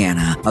Lisa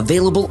Deanna,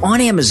 available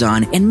on Amazon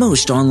and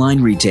most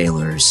online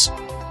retailers.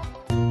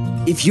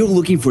 If you're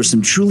looking for some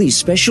truly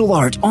special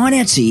art on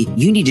Etsy,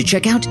 you need to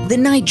check out The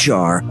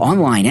Nightjar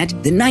online at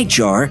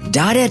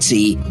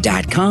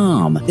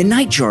thenightjar.etsy.com. The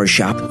Nightjar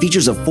shop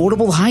features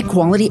affordable,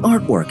 high-quality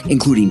artwork,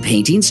 including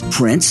paintings,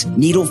 prints,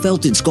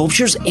 needle-felted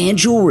sculptures, and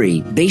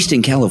jewelry. Based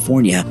in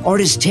California,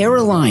 artist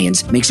Tara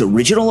Lyons makes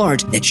original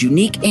art that's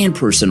unique and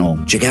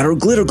personal. Check out her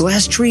glitter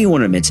glass tree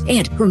ornaments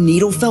and her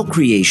needle felt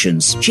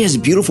creations. She has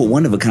beautiful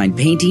one-of-a-kind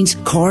paintings,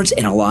 cards,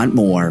 and a lot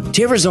more.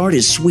 Tara's art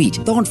is sweet,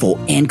 thoughtful,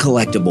 and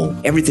collectible.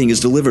 Everything is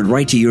delivered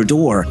right to your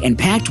door and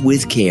packed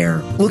with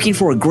care. Looking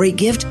for a great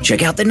gift?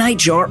 Check out The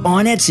Nightjar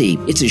on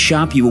Etsy. It's a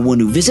shop you will want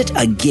to visit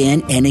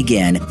again and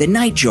again.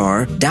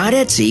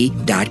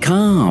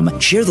 thenightjar.etsy.com.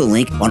 Share the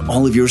link on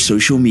all of your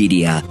social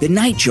media.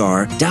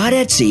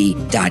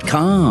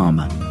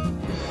 thenightjar.etsy.com.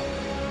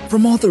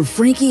 From author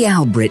Frankie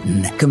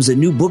Albritton comes a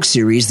new book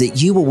series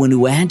that you will want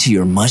to add to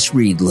your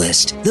must-read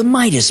list. The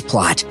Midas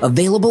Plot,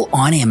 available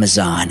on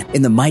Amazon.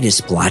 In The Midas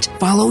Plot,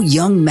 follow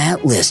young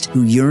Matt List,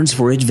 who yearns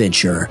for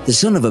adventure. The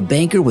son of a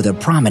banker with a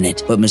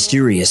prominent but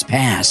mysterious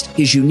past,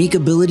 his unique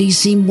abilities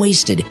seem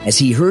wasted as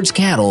he herds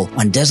cattle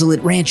on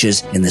desolate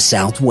ranches in the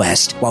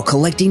Southwest while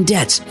collecting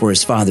debts for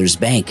his father's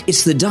bank.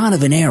 It's the dawn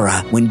of an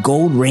era when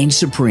gold reigns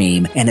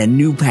supreme and a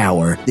new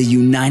power, the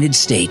United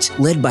States,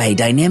 led by a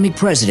dynamic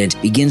president,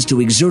 begins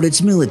to exert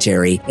its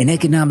military and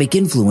economic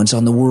influence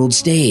on the world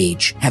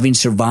stage. Having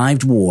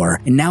survived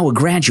war and now a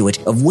graduate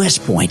of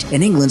West Point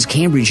and England's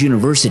Cambridge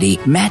University,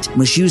 Matt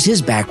must use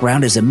his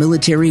background as a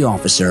military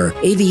officer,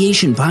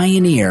 aviation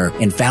pioneer,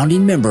 and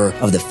founding member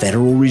of the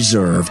Federal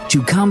Reserve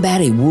to combat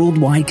a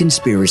worldwide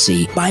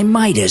conspiracy by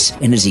Midas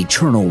and his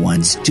Eternal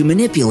Ones to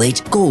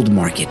manipulate gold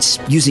markets.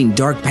 Using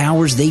dark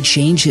powers, they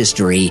change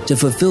history to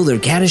fulfill their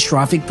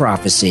catastrophic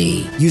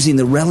prophecy. Using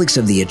the relics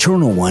of the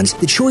Eternal Ones,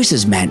 the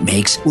choices Matt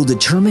makes will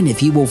determine if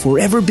he will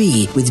forever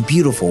be with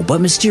beautiful but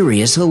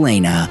mysterious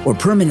Helena or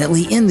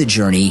permanently in the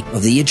journey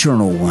of the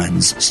Eternal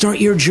Ones. Start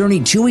your journey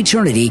to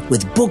eternity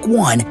with book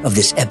 1 of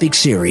this epic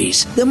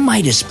series, The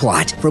Midas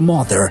Plot, from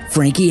author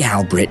Frankie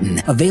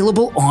Albritton,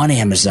 available on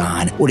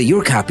Amazon. Order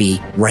your copy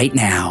right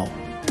now.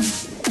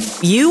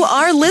 You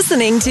are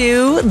listening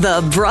to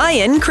The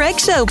Brian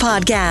Craig Show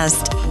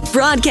podcast.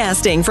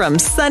 Broadcasting from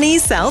sunny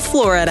South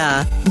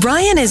Florida,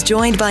 Brian is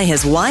joined by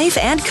his wife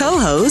and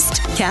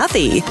co-host,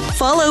 Kathy.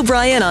 Follow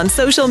Brian on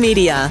social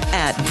media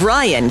at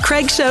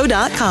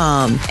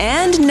BrianCraigShow.com.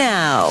 And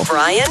now,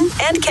 Brian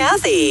and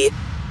Kathy.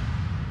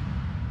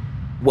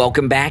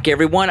 Welcome back,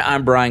 everyone.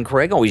 I'm Brian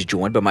Craig, always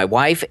joined by my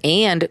wife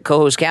and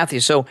co-host, Kathy.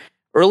 So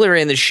earlier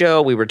in the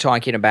show, we were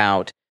talking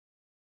about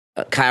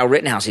Kyle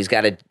Rittenhouse. He's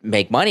got to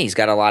make money. He's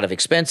got a lot of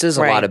expenses,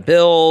 a lot of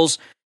bills.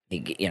 He,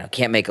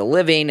 can't make a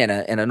living in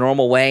a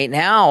normal way.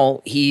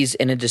 Now he's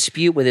in a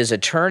dispute with his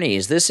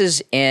attorneys. This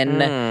is in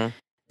the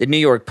New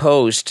York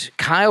Post.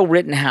 Kyle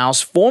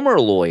Rittenhouse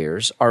former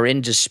lawyers are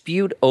in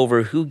dispute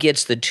over who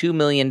gets the $2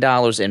 million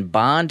in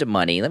bond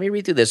money. Let me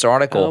read through this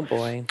article. Oh,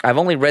 boy. I've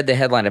only read the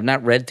headline. I've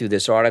not read through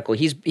this article.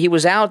 He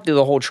was out through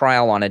the whole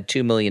trial on a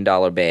 $2 million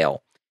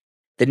bail.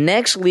 The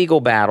next legal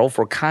battle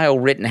for Kyle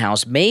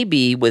Rittenhouse may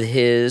be with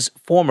his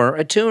former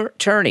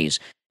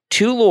attorneys.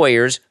 2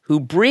 lawyers who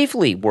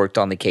briefly worked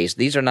on the case.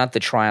 These are not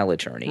the trial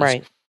attorneys.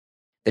 Right.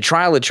 The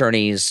trial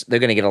attorneys, they're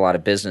going to get a lot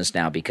of business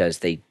now because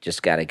they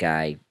just got a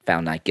guy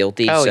found not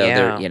guilty. Oh, so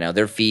yeah.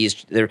 Their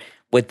fees,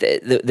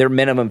 their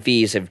minimum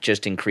fees have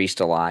just increased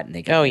a lot. And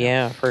they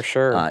can, for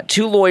sure.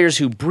 2 lawyers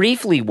who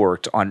briefly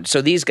worked on.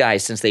 So these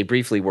guys, since they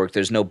briefly worked,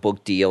 there's no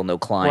book deal, no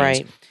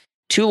clients. Right.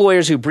 2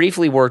 lawyers who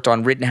briefly worked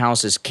on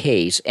Rittenhouse's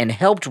case and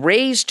helped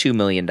raise $2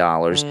 million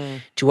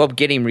to help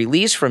get him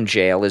released from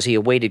jail as he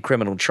awaited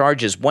criminal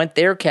charges want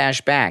their cash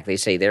back. They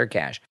say their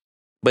cash.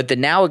 But the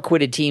now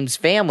acquitted team's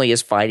family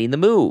is fighting the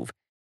move.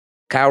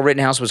 Kyle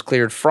Rittenhouse was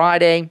cleared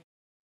Friday.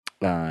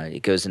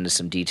 It goes into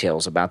some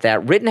details about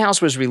that.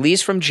 Rittenhouse was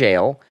released from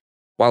jail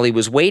while he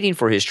was waiting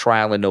for his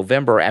trial in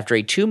November after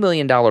a $2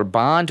 million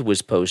bond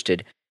was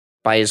posted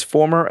by his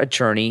former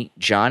attorney,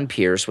 John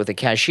Pierce, with a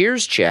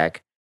cashier's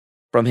check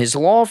from his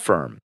law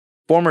firm.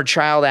 Former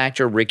child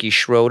actor Ricky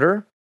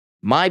Schroeder,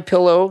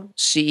 MyPillow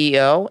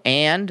CEO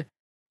and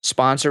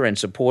sponsor and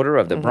supporter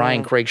of the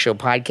Brian Craig Show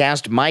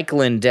podcast, Mike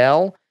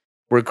Lindell,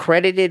 were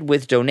credited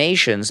with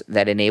donations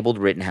that enabled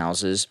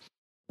Rittenhouse's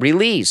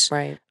release.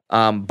 Right.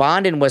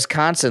 Bond in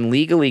Wisconsin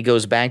legally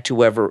goes back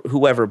to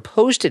whoever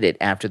posted it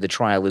after the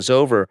trial is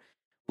over,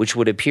 which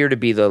would appear to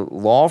be the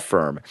law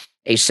firm.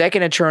 A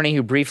second attorney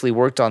who briefly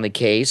worked on the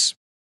case,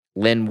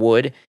 Lynn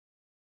Wood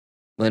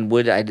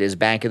is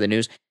back in the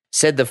news,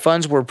 said the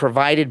funds were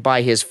provided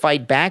by his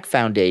Fight Back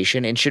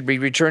Foundation and should be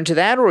returned to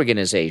that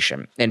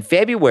organization. In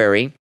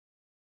February,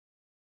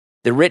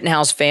 the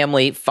Rittenhouse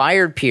family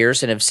fired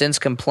Pierce and have since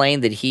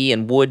complained that he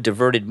and Wood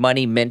diverted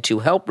money meant to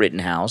help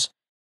Rittenhouse.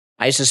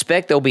 I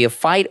suspect there'll be a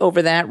fight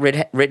over that,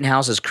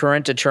 Rittenhouse's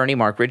current attorney,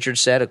 Mark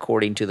Richards, said,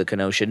 according to the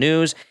Kenosha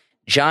News.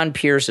 John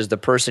Pierce is the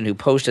person who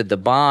posted the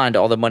bond.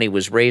 All the money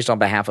was raised on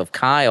behalf of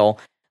Kyle.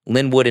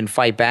 Lynn Wood and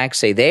Fight Back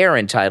say they are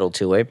entitled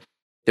to it.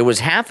 There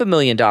was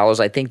 $500,000,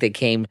 I think, that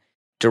came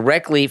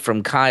directly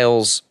from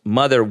Kyle's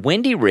mother,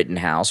 Wendy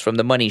Rittenhouse, from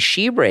the money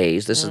she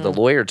raised. This is the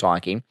lawyer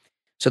talking.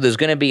 So there's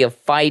going to be a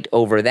fight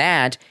over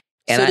that.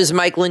 And does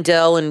Mike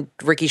Lindell and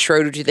Ricky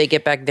Schroeder, do they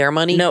get back their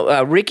money?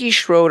 No, Ricky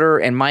Schroeder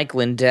and Mike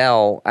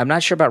Lindell, I'm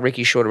not sure about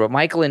Ricky Schroeder, but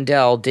Mike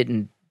Lindell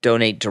didn't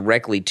donate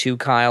directly to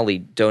Kyle. He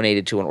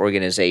donated to an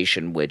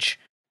organization which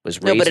was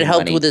raising money. No, but it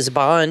helped with his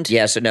bond.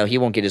 Yeah, so no, he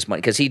won't get his money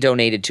because he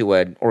donated to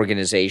an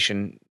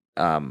organization,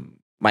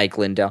 Mike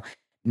Lindell.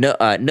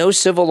 No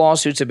civil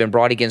lawsuits have been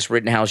brought against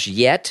Rittenhouse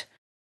yet.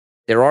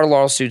 There are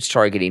lawsuits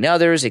targeting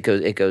others. It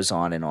goes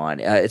on and on.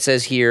 It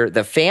says here,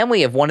 the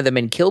family of one of the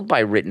men killed by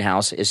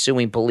Rittenhouse is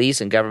suing police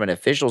and government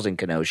officials in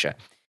Kenosha.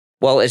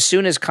 Well, as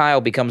soon as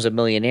Kyle becomes a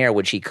millionaire,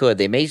 which he could,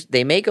 they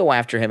may go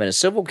after him in a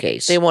civil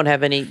case. They won't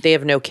have any. They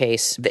have no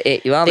case.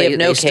 They have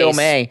no case. Still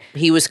may.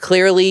 He was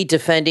clearly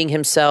defending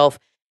himself.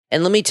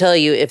 And let me tell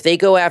you, if they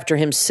go after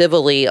him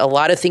civilly, a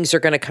lot of things are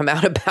going to come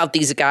out about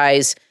these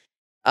guys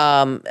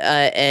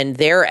and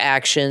their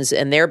actions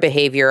and their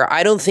behavior.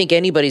 I don't think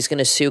anybody's going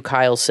to sue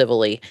Kyle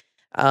civilly.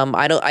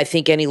 I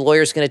think any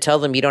lawyer's going to tell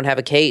them you don't have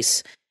a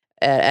case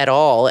at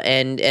all,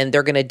 and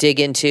they're going to dig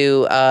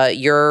into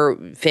your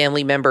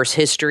family member's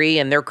history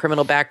and their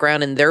criminal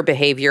background and their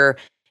behavior,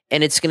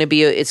 and it's going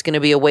to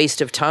be a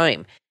waste of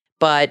time.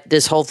 But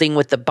this whole thing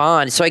with the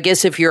bond, so I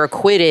guess if you're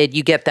acquitted,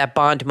 you get that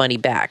bond money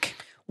back.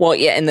 Well,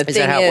 yeah, and the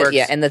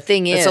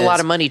thing is, it's a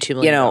lot of money, $2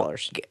 million.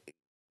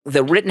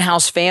 The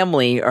Rittenhouse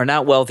family are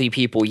not wealthy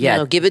people yet.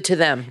 No, give it to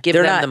them. Give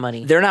them the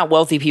money. They're not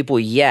wealthy people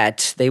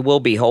yet. They will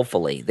be,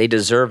 hopefully. They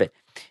deserve it.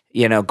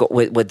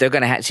 What they're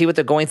going to see what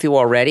they're going through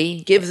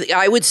already.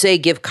 I would say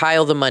give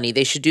Kyle the money.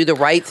 They should do the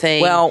right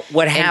thing. Well,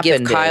 what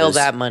happened? Give Kyle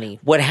that money.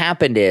 What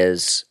happened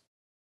is,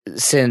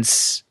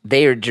 since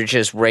they are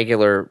just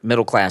regular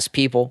middle class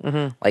people,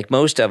 like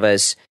most of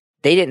us,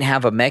 they didn't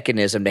have a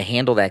mechanism to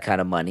handle that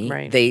kind of money.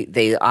 Right.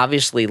 They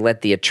obviously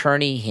let the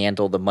attorney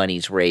handle the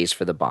monies raised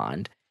for the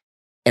bond.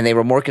 And they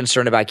were more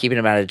concerned about keeping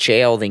him out of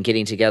jail than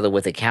getting together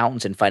with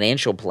accountants and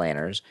financial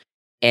planners.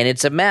 And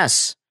it's a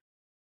mess.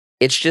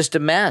 It's just a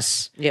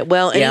mess. Yeah.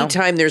 Well,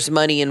 anytime there's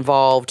money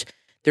involved,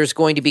 there's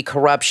going to be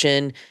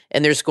corruption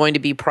and there's going to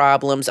be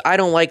problems. I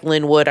don't like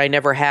Linwood. I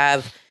never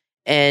have.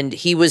 And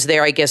he was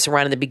there, I guess,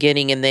 around in the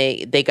beginning, and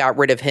they got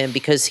rid of him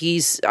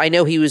because I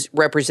know he was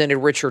represented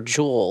Richard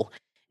Jewell,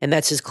 and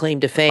that's his claim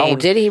to fame. Oh,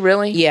 did he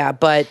really? Yeah,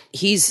 but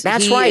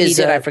That's right. He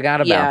did. I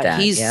forgot about that.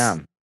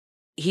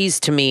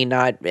 He's to me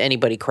not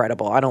anybody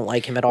credible. I don't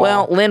like him at all.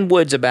 Well,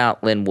 Linwood's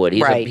about Linwood.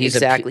 He's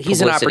exactly.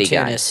 He's an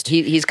opportunist.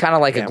 He's kind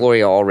of like a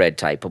Gloria Allred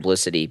type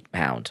publicity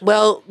hound.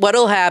 Well,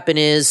 what'll happen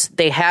is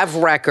they have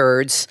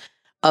records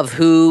of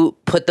who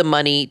put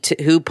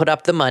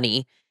up the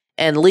money,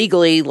 and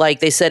legally, like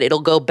they said, it'll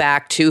go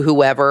back to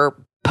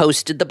whoever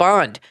posted the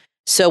bond.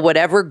 So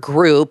whatever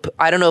group,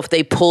 I don't know if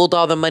they pulled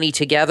all the money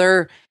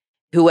together,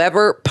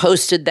 whoever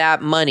posted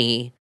that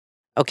money.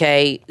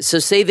 Okay, so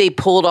say they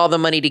pulled all the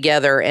money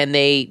together and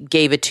they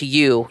gave it to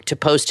you to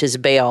post his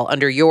bail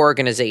under your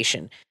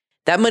organization.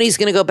 That money's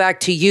going to go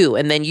back to you,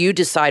 and then you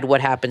decide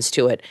what happens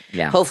to it.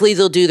 Yeah. Hopefully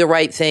they'll do the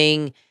right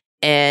thing,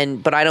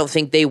 but I don't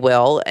think they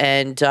will.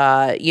 And,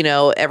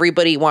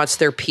 everybody wants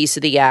their piece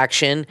of the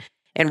action.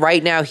 And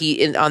right now,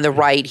 on the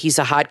right, he's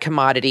a hot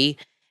commodity.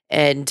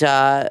 And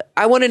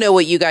I want to know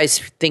what you guys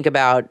think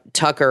about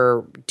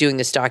Tucker doing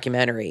this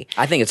documentary.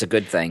 I think it's a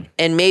good thing.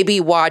 And maybe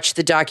watch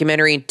the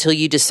documentary until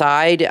you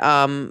decide.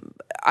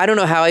 I don't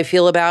know how I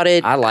feel about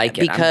it. I like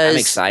it. Because, I'm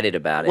excited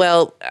about it.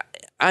 Well,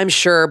 I'm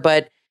sure.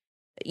 But,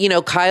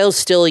 Kyle's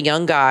still a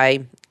young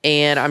guy.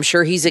 And I'm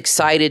sure he's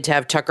excited to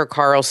have Tucker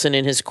Carlson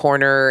in his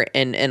corner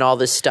and all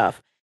this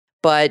stuff.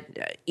 But,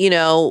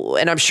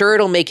 and I'm sure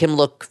it'll make him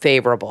look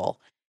favorable.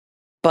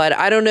 But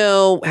I don't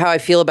know how I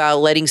feel about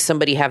letting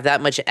somebody have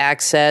that much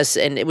access.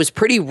 And it was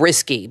pretty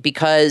risky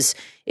because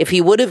if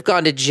he would have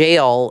gone to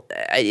jail,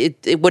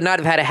 it would not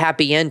have had a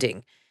happy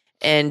ending.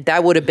 And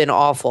that would have been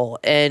awful.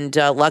 And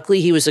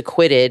luckily he was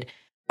acquitted.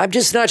 I'm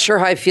just not sure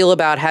how I feel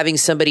about having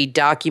somebody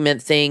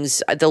document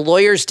things. The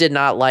lawyers did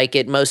not like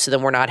it. Most of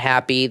them were not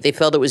happy. They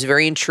felt it was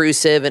very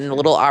intrusive and a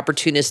little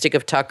opportunistic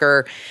of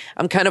Tucker.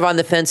 I'm kind of on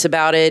the fence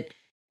about it.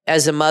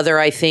 As a mother,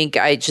 I think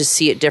I just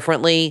see it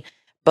differently.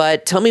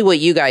 But tell me what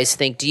you guys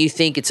think. Do you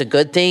think it's a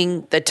good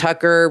thing that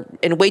Tucker,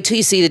 and wait till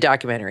you see the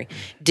documentary,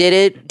 did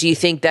it? Do you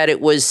think that it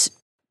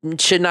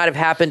should not have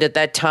happened at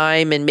that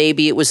time and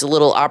maybe it was a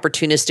little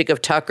opportunistic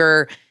of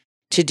Tucker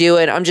to do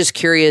it? I'm just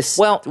curious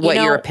what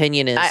your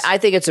opinion is. I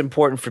think it's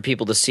important for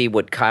people to see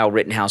what Kyle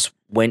Rittenhouse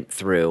went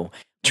through.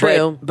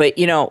 True. But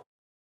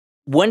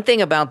one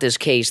thing about this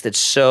case that's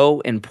so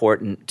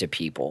important to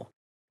people,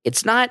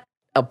 it's not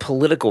a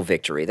political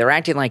victory. They're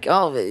acting like,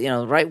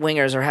 right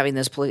wingers are having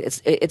this.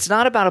 It's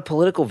not about a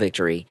political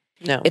victory.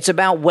 No, it's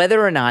about whether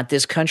or not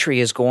this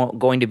country is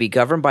going to be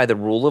governed by the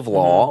rule of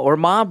law or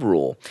mob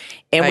rule.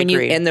 And I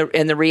agree.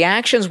 the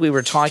reactions we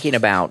were talking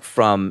about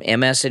from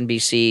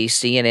MSNBC,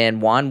 CNN,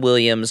 Juan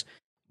Williams,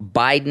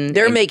 Biden,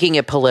 they're making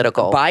it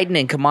political. Biden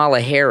and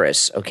Kamala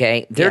Harris.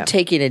 Okay, they're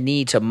taking a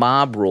knee to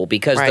mob rule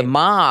because the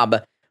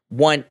mob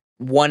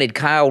wanted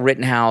Kyle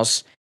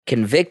Rittenhouse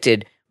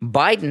convicted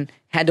Biden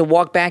had to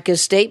walk back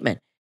his statement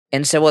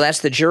and say, well,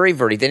 that's the jury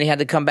verdict. Then he had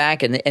to come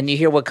back, and you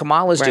hear what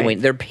Kamala's doing.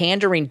 They're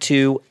pandering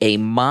to a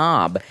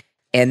mob,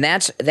 and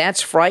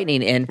that's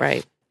frightening.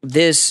 And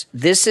this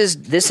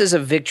is a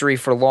victory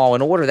for law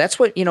and order. That's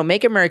what,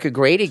 Make America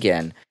Great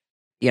Again.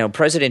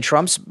 President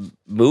Trump's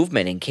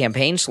movement and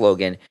campaign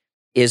slogan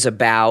is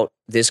about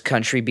this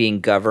country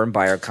being governed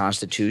by our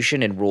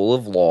Constitution and rule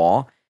of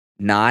law,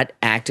 not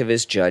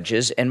activist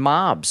judges and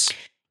mobs.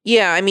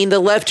 Yeah, I mean, the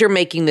left are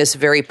making this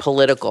very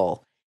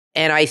political.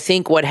 And I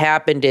think what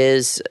happened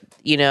is,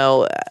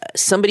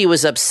 somebody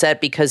was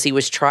upset because he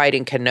was tried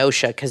in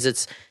Kenosha because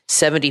it's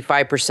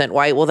 75%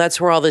 white. Well,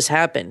 that's where all this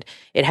happened.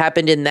 It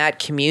happened in that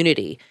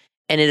community,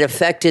 and it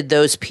affected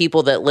those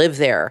people that live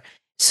there.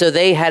 So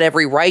they had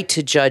every right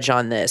to judge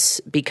on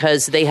this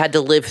because they had to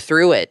live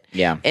through it.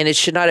 Yeah. And it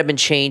should not have been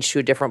changed to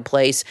a different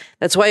place.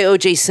 That's why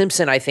O.J.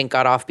 Simpson, I think,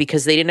 got off,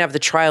 because they didn't have the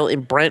trial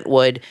in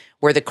Brentwood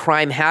where the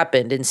crime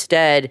happened.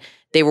 Instead,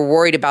 they were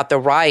worried about the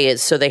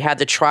riots, so they had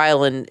the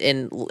trial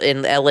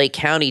in L.A.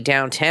 County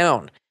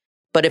downtown.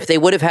 But if they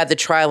would have had the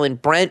trial in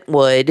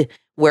Brentwood,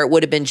 where it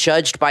would have been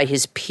judged by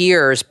his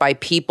peers, by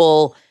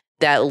people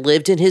that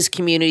lived in his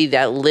community,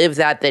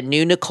 that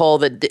knew Nicole,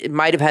 that it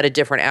might have had a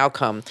different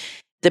outcome.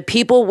 The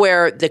people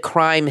where the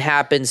crime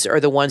happens are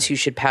the ones who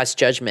should pass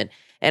judgment.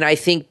 And I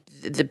think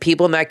the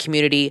people in that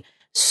community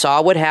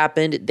saw what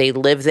happened. They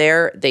lived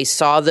there. They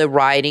saw the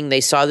rioting.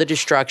 They saw the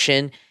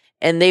destruction.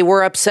 And they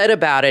were upset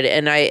about it.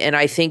 And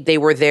I think they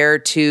were there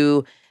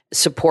to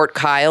support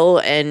Kyle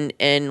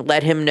and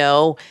let him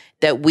know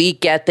that we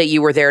get that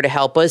you were there to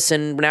help us,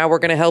 and now we're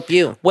going to help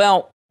you.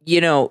 Well,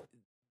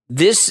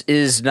 this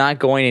is not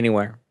going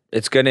anywhere.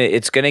 It's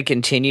gonna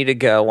continue to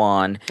go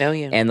on. Oh,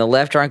 yeah. And the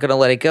left aren't going to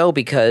let it go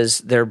because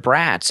they're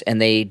brats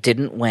and they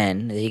didn't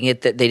win. They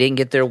didn't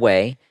get their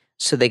way,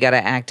 so they got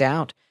to act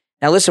out.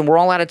 Now, listen, we're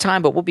all out of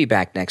time, but we'll be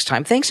back next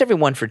time. Thanks,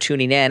 everyone, for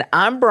tuning in.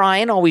 I'm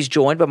Brian, always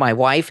joined by my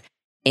wife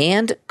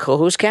and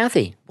co-host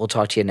Kathy. We'll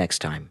talk to you next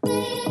time.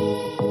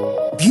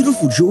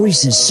 Beautiful jewelry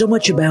says so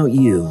much about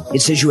you.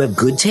 It says you have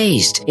good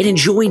taste and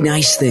enjoy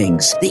nice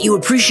things, that you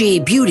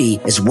appreciate beauty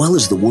as well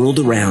as the world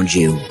around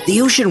you.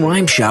 The Ocean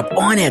Rhyme Shop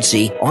on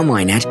Etsy,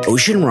 online at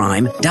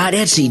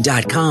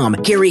oceanrhyme.etsy.com,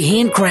 carry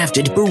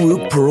handcrafted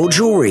Baroque pearl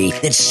jewelry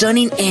that's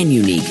stunning and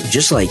unique,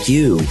 just like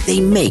you. They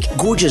make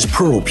gorgeous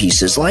pearl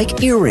pieces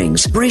like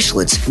earrings,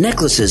 bracelets,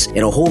 necklaces,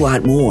 and a whole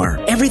lot more.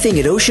 Everything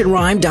at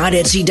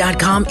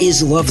oceanrhyme.etsy.com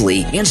is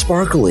lovely and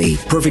sparkly,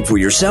 perfect for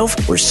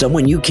yourself or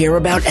someone you care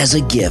about as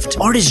a gift.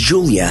 Artist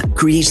Julia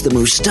creates the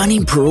most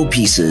stunning pearl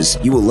pieces.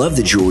 You will love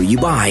the jewelry you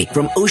buy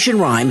from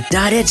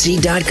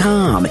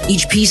oceanrhyme.etsy.com.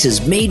 Each piece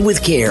is made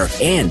with care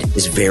and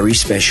is very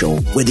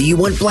special. Whether you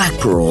want black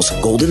pearls,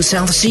 golden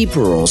South Sea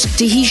pearls,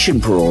 Tahitian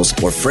pearls,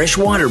 or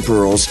freshwater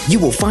pearls, you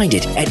will find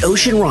it at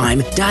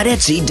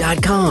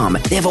oceanrhyme.etsy.com.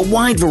 They have a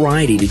wide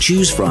variety to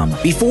choose from.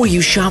 Before you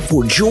shop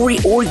for jewelry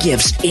or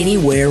gifts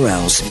anywhere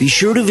else, be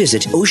sure to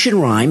visit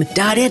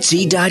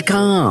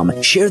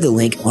oceanrhyme.etsy.com. Share the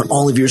link on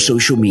all of your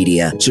social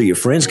media so your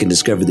friends can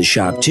discover the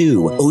shop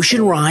too.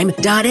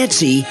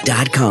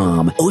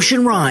 oceanrhyme.etsy.com.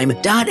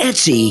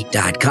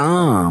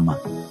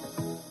 oceanrhyme.etsy.com.